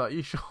 And he's like,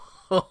 "You sure?"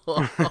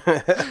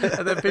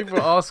 And then people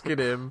were asking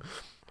him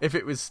if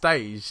it was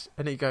staged,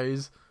 and he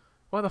goes,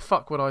 "Why the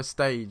fuck would I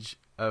stage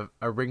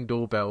a ring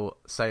doorbell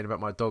saying about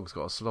my dog's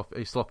got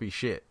a sloppy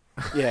shit?"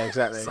 Yeah,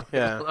 exactly. Like,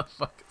 Yeah. what the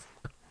fuck?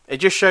 It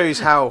just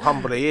shows how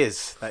humble he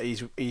is that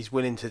he's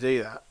willing to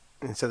do that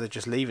instead of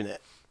just leaving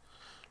it.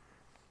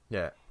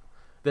 Yeah.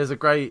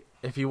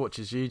 If you watch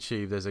his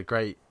YouTube, there's a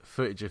great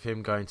footage of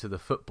him going to the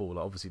football,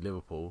 like obviously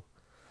Liverpool,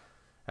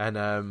 and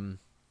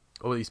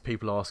all these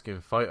people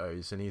asking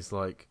photos, and he's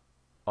like,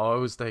 "I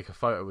always take a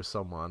photo with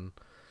someone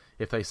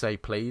if they say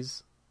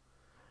please,"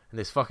 and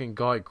this fucking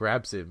guy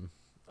grabs him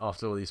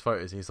after all these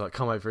photos, and he's like,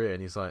 "Come over here,"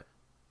 and he's like,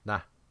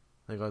 "Nah,"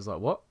 and the guy's like,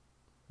 "What?"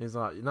 He's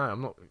like, "No,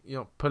 I'm not.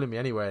 You're not pulling me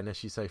anywhere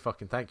unless you say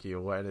fucking thank you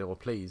or whatever or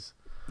please."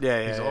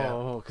 Yeah, He's like,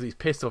 "Oh," because he's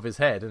pissed off his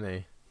head, isn't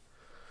he?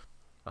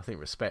 I think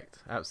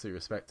absolute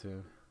respect to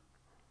him.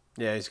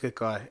 Yeah, he's a good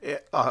guy.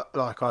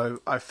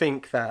 I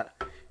think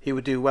that he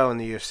would do well in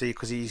the UFC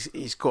because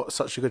he's got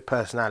such a good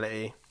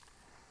personality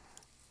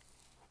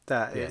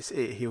that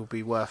he'll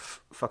be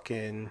worth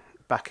fucking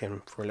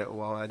backing for a little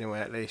while anyway,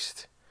 at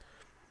least.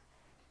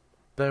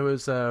 There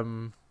was I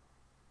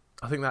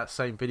think that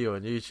same video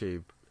on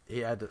YouTube, he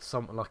had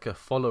like a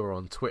follower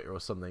on Twitter or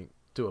something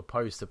do a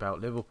post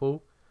about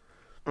Liverpool,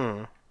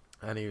 and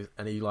he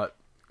like,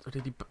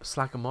 did he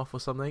slag him off or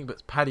something?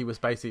 But Paddy was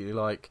basically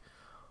like,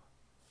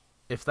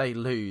 if they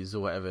lose or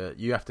whatever,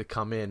 you have to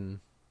come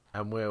in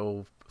and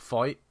we'll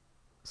fight,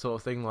 sort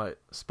of thing, like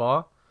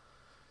spar.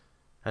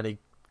 And he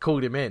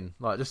called him in,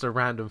 like just a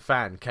random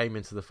fan came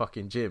into the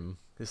fucking gym,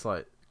 this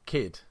like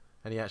kid,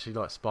 and he actually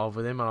like sparred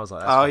with him, and I was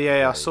like, "That's fucking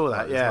I great." saw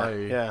that.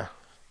 Like,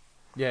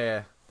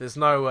 yeah. There's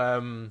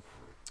no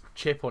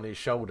chip on his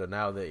shoulder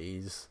now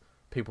that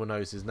people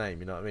knows his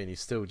name. You know what I mean?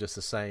 He's still just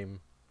the same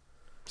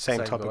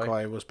type of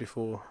guy he was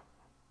before.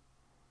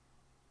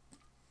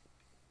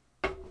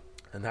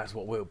 And that's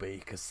what will be,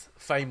 because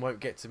fame won't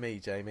get to me,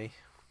 Jamie.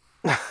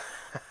 I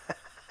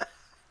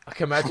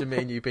can imagine me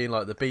and you being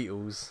like the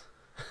Beatles.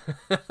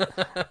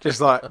 Just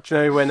like, do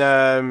you know when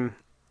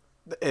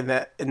in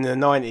the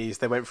 90s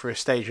they went through a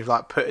stage of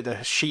like putting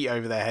a sheet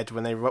over their head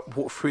when they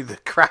walked through the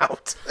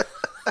crowd?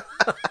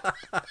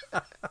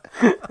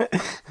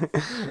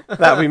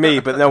 That'd be me,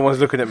 but no one's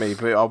looking at me,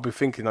 but I'll be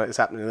thinking like it's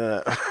happening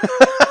there.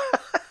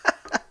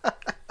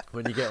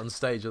 When you get on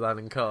stage with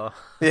Alan Carr.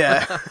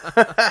 Yeah.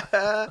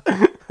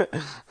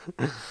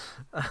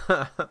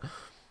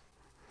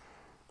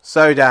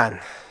 So, Dan,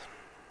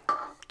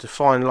 to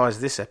finalise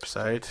this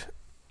episode,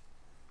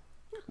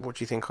 what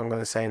do you think I'm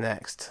going to say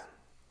next?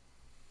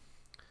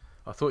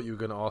 I thought you were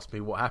going to ask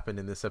me what happened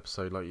in this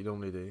episode like you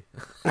normally do.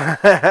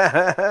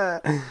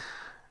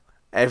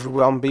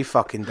 Everyone be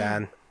fucking,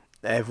 Dan.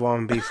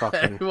 Everyone be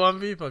fucking. Everyone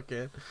be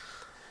fucking.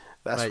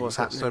 That's Mate, what's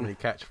you've got happening. so many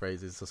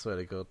catchphrases, I swear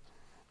to God.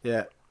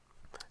 Yeah.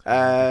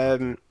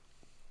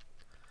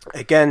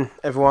 Again,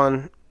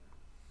 everyone,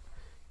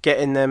 get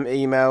in them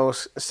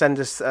emails. Send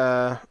us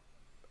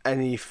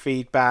any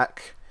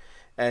feedback,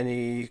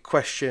 any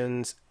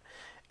questions,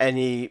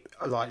 any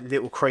like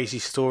little crazy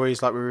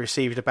stories like we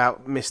received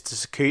about Mr.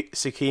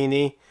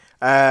 Zucchini.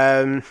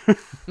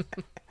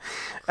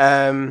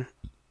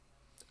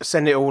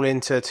 Send it all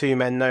into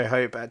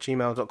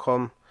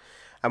twomennohope@gmail.com.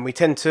 And we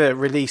tend to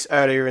release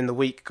earlier in the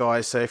week,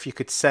 guys. So if you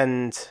could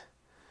send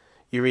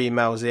your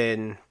emails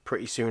in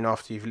pretty soon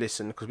after you've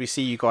listened, because we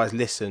see you guys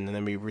listen and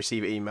then we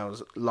receive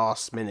emails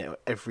last minute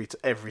every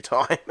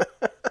time.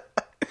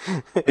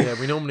 Yeah,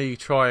 we normally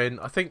try and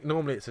I think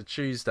normally it's a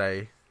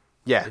Tuesday.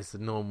 Yeah, it's the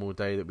normal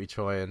day that we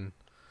try and,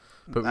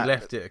 but we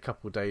left it a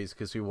couple of days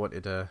because we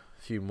wanted a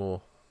few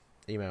more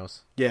emails.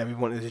 Yeah, we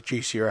wanted a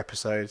juicier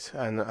episode,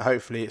 and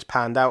hopefully it's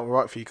panned out all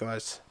right for you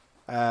guys.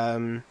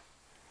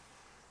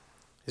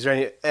 Is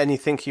there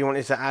anything you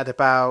wanted to add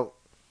about?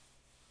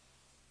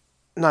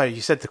 No,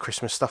 you said the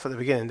Christmas stuff at the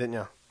beginning, didn't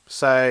you?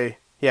 So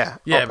yeah,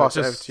 I'll pass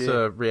it over to you. Just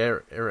to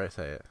reiterate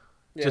it,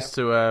 just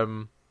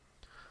to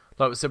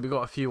like we said, we've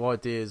got a few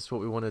ideas what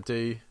we want to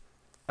do.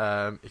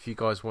 If you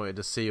guys wanted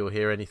to see or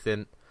hear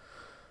anything,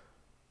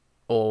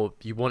 or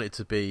you wanted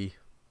to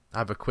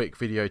have a quick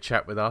video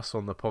chat with us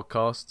on the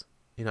podcast,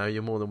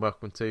 you're more than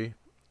welcome to.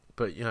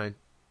 But you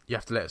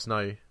have to let us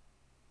know.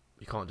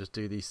 You can't just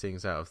do these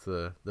things out of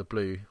the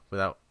blue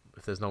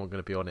if there's no one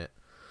going to be on it.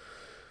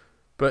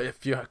 But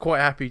if you're quite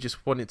happy,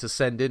 just wanted to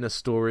send in a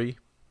story,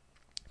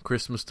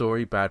 Christmas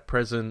story, bad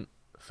present,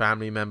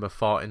 family member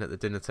farting at the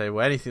dinner table,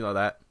 anything like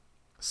that,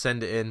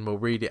 send it in. We'll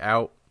read it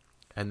out,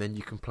 and then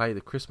you can play the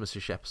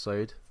Christmas-ish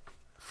episode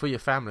for your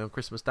family on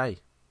Christmas Day.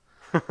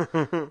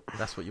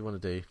 That's what you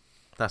want to do.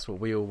 That's what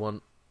we all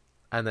want.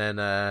 And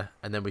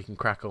then we can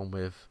crack on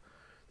with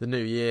the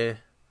new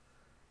year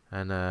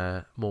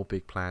and more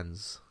big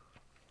plans.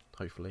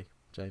 Hopefully,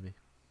 Jamie.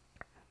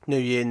 New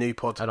year, new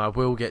pod. And I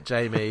will get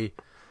Jamie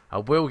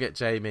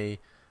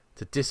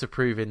to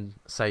disapprove in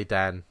Say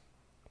Dan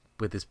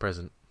with his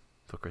present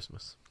for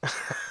Christmas.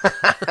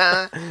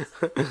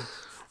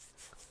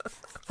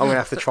 I'm gonna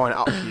have to try and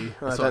up you.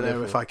 I don't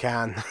know if I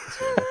can.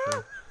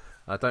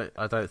 I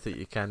don't think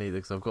you can either,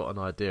 because I've got an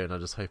idea and I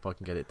just hope I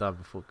can get it done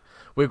before.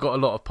 We've got a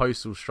lot of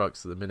postal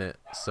strikes at the minute,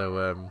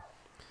 so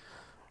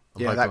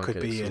that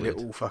could be a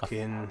little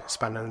fucking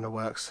spanner in the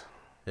works.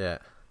 Yeah,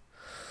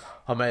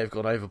 I may have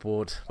gone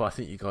overboard, but I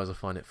think you guys will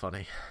find it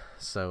funny.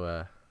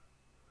 So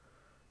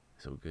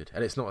it's all good,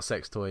 and it's not a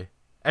sex toy.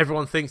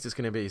 Everyone thinks it's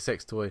going to be a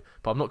sex toy,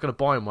 but I'm not going to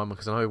buy him one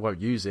because I know he won't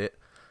use it,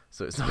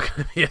 so it's not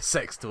going to be a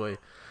sex toy.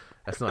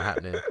 That's not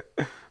happening.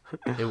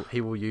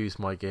 He will use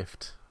my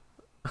gift.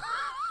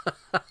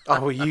 I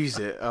will use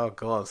it. Oh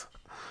god.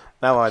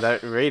 Now I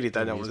don't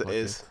know what it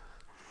is.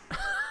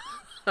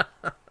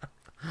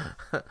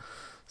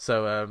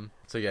 So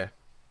yeah,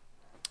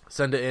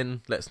 send it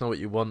in. Let us know what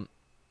you want,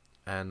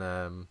 and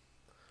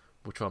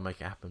we'll try and make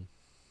it happen.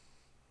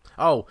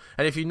 Oh,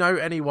 and if you know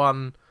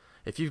anyone,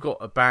 if you've got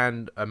a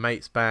band, a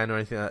mate's band, or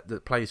anything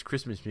that plays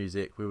Christmas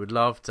music, we would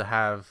love to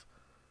have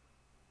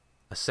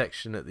a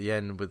section at the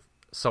end with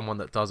someone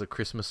that does a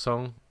Christmas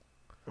song.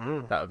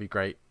 That would be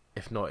great.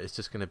 If not, it's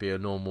just going to be a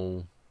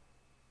normal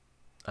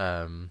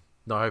No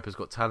Hope Has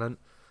Got Talent.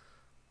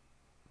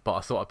 But I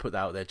thought I'd put that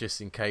out there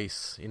just in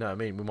case. You know what I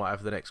mean? We might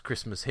have the next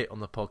Christmas hit on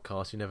the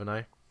podcast. You never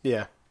know.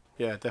 Yeah,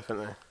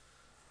 definitely.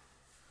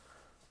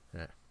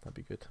 Yeah, that'd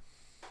be good.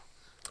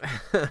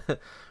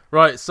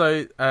 Right,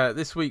 so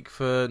this week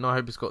for No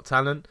Hope Has Got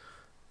Talent,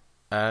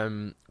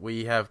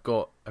 we have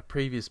got a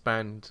previous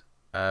band,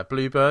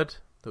 Bluebird,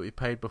 that we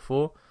played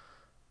before.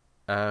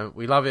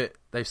 We love it.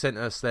 They've sent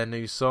us their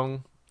new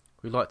song.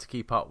 We like to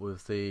keep up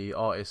with the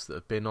artists that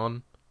have been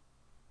on.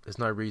 There's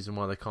no reason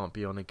why they can't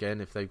be on again.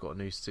 If they've got a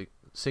new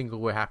single,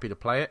 we're happy to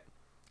play it,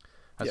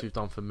 as we've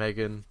done for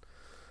Megan.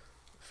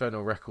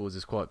 Fernal Records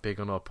is quite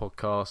big on our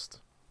podcast.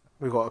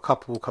 We've got a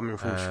couple coming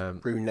from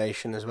Brew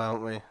Nation as well,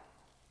 haven't we?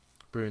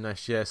 Brew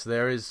Nation, yeah. So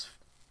there is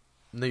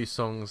new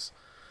songs.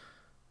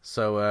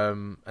 So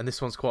and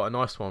this one's quite a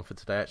nice one for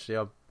today.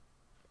 Actually,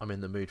 I'm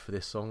in the mood for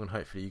this song, and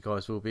hopefully you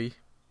guys will be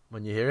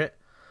when you hear it.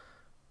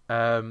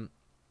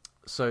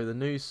 So the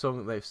new song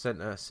that they've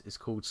sent us is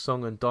called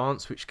Song and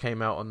Dance, which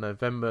came out on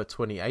November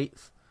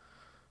 28th.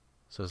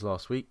 So it's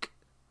last week.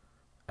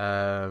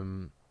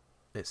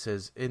 It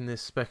says, in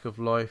this speck of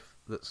life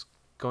that's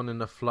gone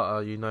in a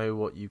flutter, you know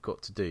what you've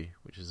got to do,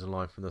 which is a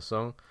line from the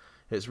song.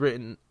 It's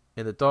written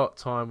in the dark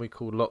time we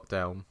call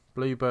lockdown.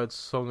 Bluebird's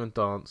Song and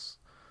Dance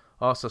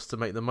asks us to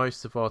make the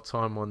most of our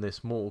time on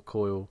this mortal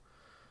coil.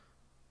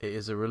 It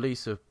is a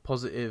release of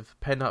positive,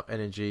 pent-up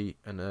energy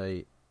and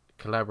a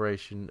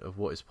collaboration of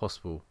what is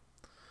possible.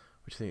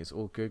 Which I think is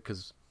all good,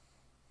 because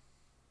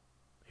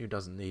who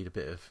doesn't need a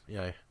bit of,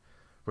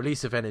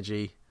 release of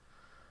energy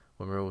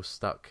when we're all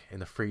stuck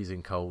in the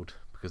freezing cold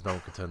because no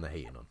one can turn the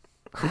heating on.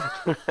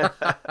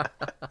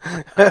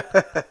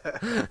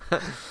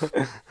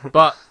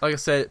 But like I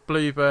said,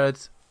 Bluebird,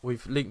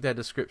 we've linked their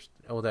description,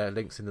 or their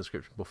links in the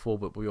description before,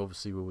 but we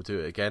obviously will do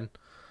it again.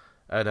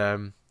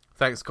 And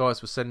thanks guys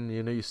for sending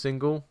your new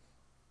single.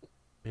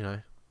 You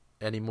know,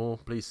 any more,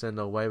 please send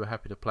our way. We're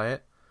happy to play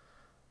it.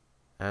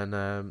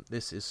 And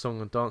this is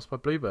Song and Dance by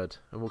Bluebird,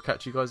 and we'll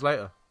catch you guys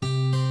later.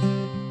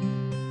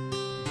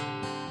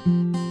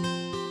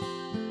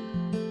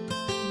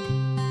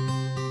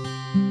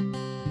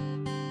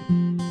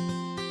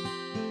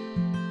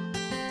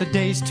 The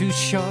day's too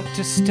short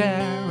to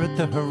stare at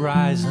the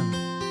horizon,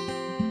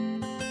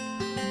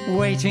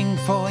 waiting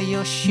for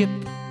your ship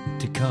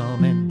to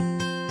come in,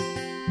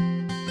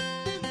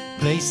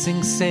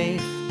 placing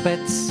safe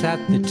bets at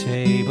the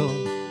table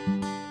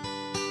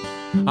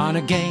on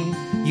a game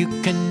you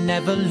can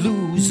never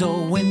lose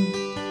or win,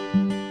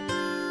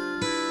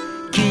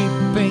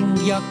 keeping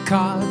your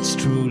cards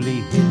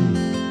truly hidden,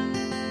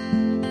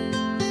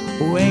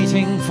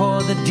 waiting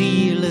for the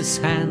dealer's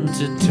hand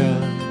to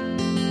turn.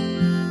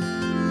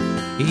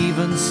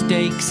 Even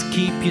stakes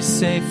keep you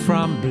safe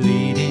from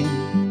bleeding.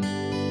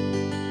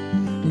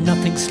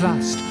 Nothing's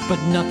lost, but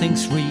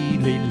nothing's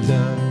really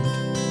learned.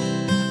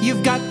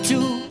 You've got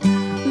to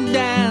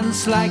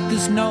dance like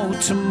there's no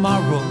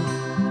tomorrow,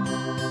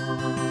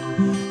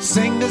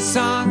 sing a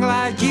song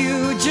like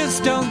you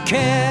just don't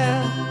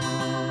care.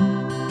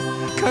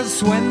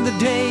 'Cause when the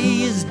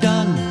day is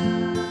done,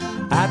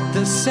 at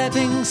the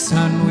setting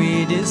sun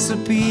we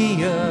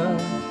disappear,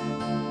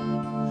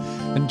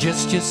 and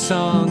just your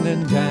song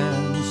and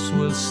dance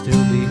will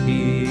still be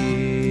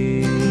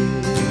here.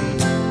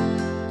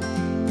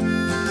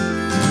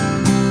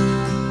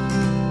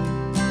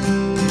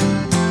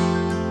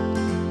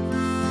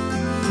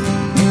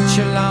 Inch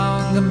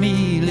along the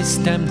mealy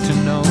stem to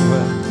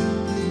nowhere,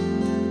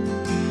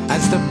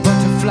 as the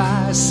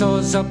butterfly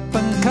soars up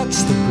and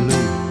cuts the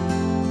blue,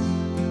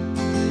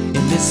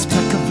 in this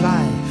speck of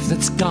life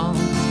that's gone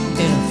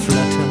in a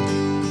flutter.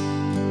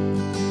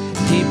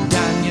 Deep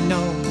down you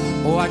know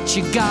what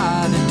you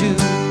gotta do.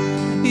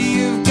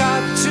 You've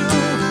got to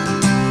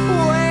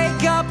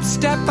wake up,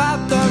 step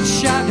out those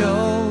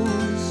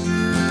shadows,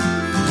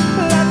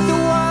 let the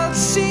world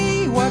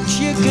see what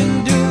you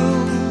can do.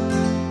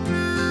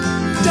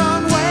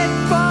 Don't wait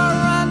for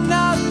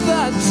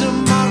another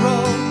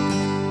tomorrow.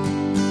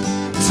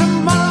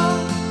 Tomorrow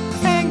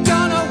ain't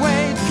gonna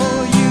wait for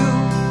you.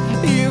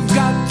 You've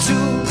got to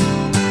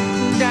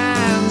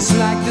dance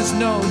like there's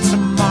no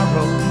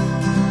tomorrow.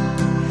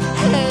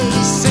 Hey,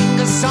 sing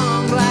a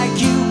song like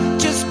you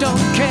just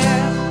don't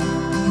care.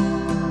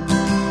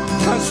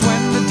 'Cause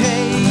when the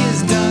day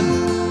is done,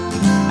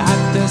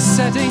 at the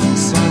setting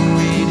sun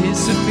we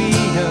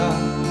disappear,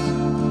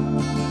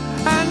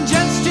 and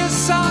just your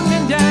song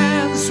and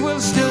dance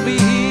will still be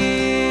here.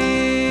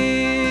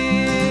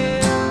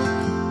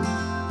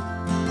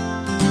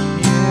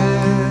 Yeah.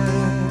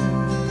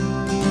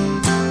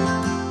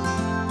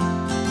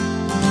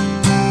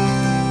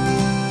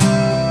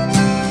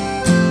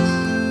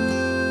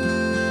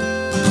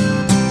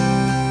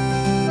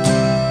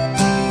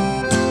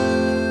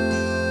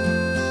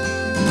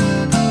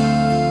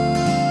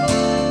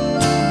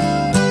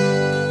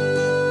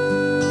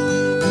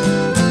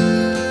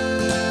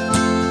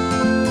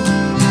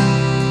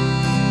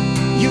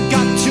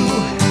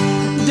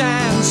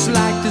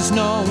 Like there's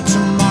no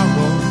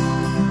tomorrow.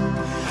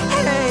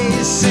 Hey,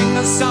 sing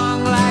a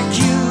song like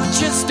you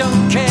just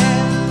don't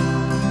care.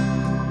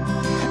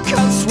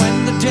 'Cause when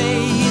the day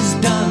is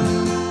done,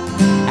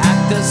 at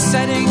the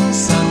setting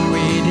sun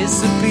we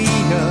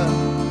disappear,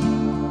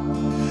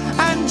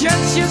 and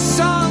just your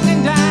song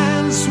and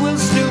dance will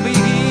still be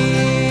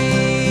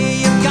here.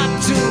 You've got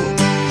to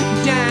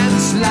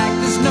dance like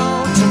there's no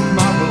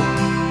tomorrow.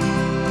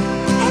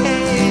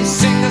 Hey,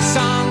 sing a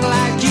song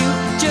like you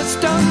just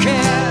don't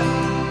care.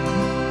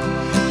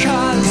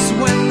 'Cause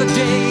when the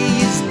day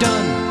is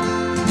done,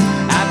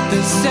 at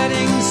the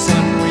setting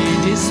sun we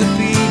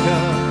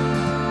disappear,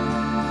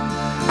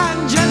 and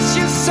just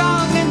your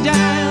song and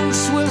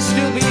dance will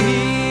still be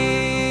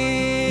here.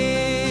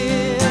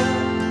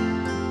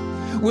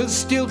 Will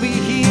still be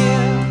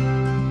here.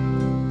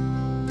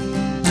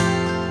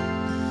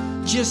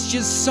 Just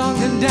your song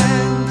and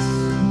dance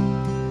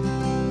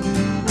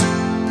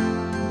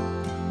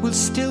will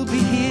still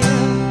be here.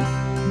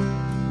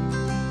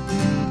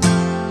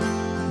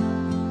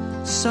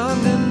 Song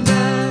and